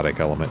hypnotic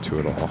element to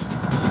it all.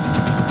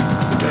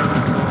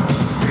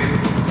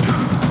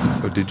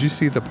 Oh, did you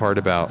see the part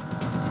about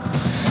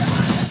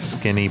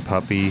Skinny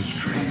Puppy?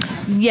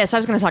 Yes, I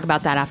was going to talk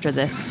about that after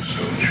this.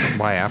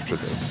 Why after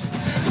this?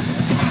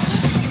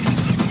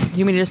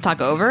 You want me to just talk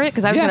over it?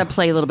 Because I was Yeah. going to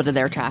play a little bit of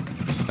their track.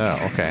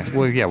 Oh, okay.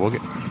 Well, yeah, we'll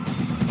get...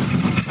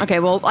 Okay,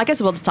 well, I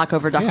guess we'll just talk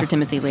over Dr. Yeah.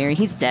 Timothy Leary.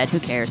 He's dead. Who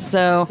cares?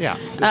 So Yeah.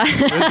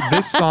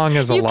 This song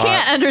is a you lot...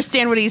 can't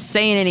understand what he's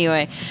saying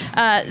anyway.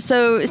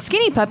 So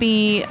Skinny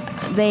Puppy,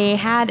 they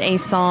had a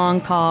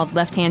song called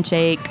Left Hand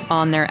Shake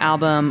on their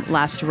album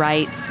Last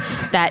Rites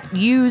that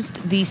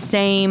used the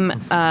same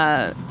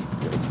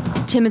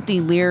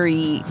Timothy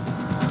Leary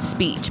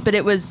speech, but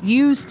it was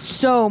used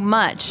so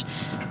much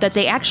that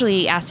they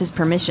actually asked his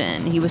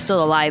permission. He was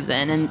still alive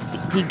then, and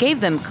he gave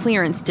them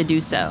clearance to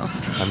do so.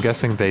 I'm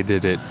guessing they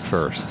did it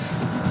first.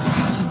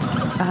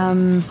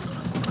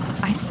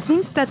 I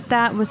think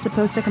that was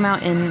supposed to come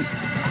out in...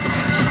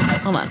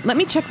 Hold on. Let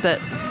me check the...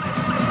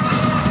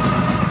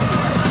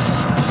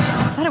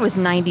 I thought it was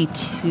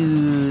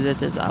 92 that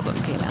this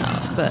album came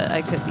out, but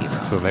I could be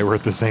wrong. So they were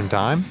at the same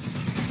time?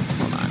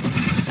 Hold on.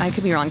 I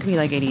could be wrong. It could be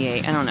like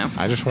 88. I don't know.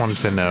 I just wanted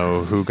to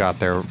know who got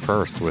there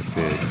first with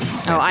the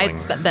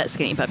sampling. That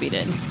Skinny Puppy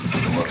did.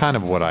 It's kind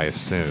of what I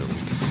assumed.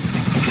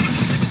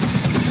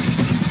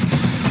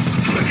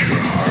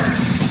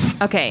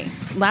 Okay.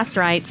 Last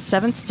Rites,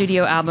 7th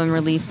studio album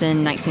released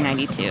in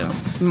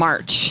 1992.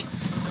 March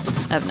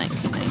of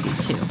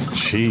 1992.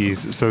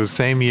 Jeez. So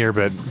same year,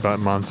 but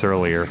months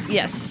earlier.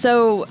 Yes.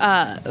 So,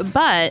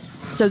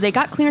 so they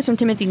got clearance from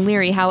Timothy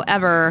Leary.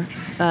 However,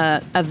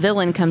 a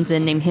villain comes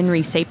in named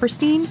Henry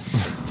Saperstein,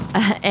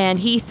 and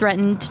he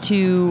threatened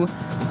to.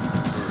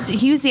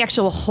 He was the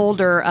actual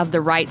holder of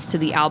the rights to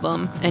the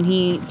album, and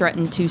he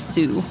threatened to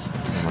sue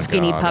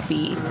Skinny God.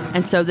 Puppy.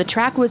 And so the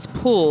track was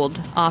pulled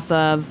off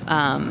of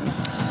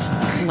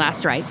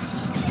Last Rites.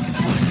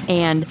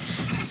 And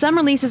some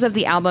releases of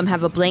the album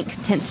have a blank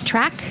 10th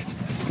track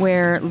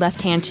where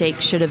Left Hand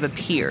Shake should have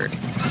appeared.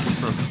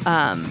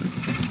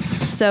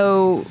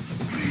 So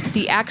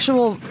the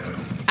actual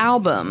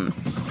album,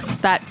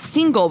 that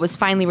single was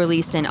finally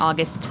released in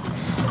August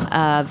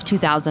of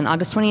 2000,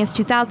 August 20th,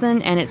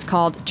 2000, and it's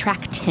called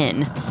Track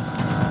 10.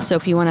 So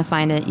if you want to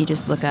find it, you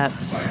just look up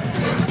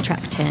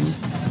Track 10.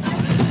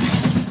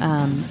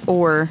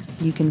 Or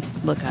you can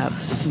look up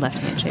Left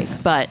Hand Shake.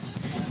 But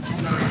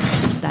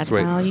that's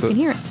how you can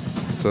hear it.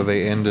 So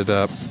they ended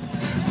up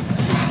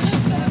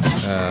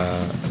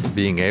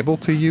being able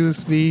to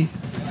use the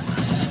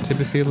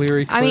Timothy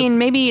Leary clip? I mean,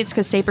 maybe it's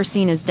because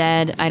Saperstein is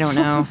dead. I don't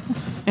know.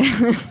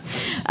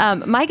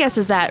 My guess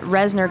is that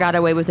Reznor got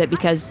away with it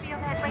because...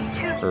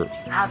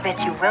 I'll bet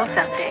you will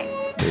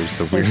someday. There's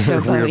the There's so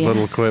weird funny.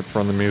 little clip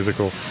from the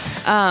musical.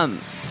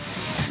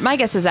 My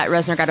guess is that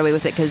Reznor got away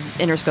with it because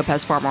Interscope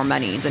has far more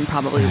money than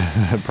probably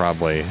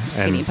Probably.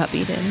 Skinny And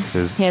Puppy did.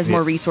 is- He has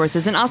more yeah.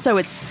 resources. And also,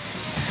 it's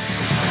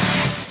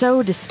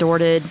so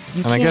distorted.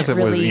 You And I can't guess it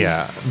was, really-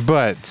 yeah.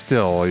 But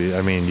still,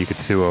 I mean, you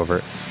could sue over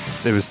it.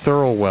 It was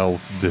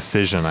Thirlwell's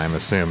decision, I'm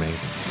assuming.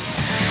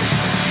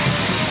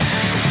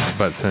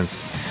 But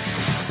since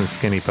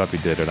Skinny Puppy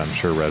did it, I'm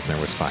sure Reznor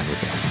was fine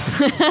with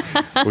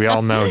it. We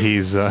all know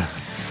he's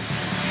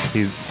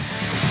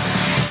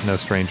no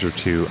stranger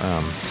to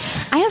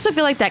I also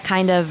feel like that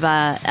kind of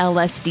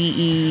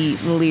LSD,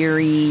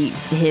 Leary,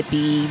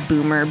 hippie,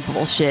 boomer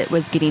bullshit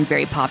was getting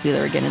very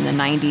popular again in the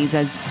 90s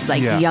as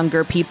like Yeah.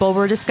 younger people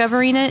were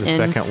discovering it. the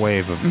and second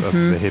wave of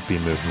the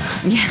hippie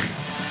movement. Yeah.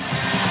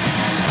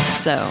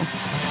 So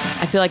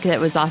I feel like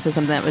that was also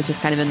something that was just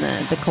kind of in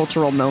the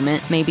cultural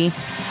moment, maybe.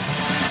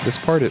 This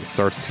part, it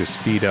starts to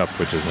speed up,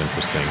 which is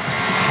interesting.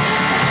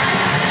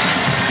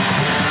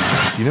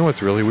 You know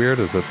what's really weird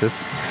is that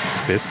this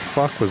fist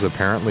fuck was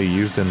apparently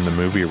used in the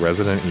movie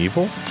Resident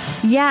Evil.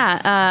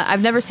 Yeah,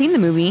 I've never seen the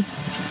movie,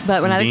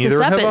 but when I looked this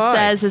Neither up, have it I.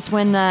 says it's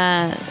when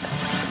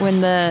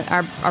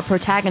our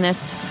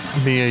protagonist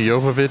Mia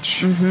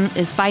Jovovich.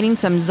 is fighting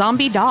some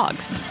zombie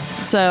dogs.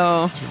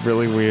 So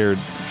Really weird.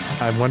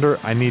 I wonder,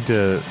 I need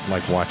to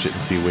like watch it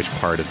and see which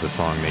part of the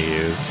song they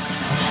use.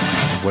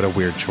 What a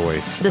weird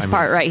choice. this I mean,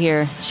 part right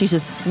here, she's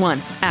just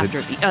one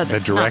after the other.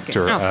 the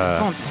director,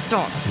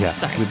 dogs. Yeah,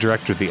 Sorry. the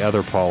director, the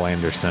other Paul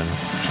Anderson.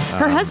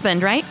 Her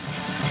husband, right?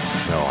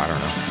 No, I don't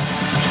know.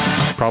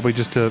 Probably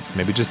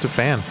maybe just a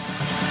fan.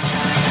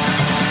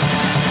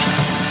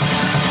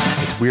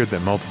 It's weird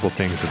that multiple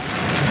things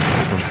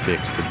from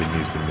Fixed have been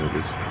used in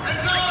movies.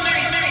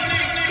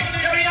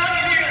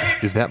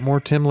 Is that more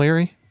Tim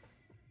Leary?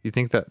 You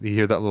think that you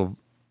hear that little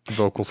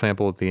vocal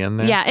sample at the end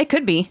there? Yeah, it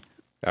could be.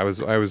 I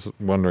was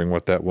wondering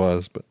what that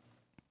was, but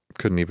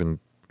couldn't even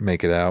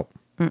make it out.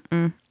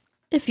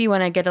 If you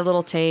want to get a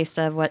little taste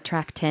of what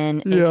track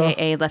 10, Yeah.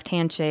 aka Left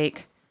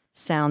Handshake,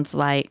 sounds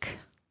like,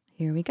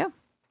 here we go.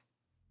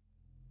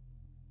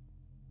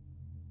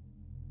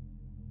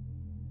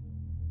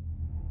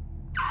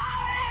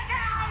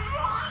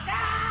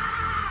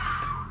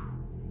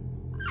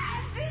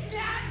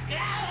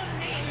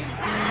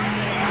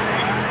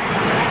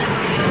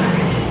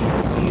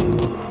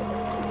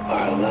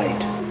 Are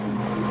light.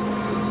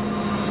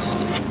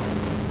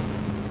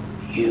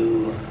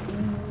 You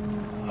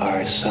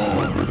are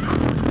sound.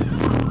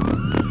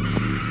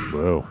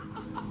 Whoa.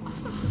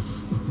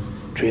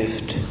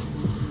 Drift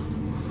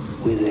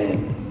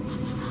within.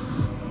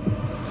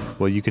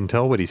 Well, you can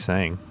tell what he's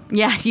saying.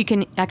 Yeah, you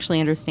can actually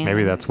understand.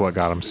 Maybe that's what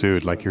got him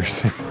sued, like you're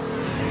saying.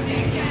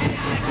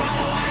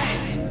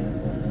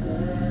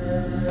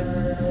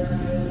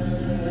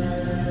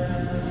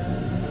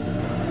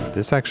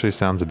 This actually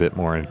sounds a bit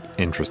more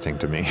interesting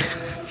to me.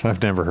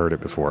 I've never heard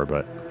it before,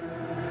 but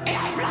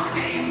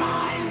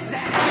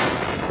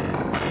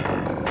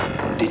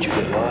Did you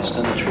get lost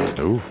on the trip?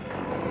 ooh,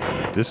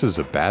 this is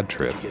a bad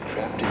trip. Get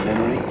trapped in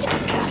memory?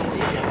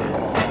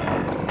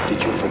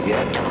 Did you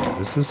forget?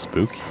 This is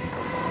spooky.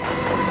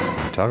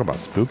 Talk about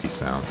spooky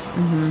sounds.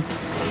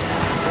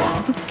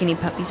 I think Skinny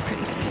Puppy's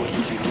pretty spooky.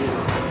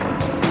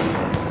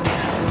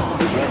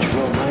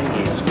 Retro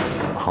mind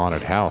games.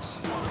 Haunted house.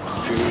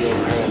 Studio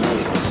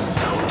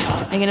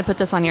paramedics. Are you going to put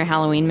this on your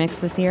Halloween mix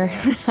this year?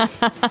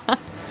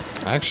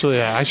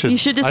 Actually, I should. You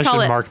should just I call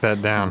should it- mark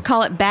that down.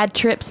 Call it Bad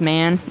Trips,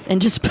 man. And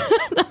just put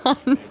it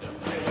on.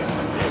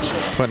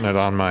 Putting it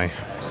on my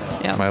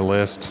Yeah.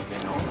 list.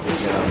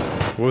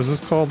 What was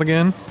this called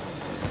again?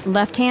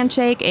 Left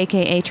Handshake,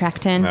 aka track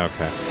 10.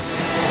 Okay.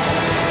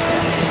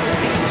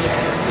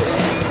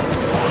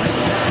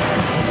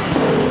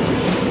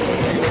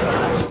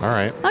 All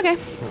right. Okay.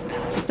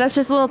 That's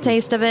just a little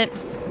taste of it,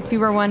 if you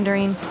were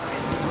wondering.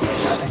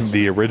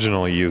 The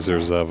original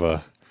users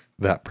of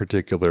that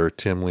particular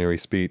Tim Leary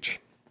speech.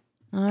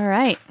 All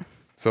right.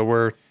 So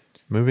we're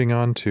moving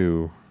on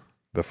to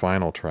the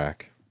final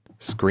track,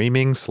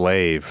 "Screaming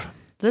Slave."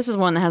 This is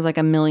one that has like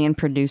a million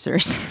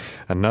producers.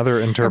 Another or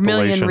million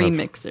interpolation of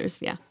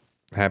remixers, yeah.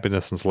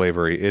 Happiness and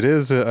Slavery. It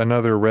is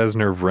another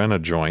Reznor Vrenna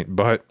joint,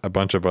 but a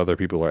bunch of other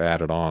people are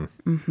added on.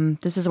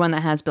 This is one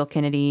that has Bill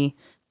Kennedy,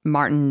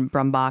 Martin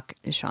Brumbach,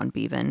 Sean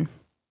Bevan.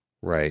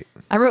 Right.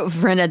 I wrote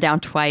Vrenna down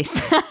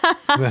twice.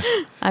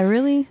 I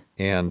really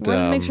And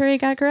wanted to make sure he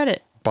got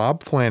credit.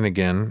 Bob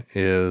Flanagan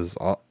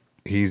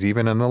he's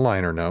even in the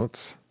liner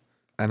notes.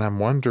 And I'm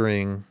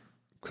wondering,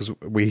 because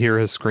we hear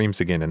his screams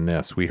again in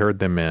this. We heard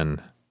them in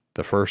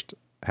the first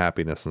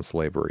Happiness and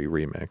Slavery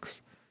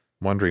remix.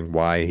 Wondering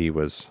why he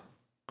was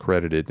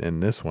credited in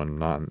this one,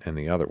 not in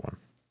the other one.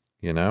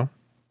 You know?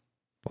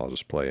 I'll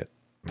just play it.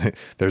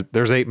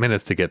 There's 8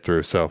 minutes to get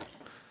through, so.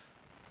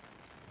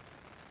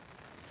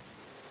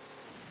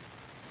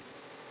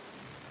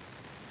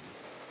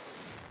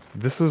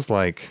 This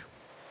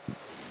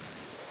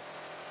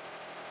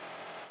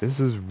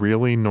is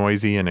really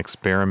noisy and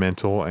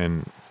experimental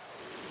and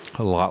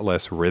a lot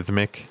less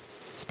rhythmic,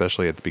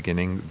 especially at the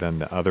beginning, than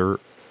the other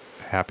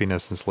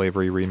Happiness and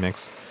Slavery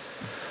remix,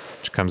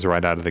 which comes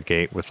right out of the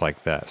gate with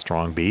like that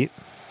strong beat.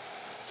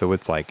 So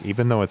it's like,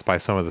 even though it's by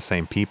some of the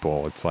same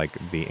people, it's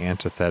like the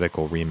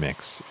antithetical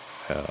remix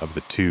of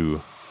the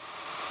two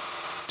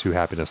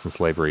Happiness and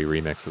Slavery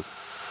remixes.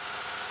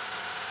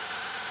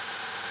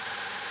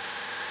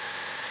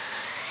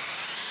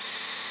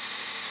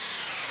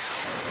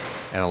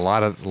 And a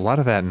lot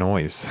of that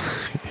noise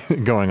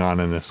going on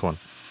in this one.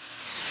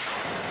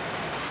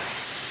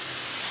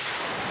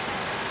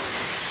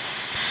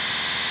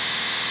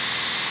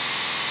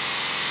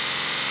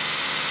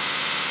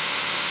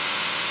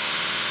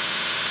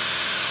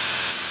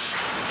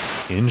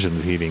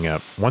 Engine's heating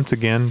up. Once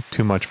again,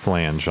 too much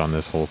flange on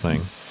this whole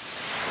thing.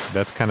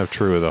 That's kind of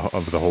true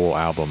of the whole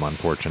album,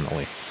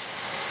 unfortunately.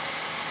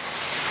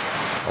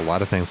 A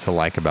lot of things to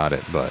like about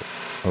it, but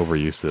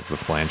overuse of the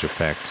flange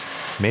effect.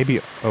 Maybe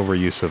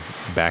overuse of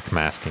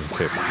backmasking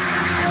too.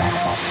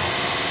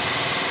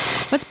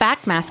 What's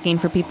backmasking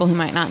for people who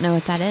might not know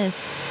what that is?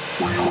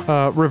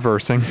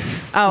 Reversing.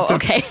 Oh,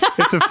 okay.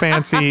 It's a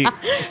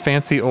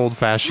fancy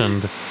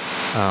old-fashioned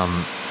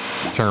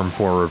term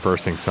for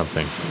reversing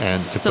something,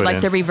 and to So put like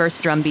in, the reverse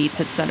drum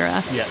beats,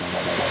 etc. Yeah.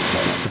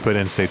 to put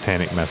in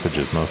satanic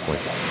messages mostly.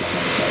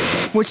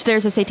 Which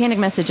there's a satanic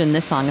message in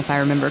this song, if I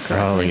remember correctly.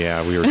 Oh,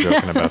 yeah. We were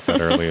joking about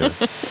that earlier. Yeah,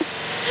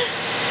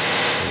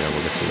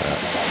 we'll get to that.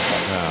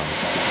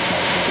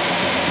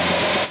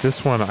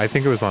 This one, I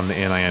think it was on the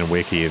NIN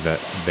Wiki that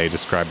they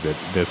described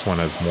this one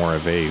as more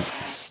of a...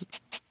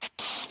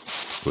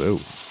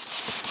 Whoa.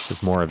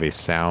 It's more of a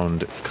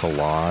sound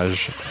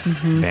collage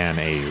than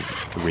a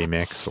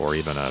remix or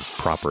even a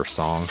proper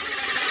song.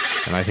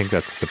 And I think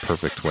that's the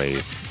perfect way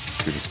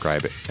to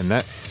describe it. And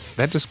that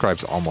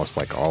describes almost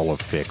like all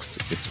of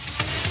Fixed.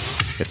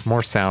 It's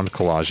more sound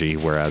collage-y,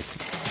 whereas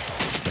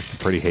like the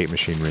Pretty Hate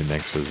Machine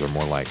remixes are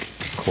more like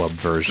club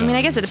versions. I mean,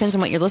 I guess it depends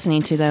on what you're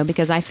listening to, though,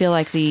 because I feel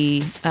like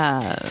the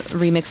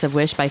remix of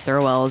Wish by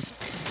Thirlwells...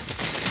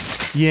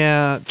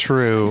 Yeah,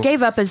 true.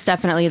 Gave Up is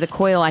definitely, the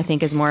Coil, I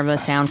think, is more of a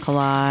sound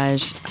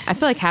collage. I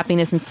feel like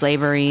Happiness and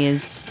Slavery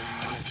is...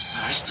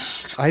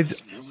 I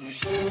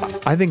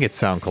think it's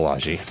sound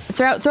collage-y.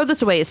 Throw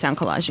This Away is sound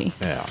collage-y.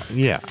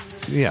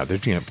 Yeah,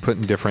 they're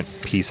putting different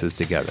pieces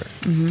together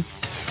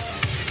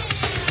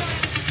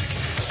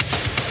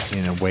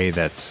in a way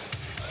that's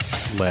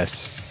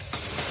less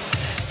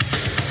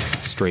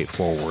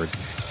straightforward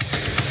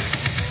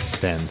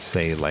than,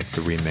 say, like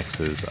the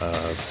remixes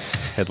of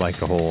Head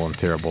Like a Hole and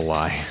Terrible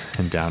Lie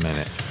and Down in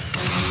It.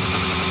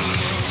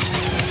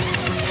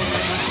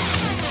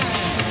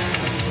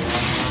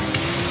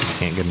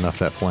 Can't get enough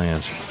that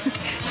flange.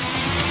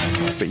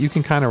 But you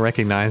can kind of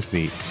recognize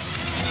the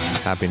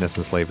Happiness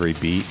and Slavery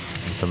beat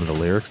and some of the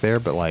lyrics there,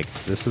 but like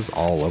this is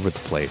all over the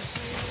place.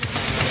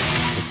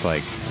 It's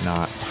like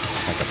not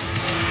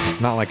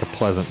like a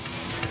pleasant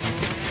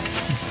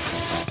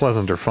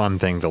or fun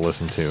thing to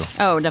listen to.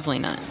 Oh, definitely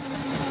not.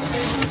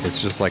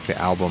 It's just like the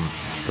album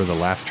for the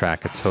last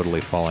track, it's totally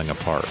falling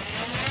apart.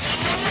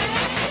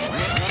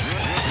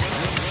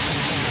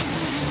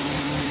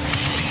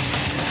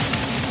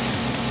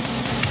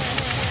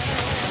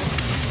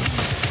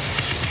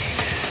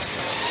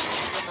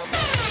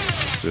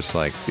 Just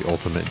like the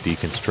ultimate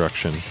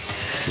deconstruction.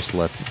 Just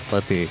let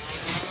the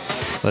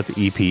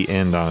EP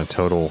end on a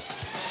total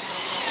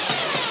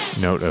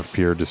note of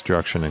pure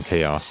destruction and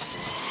chaos.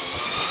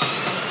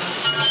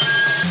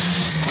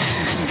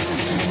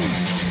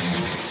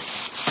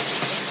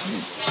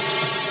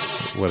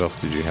 What else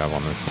did you have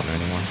on this one?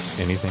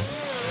 Anything?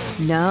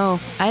 No,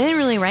 I didn't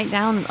really write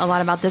down a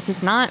lot about this.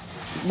 It's not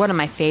one of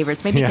my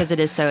favorites, maybe because it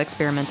is so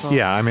experimental.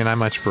 Yeah, I mean, I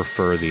much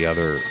prefer the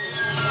other.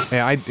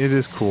 Yeah, it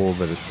is cool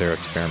that they're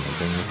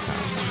experimenting with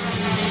sounds.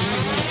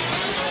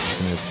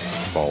 I mean, it's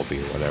ballsy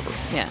or whatever.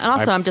 Yeah, and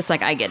also I'm just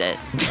like, I get it.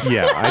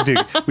 Yeah, I do.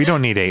 We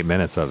don't need 8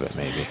 minutes of it,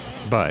 maybe.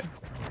 But,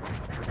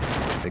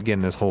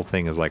 again, this whole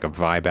thing is like a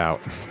vibe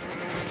out.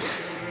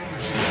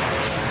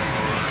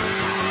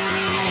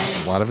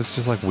 A lot of it's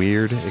just like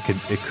weird.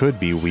 It could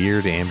be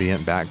weird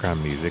ambient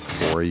background music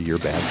for your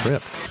bad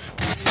trip.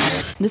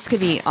 This could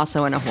be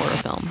also in a horror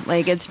film.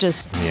 Like, it's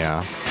just... Yeah,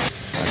 I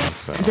think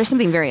so. There's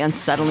something very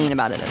unsettling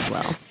about it as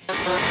well.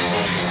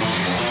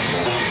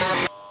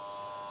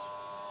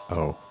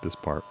 Oh, this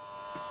part.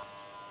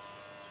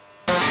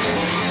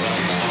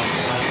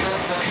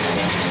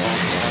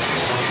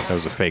 That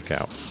was a fake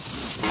out.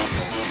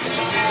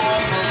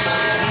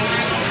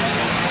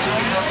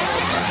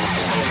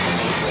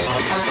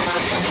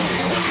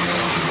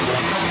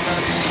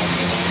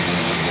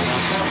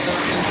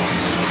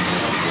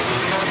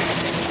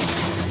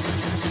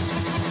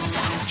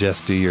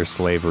 Just do your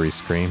slavery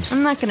screams.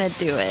 I'm not gonna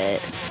do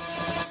it.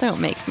 Don't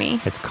make me.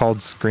 It's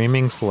called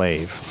Screaming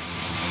Slave.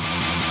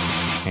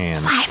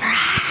 And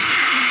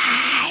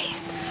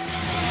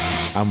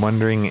I'm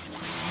wondering,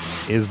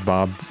 is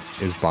Bob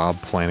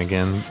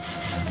Flanagan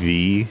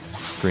the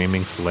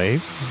Screaming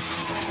Slave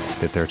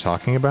that they're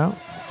talking about?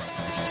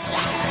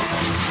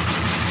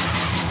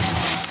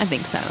 I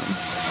think so.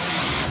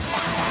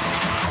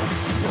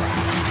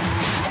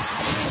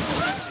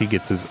 He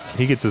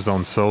gets his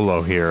own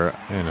solo here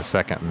in a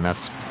second,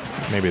 and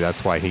maybe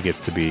that's why he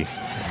gets to be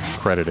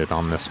credited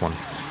on this one.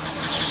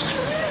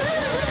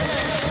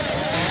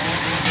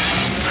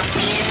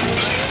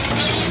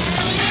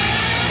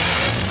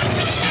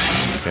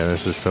 Yeah,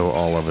 this is so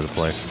all over the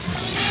place.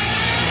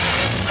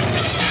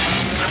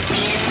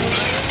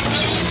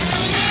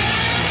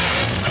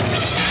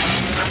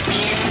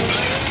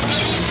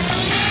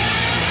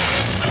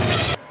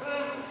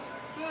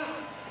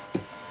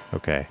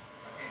 Okay.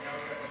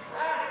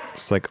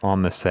 Just like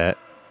on the set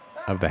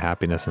of the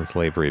Happiness and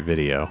Slavery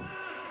video.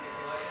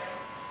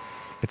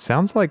 It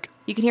sounds like...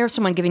 You can hear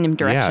someone giving him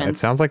directions. Yeah, it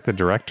sounds like the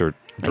director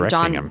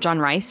directing him. John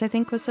Rice, I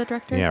think, was the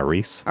director? Yeah,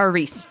 Reese. Or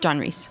Reese. John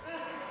Reese.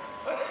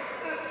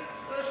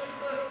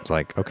 It's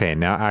like, okay,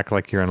 now act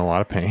like you're in a lot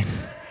of pain.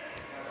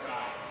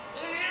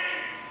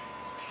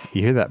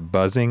 You hear that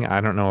buzzing?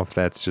 I don't know if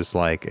that's just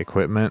like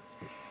equipment.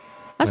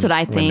 That's what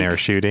I think. When they're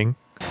shooting.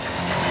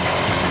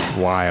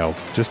 Wild.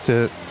 Just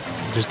a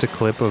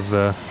clip of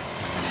the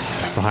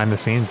behind the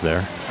scenes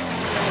there.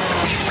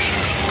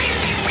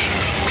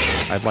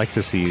 I'd like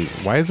to see,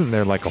 why isn't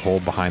there like a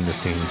whole behind the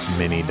scenes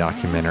mini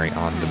documentary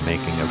on the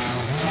making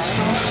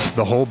of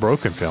the whole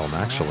Broken film,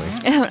 actually?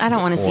 I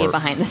don't want to see Or- it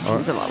behind the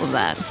scenes of all of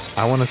that.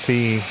 I want to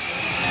see,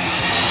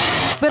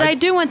 But I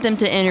do want them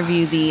to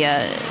interview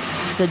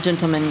the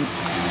gentleman,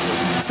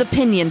 the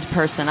pinioned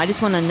person. I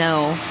just want to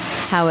know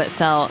how it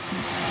felt.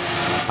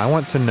 I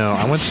want to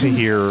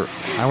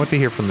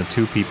hear from the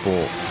two people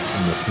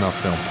in the snuff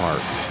film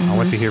part. I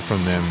want to hear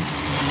from them.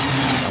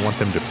 I want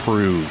them to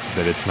prove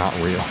that it's not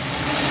real.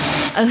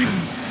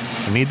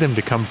 I need them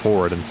to come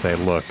forward and say,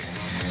 look,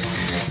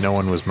 no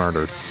one was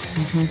murdered.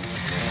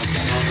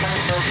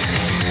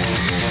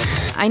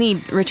 I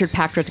need Richard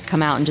Patrick to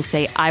come out and just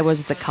say, I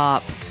was the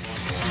cop.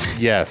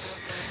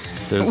 Yes.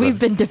 We've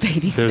been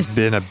debating. There's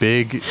been a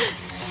big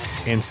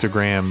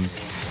Instagram,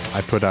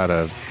 I put out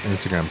a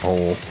Instagram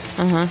poll.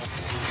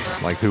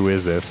 Like, who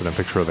is this? And a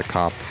picture of the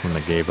cop from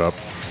the Gave Up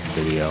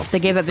video. They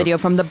gave a video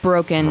from the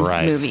Broken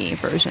Right. movie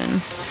version.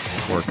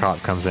 Where a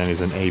cop comes in,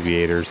 he's in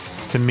aviators.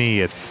 To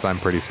me, I'm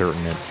pretty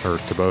certain or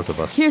to both of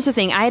us. Here's the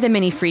thing. I had a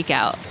mini freak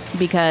out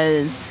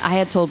because I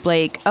had told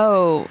Blake,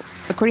 oh,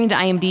 according to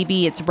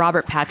IMDb, it's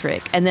Robert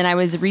Patrick. And then I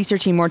was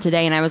researching more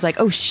today and I was like,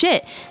 oh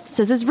shit, it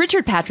says it's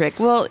Richard Patrick.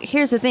 Well,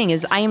 here's the thing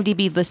is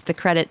IMDb lists the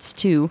credits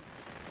to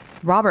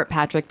Robert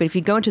Patrick, but if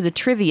you go into the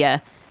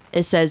trivia,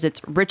 it says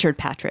it's Richard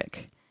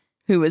Patrick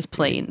who was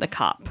playing the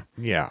cop.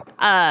 Yeah.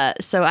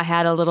 So I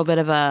had a little bit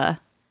of a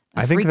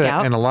I think freak that,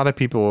 out. and a lot of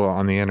people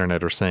on the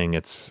internet are saying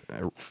it's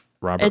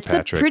Robert It's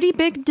Patrick. a pretty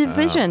big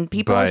division.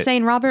 People are but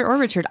saying Robert or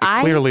Richard.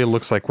 Clearly, it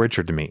looks like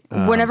Richard to me.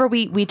 Whenever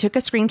we took a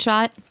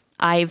screenshot,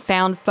 I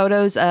found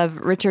photos of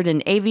Richard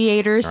in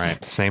aviators. All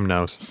right, same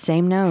nose.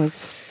 Same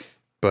nose.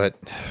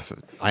 But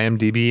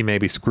IMDb may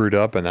be screwed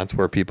up, and that's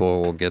where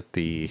people will get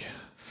the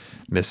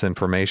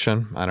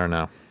misinformation. I don't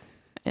know.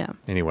 Yeah.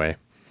 Anyway,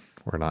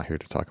 we're not here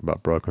to talk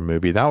about Broken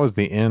Movie. That was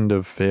the end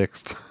of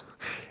Fixed.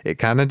 It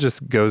kind of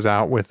just goes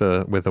out with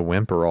a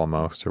whimper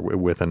almost, or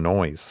with a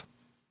noise,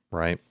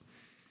 right?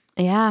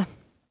 Yeah.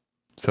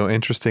 So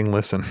interesting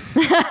listen.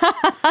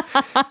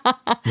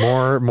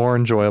 more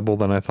enjoyable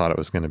than I thought it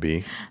was going to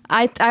be.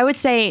 I would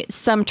say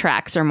some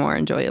tracks are more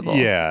enjoyable.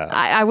 Yeah.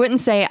 I wouldn't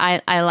say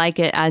I like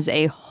it as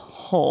a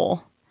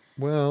whole.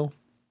 Well,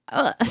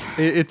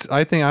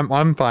 I think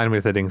I'm fine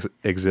with it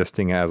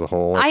existing as a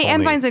whole. I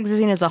am fine with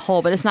existing as a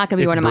whole, but it's not going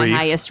to be It's one of my brief.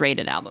 highest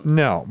rated albums.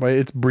 No, but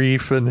it's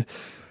brief, and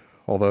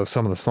although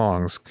some of the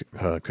songs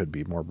could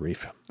be more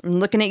brief. I'm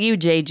looking at you,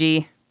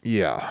 JG.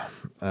 Yeah,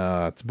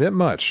 it's a bit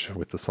much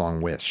with the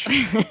song "Wish."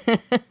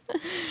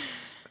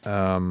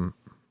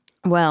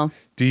 Well,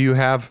 Do you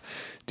have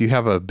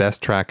a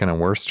best track and a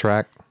worst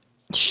track?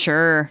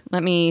 sure.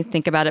 Let me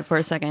think about it for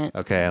a second.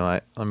 Okay,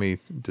 let me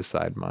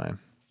decide mine.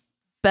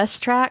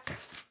 Best track?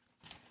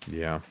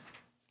 Yeah,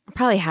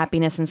 Probably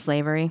Happiness and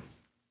Slavery.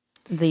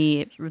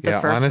 The yeah.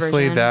 first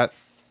Honestly, version.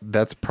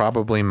 that's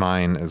probably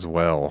mine as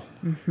well.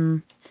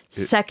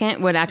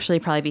 Second would actually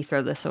probably be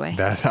Throw This Away.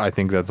 I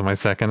think that's my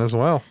second as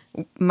well.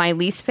 My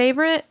least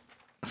favorite?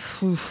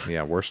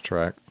 Yeah, worst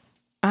track.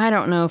 I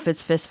don't know if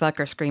it's Fist Fuck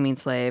or Screaming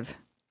Slave.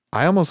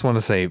 I almost want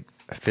to say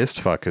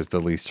Fist Fuck is the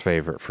least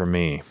favorite for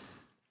me.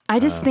 I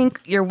just think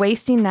you're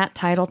wasting that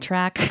title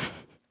track.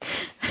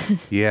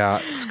 Yeah,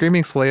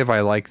 Screaming Slave,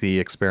 I like the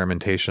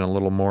experimentation a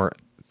little more.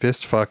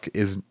 Fist Fuck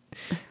is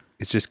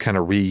just kind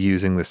of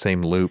reusing the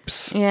same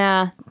loops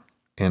Yeah.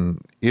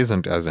 and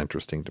isn't as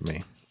interesting to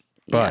me.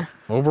 But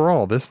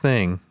overall, this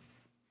thing,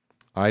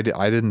 I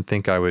didn't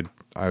think I would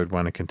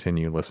want to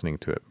continue listening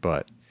to it,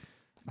 but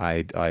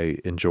I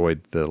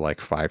enjoyed the like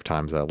 5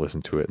 times I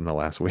listened to it in the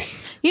last week.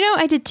 You know,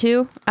 I did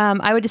too.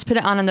 I would just put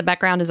it on in the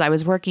background as I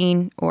was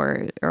working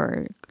or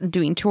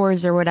doing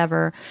chores or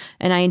whatever,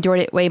 and I enjoyed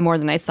it way more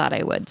than I thought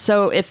I would.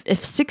 So if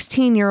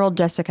 16-year-old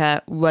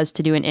Jessica was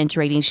to do an inch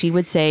rating, she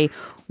would say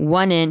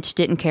 1 inch,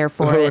 didn't care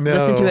for it, no.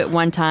 listened to it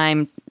one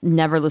time,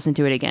 never listened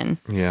to it again.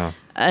 Yeah.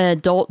 An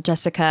adult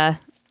Jessica,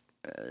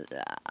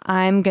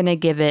 I'm going to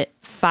give it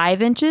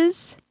 5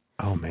 inches.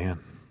 Oh man.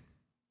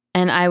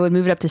 And I would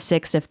move it up to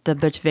 6 if the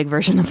Butch Vig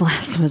version of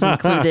Last was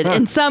included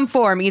in some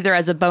form, either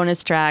as a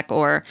bonus track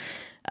or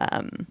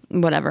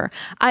whatever.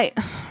 I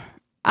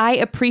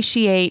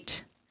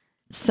appreciate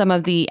some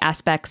of the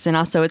aspects, and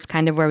also it's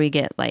kind of where we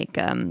get like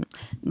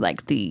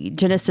the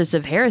genesis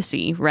of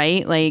heresy,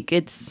 right? Like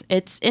it's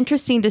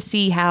interesting to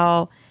see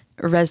how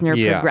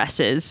Reznor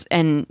progresses,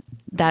 and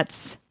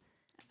that's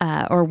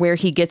or where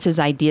he gets his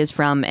ideas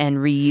from and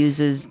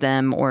reuses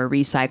them or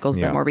recycles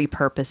them or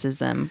repurposes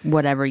them,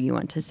 whatever you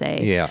want to say.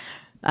 Yeah.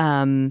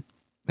 And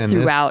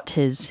Throughout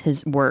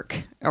his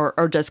work,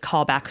 or does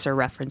callbacks or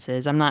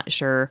references. I'm not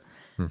sure.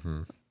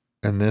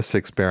 And this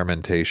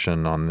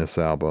experimentation on this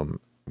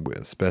album,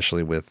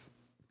 especially with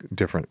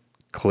different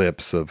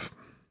clips of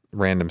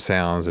random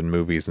sounds and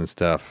movies and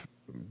stuff,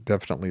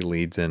 definitely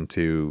leads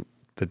into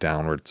the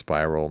downward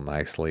spiral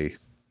nicely.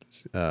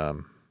 I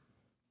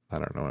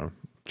don't know what I'm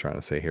trying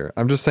to say here.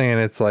 I'm just saying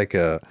it's like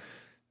a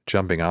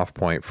jumping off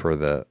point for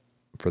the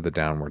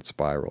downward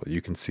spiral. You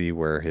can see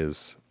where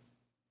his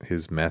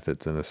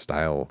methods and his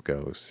style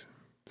goes.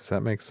 Does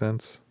that make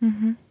sense?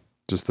 Mm-hmm.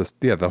 just this,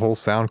 the whole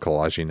sound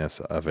collaginess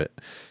of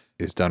it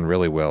is done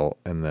really well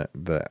in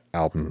the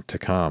album to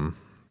come.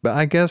 But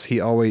I guess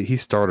he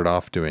started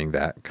off doing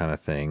that kind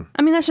of thing.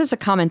 I mean, that's just a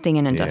common thing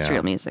in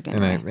industrial music.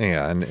 Anyway.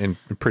 And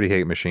Pretty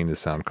Hate Machine to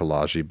sound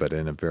collagey, but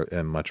in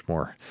a much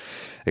more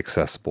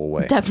accessible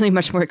way. Definitely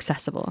much more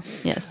accessible.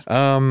 Yes.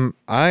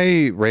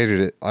 I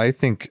rated it. I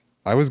think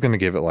I was going to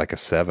give it like a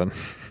 7.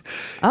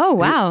 Oh,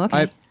 wow.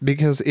 Okay.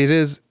 Because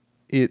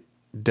it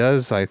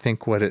does, I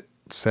think, what it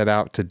set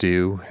out to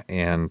do,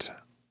 and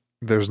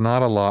there's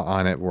not a lot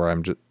on it where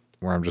I'm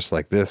just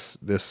like, this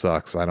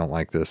sucks. I don't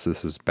like this.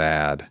 This is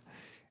bad.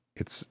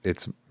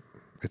 It's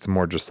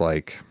more just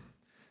like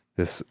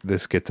this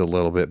gets a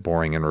little bit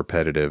boring and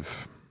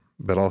repetitive,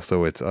 but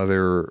also it's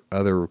other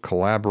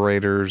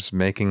collaborators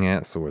making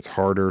it, so it's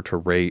harder to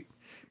rate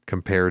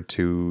compared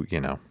to,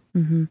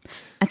 Mm-hmm.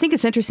 I think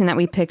it's interesting that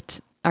we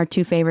picked our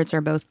 2 favorites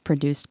are both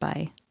produced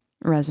by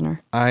Reznor.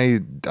 I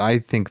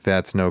think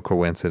that's no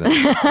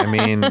coincidence. I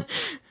mean,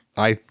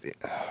 I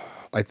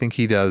think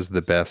he does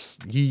the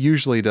best. He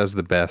usually does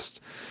the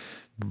best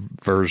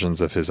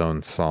versions of his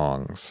own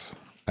songs.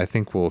 I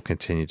think we'll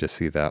continue to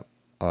see that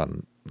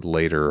on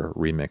later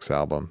remix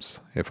albums,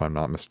 if I'm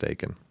not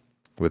mistaken,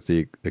 with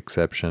the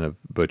exception of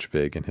Butch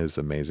Vig and his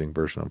amazing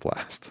version of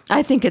Last.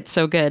 I think it's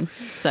so good.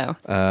 So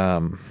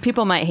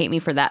people might hate me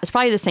for that. It's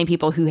probably the same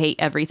people who hate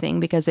everything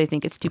because they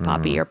think it's too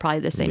poppy, or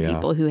probably the same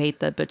people who hate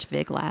the Butch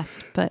Vig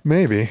Last. But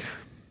maybe.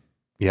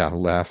 Yeah,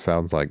 Last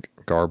sounds like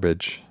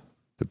garbage.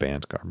 The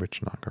band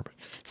Garbage, not Garbage.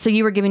 So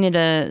you were giving it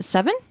a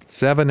 7?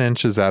 7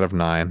 inches out of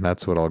 9.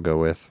 That's what I'll go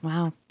with.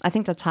 Wow. I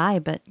think that's high,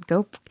 but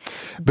go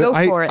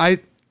for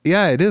it.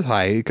 Yeah, it is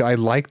high. I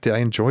liked it. I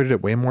enjoyed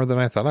it way more than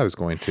I thought I was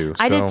going to.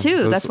 I did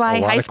too. That's why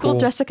high school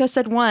Jessica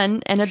said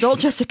 1 and adult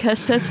Jessica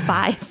says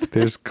 5.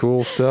 There's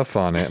cool stuff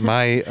on it.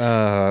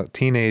 My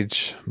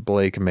teenage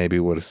Blake maybe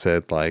would have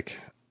said like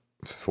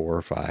 4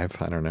 or 5.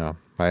 I don't know.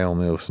 I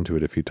only listened to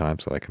it a few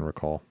times that I can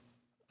recall.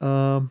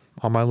 On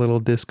my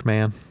little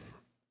Discman.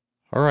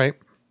 All right.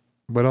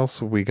 What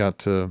else have we got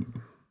to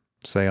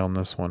say on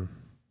this one?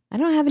 I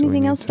don't have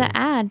anything else to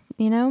add,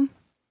 All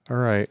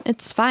right.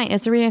 It's fine.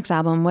 It's a remix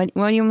album. What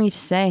do you want me to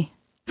say?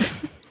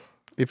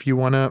 If you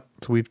want to,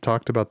 so we've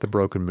talked about the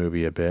Broken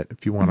movie a bit.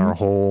 If you want our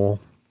whole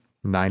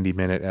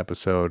 90-minute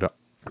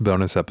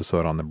bonus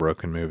episode on the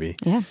Broken movie,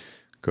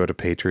 go to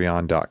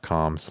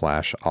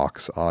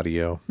patreon.com/AUX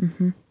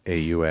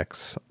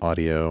AUX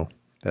audio.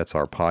 That's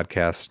our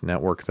podcast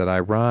network that I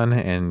run,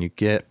 and you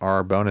get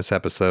our bonus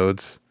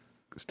episodes.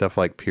 Stuff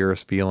like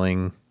Purest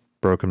Feeling,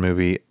 Broken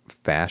Movie,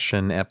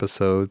 fashion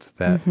episodes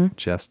that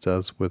Jess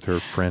does with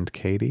her friend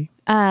Katie.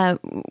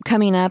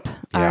 Coming up,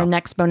 our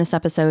next bonus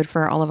episode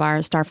for all of our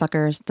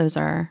Starfuckers, those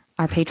are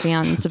our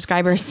Patreon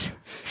subscribers.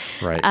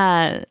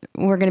 Right.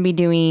 We're going to be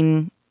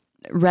doing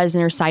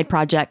Reznor side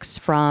projects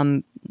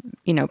from,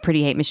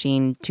 Pretty Hate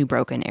Machine to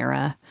Broken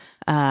era.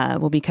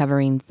 We'll be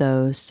covering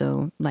those.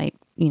 So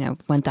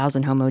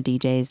 1000 Homo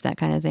DJs, that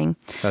kind of thing.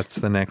 That's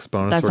the next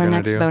bonus That's we're our going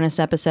next to do. bonus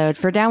episode.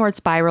 For Downward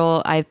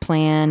Spiral, I've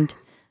planned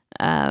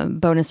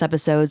bonus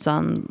episodes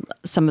on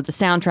some of the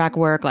soundtrack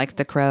work, like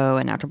The Crow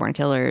and Natural Born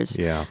Killers.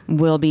 Yeah.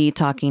 We'll be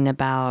talking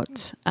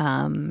about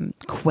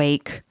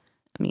Quake.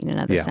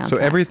 Another soundtrack. So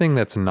everything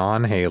that's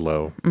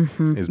non-Halo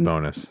is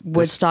bonus.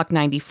 Woodstock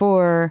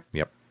 94.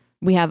 Yep.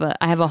 I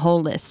have a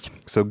whole list.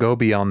 So go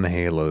beyond the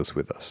Halos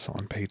with us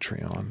on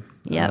Patreon.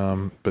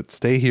 Yeah. But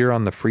stay here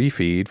on the free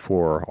feed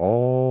for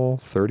all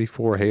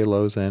 34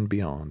 Halos and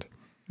beyond.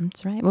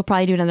 That's right. We'll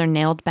probably do another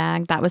nailed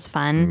bag. That was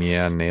fun.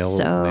 Yeah, nail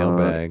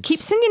bags. Keep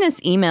sending us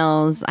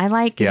emails. I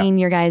like getting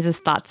your guys'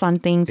 thoughts on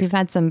things. We've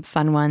had some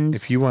fun ones.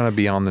 If you want to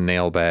be on the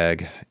nail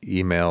bag,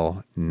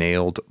 email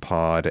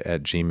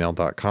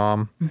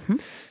nailedpod@gmail.com.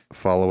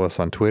 Follow us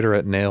on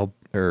Twitter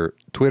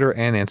Twitter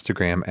and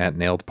Instagram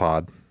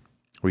 @nailedpod.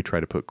 We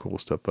try to put cool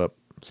stuff up,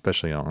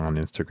 especially on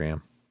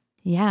Instagram.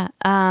 Yeah.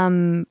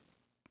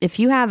 If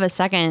you have a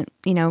second,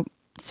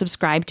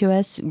 subscribe to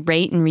us,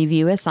 rate and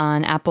review us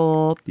on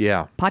Apple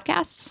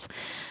Podcasts.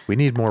 We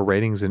need more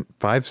ratings and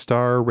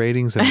 5-star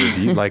ratings and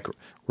review. Like,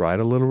 write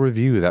a little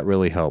review. That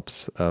really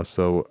helps.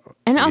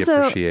 And also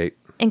appreciate.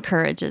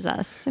 Encourages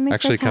us. It makes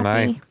Actually, us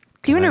happy.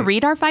 Do you want to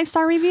read our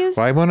 5-star reviews?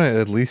 Well, I want to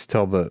at least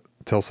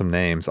tell some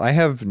names. I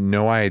have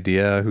no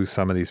idea who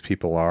some of these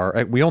people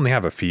are. We only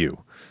have a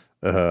few,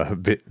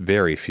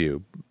 very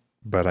few,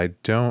 but I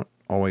don't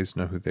always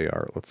know who they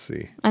are. Let's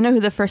see. I know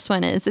who the first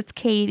one is. It's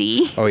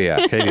Katie. Oh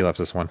yeah, Katie left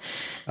us one.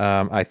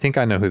 I think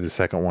I know who the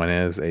second one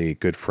is. A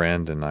good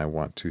friend, and I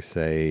want to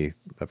say,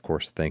 of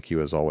course, thank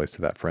you as always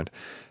to that friend.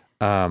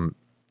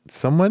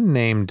 Someone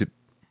named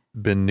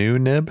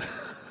Benunib,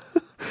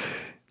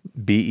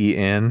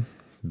 Ben.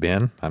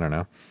 I don't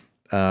know.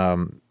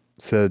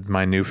 Said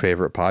my new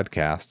favorite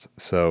podcast.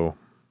 So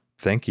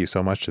thank you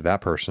so much to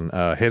that person.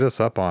 Hit us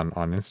up on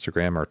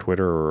Instagram or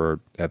Twitter or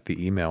at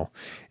the email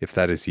if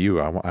that is you.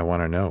 I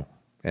want to know.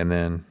 And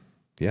then,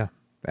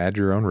 add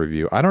your own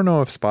review. I don't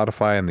know if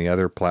Spotify and the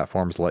other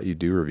platforms let you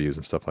do reviews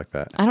and stuff like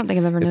that. I don't think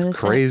I've ever noticed. It's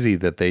crazy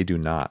that they do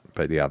not.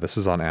 But this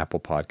is on Apple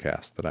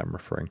Podcasts that I'm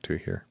referring to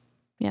here.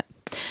 Yep.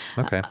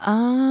 Okay.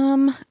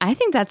 I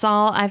think that's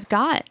all I've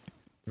got.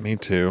 Me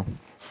too.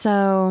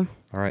 So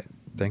All right.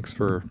 Thanks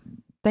for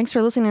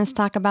listening to us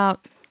talk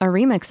about a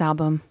remix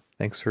album.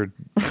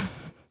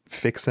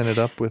 fixing it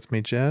up with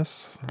me,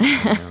 Jess.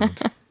 And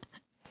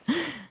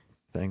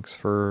thanks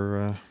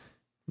for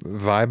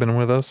vibing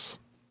with us.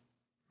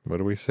 What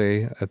do we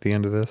say at the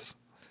end of this?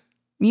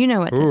 You know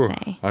what Ooh, to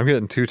say. I'm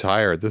getting too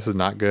tired. This is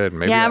not good.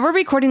 Maybe Yeah, we're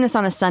recording this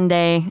on a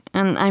Sunday,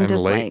 and I'm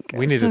just late. like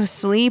We need so to-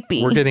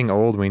 sleepy. we're getting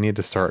old. We need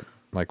to start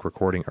like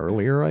recording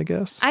earlier, I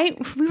guess. We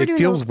were It doing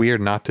feels weird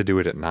not to do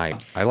it at night.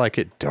 I like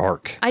it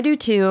dark I do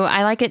too.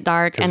 I like it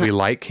dark, because and we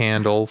light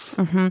candles.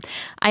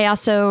 I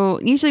also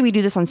usually we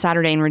do this on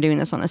Saturday, and we're doing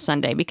this on a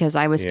Sunday because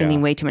I was spending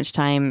Yeah. way too much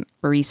time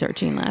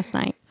researching last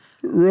night.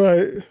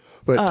 Right.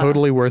 But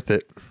totally worth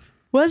it.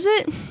 Was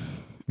it?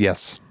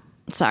 Yes.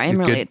 Sorry, I'm It's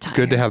really good, tired. it's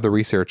good to have the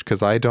research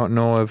because I don't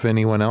know of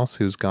anyone else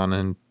who's gone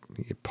in,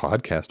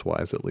 podcast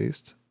wise at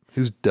least,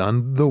 who's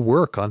done the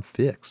work on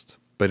Fixed.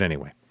 But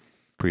anyway,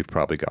 we've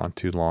probably gone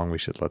too long. We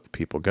should let the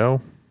people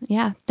go.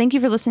 Yeah. Thank you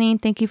for listening.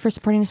 Thank you for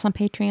supporting us on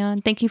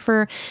Patreon. Thank you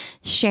for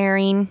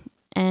sharing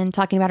and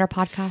talking about our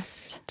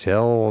podcast.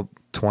 Tell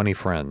 20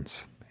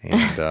 friends.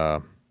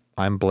 And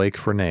I'm Blake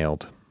for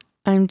Nailed.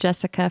 I'm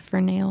Jessica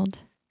for Nailed.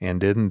 And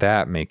didn't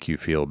that make you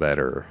feel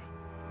better?